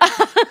be.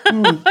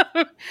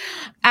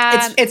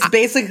 It's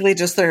basically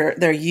just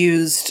their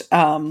used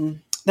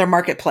their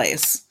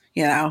marketplace.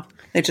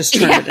 They just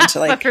turned it into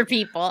like for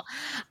people,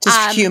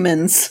 just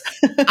humans.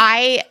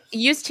 I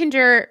used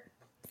Tinder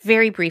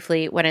very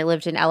briefly when I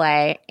lived in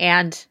LA,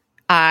 and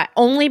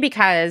only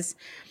because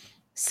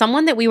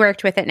someone that we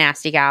worked with at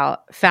Nasty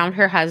Gal found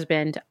her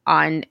husband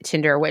on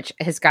Tinder, which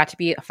has got to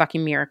be a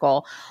fucking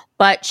miracle.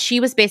 But she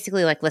was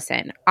basically like,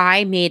 listen,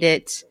 I made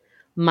it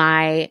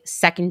my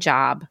second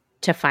job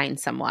to find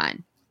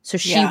someone. So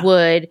she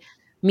would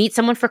meet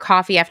someone for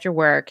coffee after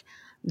work,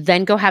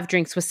 then go have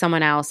drinks with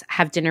someone else,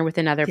 have dinner with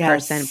another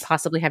person,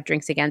 possibly have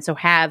drinks again. So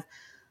have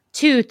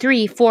 2,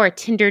 3, 4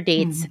 Tinder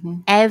dates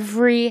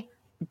every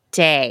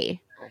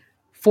day,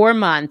 4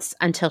 months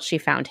until she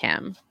found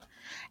him.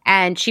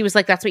 And she was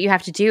like, that's what you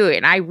have to do.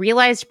 And I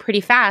realized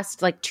pretty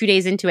fast, like 2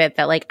 days into it,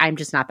 that like, I'm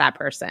just not that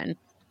person.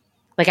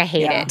 Like, I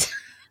hate it.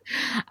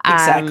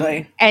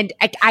 Exactly. And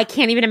I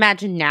can't even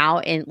imagine now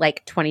in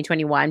like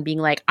 2021 being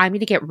like, I'm going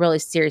to get really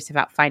serious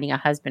about finding a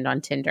husband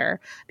on Tinder,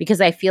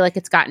 because I feel like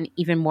it's gotten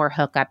even more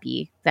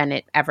hookup-y than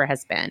it ever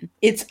has been.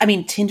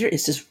 Tinder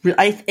is just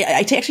I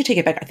actually take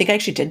it back. I think I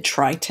actually did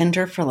try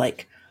Tinder for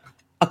like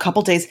a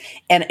couple days,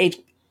 and it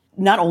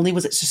not only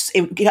was it just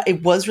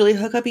it was really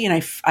hookup-y, and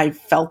I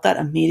felt that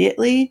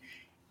immediately.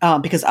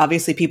 Because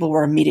obviously people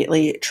were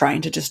immediately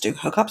trying to just do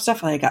hookup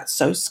stuff. And I got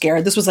so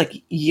scared. This was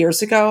like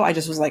years ago. I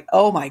just was like,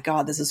 oh my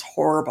God, this is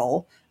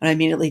horrible. And I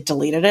immediately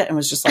deleted it and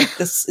was just like,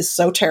 this is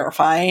so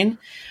terrifying.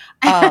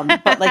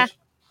 But like,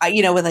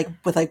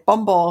 with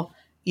Bumble,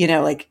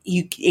 like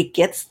you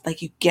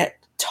get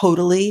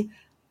totally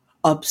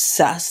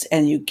obsessed,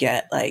 and you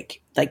get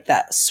like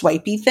that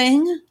swipey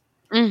thing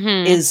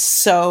is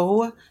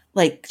so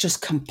like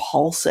just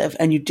compulsive,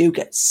 and you do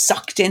get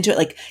sucked into it.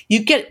 Like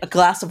you get a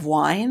glass of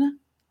wine.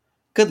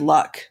 Good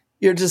luck.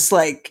 You're just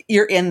like,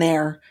 you're in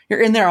there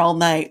all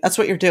night. That's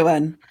what you're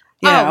doing.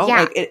 Yeah.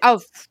 Like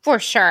for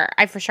sure.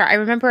 I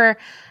remember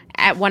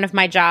at one of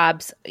my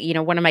jobs,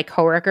 one of my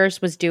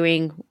coworkers was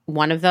doing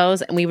one of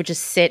those, and we would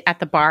just sit at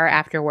the bar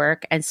after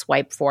work and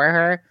swipe for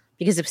her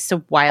because it was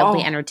so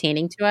wildly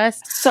entertaining to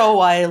us. So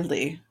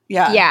wildly.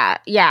 Yeah.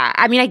 Yeah.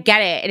 I mean, I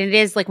get it. And it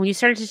is like when you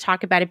started to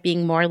talk about it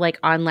being more like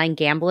online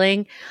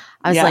gambling,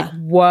 I was like,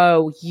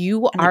 whoa,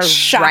 you are like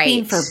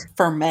shopping right.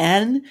 for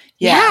men.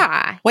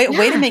 Yeah. Way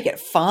to make it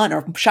fun,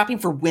 or shopping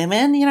for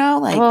women,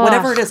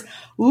 whatever it is.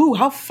 Ooh,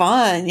 how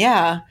fun.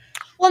 Yeah.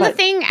 Well, the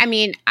thing,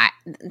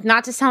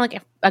 not to sound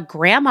like a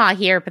grandma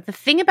here, but the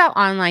thing about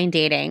online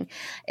dating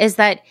is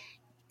that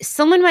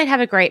someone might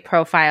have a great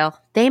profile.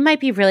 They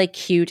might be really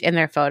cute in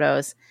their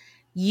photos.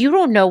 You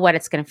don't know what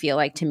it's going to feel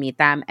like to meet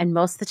them. And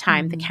most of the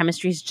time, the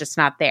chemistry is just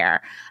not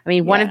there.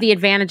 One of the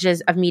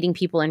advantages of meeting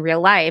people in real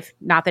life,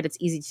 not that it's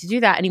easy to do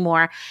that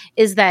anymore,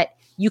 is that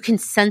you can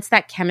sense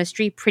that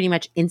chemistry pretty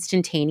much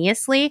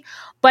instantaneously.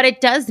 But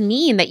it does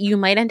mean that you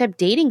might end up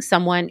dating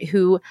someone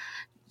who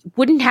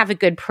wouldn't have a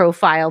good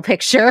profile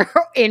picture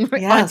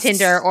on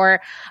Tinder,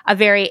 or a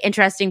very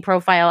interesting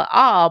profile at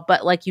all,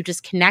 but like you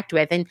just connect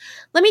with. And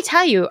let me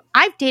tell you,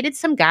 I've dated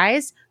some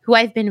guys who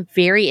I've been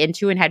very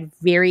into and had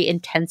very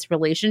intense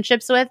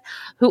relationships with,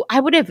 who I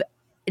would have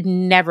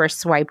never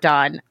swiped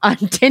on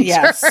Tinder.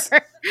 Yes.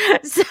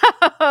 So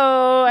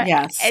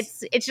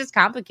it's just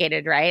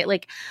complicated, right?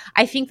 Like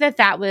I think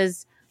that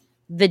was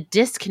the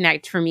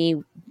disconnect for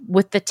me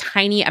with the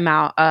tiny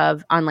amount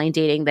of online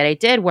dating that I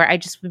did, where I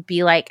just would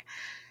be like,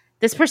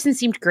 this person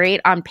seemed great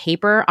on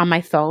paper, on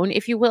my phone,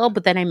 if you will,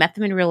 but then I met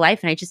them in real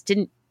life and I just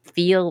didn't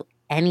feel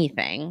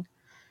anything.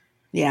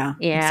 Yeah.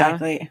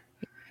 Exactly.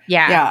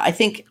 Yeah. I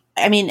think,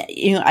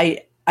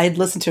 I'd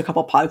listened to a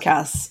couple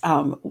podcasts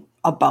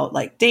about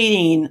like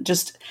dating, it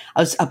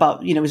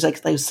was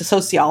like a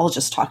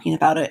sociologist talking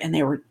about it, and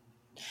they were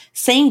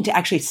saying to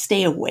actually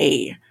stay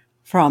away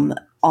from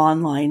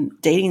online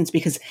datings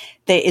because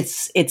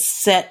it's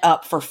set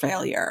up for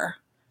failure.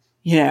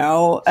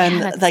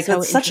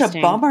 It's such a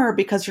bummer,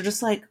 because you're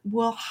just like,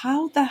 well,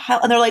 how the hell?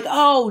 And they're like,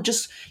 oh,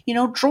 just,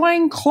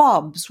 join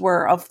clubs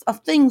of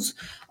things,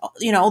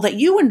 that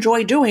you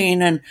enjoy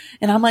doing. And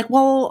I'm like,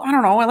 well, I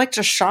don't know. I like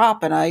to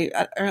shop, and I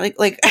like,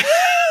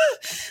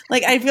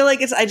 like, I feel like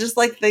I just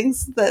like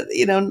things that,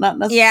 not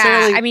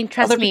necessarily. Yeah.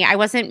 Trust me, I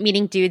wasn't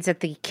meeting dudes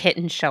at the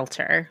kitten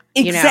shelter.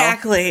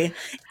 Exactly.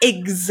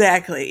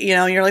 Exactly.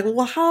 You're like,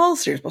 well, how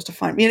else are you supposed to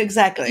find me?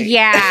 Exactly.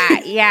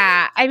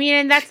 Yeah.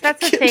 And that's the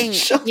thing,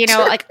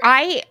 like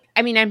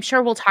I'm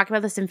sure we'll talk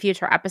about this in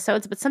future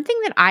episodes, but something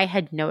that I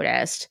had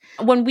noticed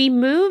when we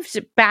moved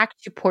back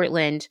to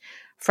Portland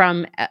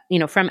from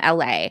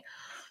LA,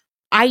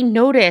 I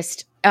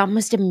noticed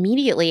almost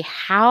immediately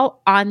how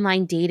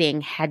online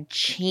dating had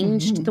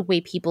changed the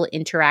way people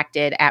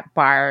interacted at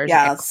bars,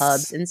 at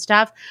clubs and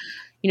stuff.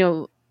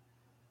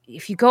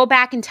 If you go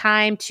back in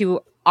time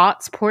to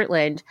aughts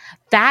Portland,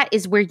 that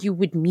is where you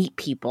would meet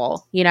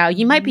people.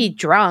 You might be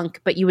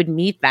drunk, but you would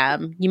meet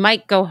them. You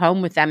might go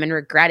home with them and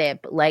regret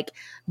it, but like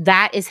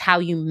that is how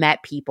you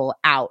met people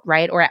out,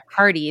 right? Or at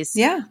parties.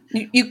 Yeah.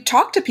 You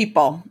talk to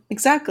people.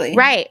 Exactly.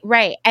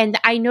 Right. And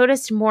I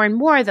noticed more and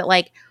more that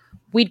like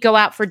we'd go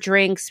out for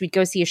drinks, we'd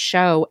go see a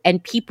show,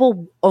 and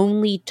people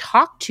only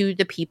talked to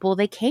the people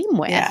they came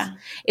with. Yeah.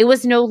 It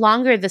was no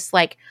longer this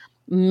like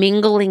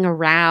mingling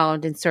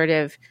around and sort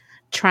of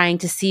trying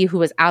to see who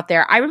was out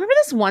there. I remember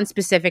this one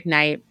specific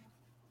night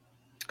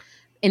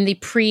in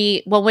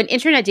the when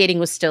internet dating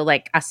was still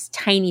like a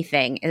tiny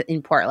thing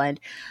in Portland,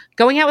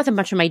 going out with a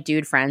bunch of my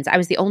dude friends. I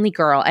was the only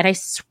girl. And I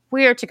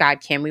swear to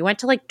God, Kim, we went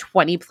to like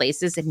 20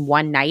 places in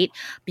one night,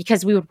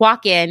 because we would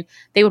walk in,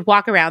 they would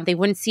walk around, they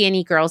wouldn't see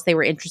any girls they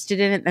were interested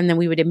in it, and then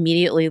we would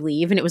immediately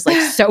leave. And it was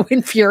like so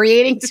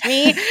infuriating to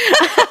me.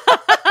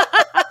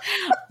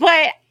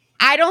 But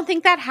I don't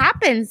think that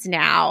happens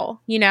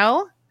now,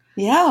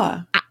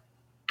 Yeah.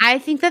 I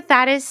think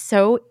that is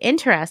so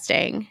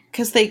interesting.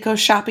 Because they go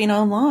shopping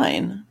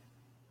online.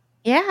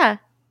 Yeah.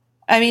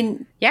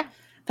 Yeah.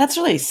 That's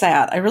really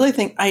sad. I really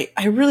think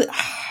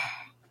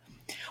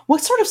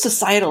what sort of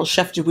societal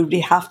shift would we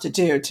have to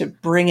do to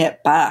bring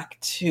it back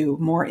to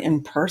more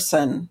in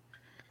person?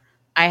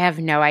 I have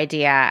no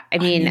idea. I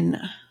mean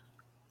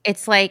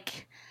it's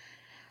like,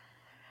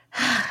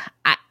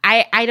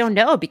 I don't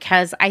know,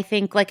 because I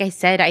think, like I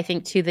said, I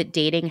think too that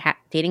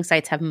dating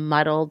sites have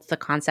muddled the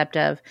concept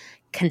of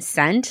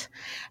consent.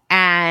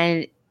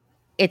 And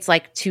it's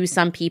like, to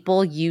some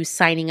people, you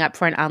signing up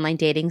for an online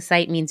dating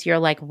site means you're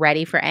like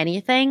ready for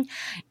anything.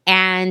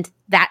 And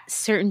that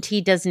certainty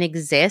doesn't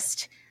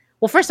exist.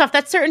 Well, first off,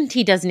 that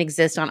certainty doesn't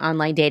exist on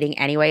online dating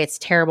anyway. It's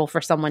terrible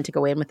for someone to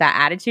go in with that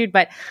attitude,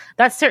 but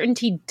that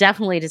certainty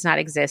definitely does not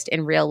exist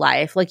in real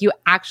life. Like, you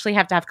actually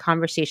have to have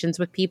conversations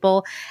with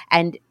people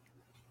and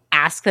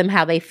ask them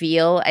how they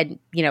feel and,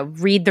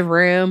 read the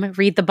room,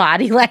 read the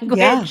body language.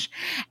 Yeah.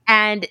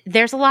 And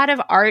there's a lot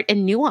of art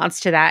and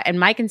nuance to that.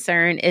 And my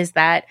concern is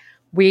that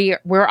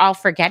we're all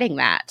forgetting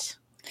that.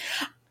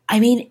 I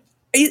mean,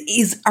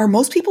 are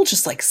most people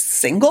just like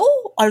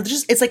single?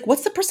 It's like,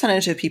 what's the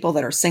percentage of people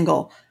that are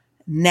single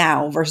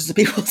now versus the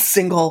people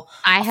single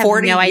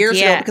 40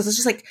 years ago? Because it's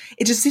just like,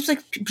 it just seems like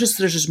there's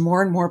just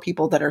more and more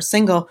people that are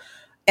single.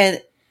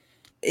 And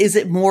is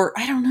it more?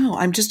 I don't know.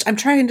 I'm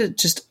trying to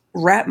just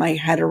wrap my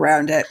head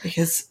around it,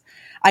 because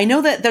I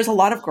know that there's a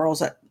lot of girls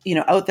that,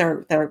 out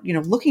there that are,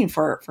 looking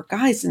for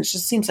guys. And it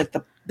just seems like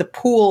the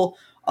pool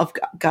of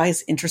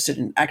guys interested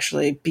in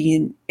actually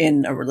being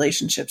in a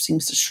relationship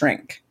seems to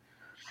shrink.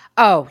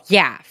 Oh,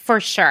 yeah, for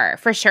sure.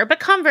 For sure. But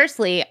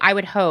conversely, I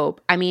would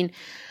hope, I mean,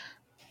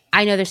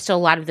 I know there's still a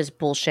lot of this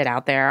bullshit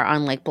out there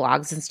on like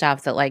blogs and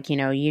stuff that like, you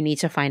need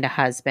to find a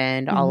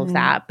husband, all of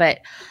that.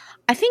 But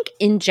I think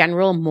in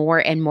general, more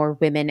and more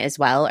women as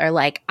well are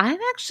like, I'm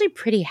actually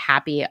pretty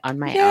happy on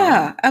my own.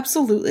 Yeah,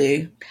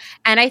 absolutely.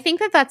 And I think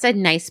that that's a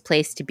nice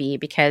place to be,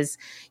 because,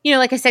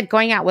 like I said,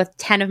 going out with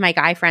 10 of my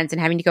guy friends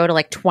and having to go to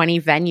like 20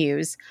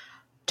 venues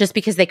just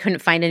because they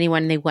couldn't find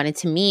anyone they wanted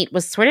to meet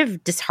was sort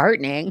of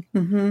disheartening.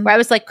 Where I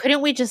was like,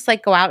 couldn't we just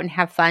like go out and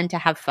have fun to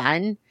have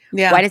fun?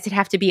 Yeah. Why does it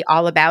have to be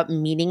all about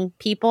meeting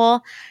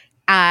people?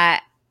 I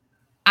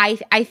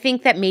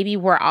think that maybe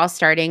we're all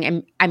starting,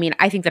 and I mean,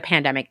 I think the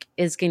pandemic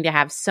is going to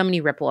have so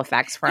many ripple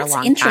effects for a long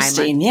time.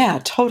 Interesting,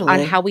 yeah, totally. On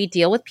how we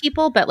deal with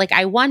people. But like,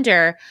 I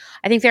wonder,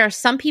 I think there are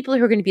some people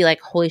who are going to be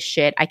like, holy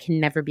shit, I can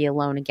never be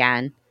alone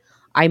again.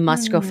 I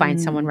must go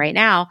find someone right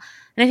now.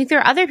 And I think there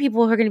are other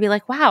people who are going to be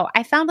like, wow,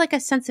 I found like a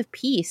sense of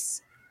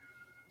peace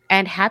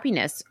and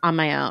happiness on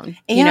my own.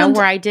 And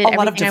where I did a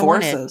lot of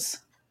divorces.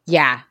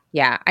 Yeah.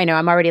 I know.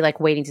 I'm already like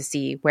waiting to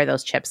see where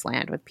those chips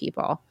land with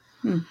people.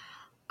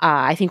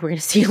 I think we're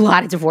going to see a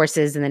lot of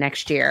divorces in the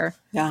next year.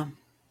 Yeah.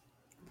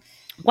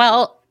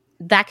 Well,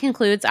 that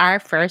concludes our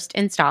first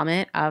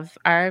installment of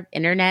our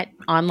internet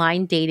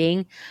online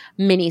dating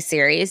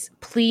mini-series.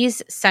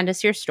 Please send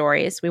us your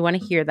stories. We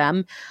want to hear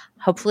them.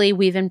 Hopefully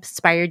we've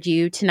inspired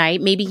you tonight.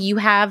 Maybe you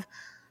have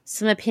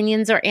some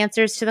opinions or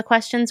answers to the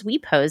questions we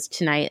posed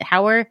tonight.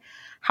 How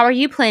are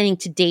you planning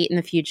to date in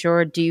the future,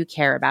 or do you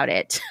care about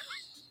it?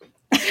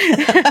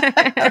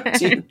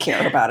 Do you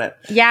care about it?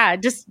 Yeah,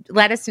 just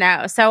let us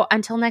know. So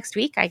until next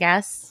week, I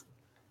guess.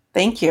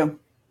 Thank you.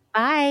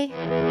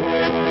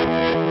 Bye.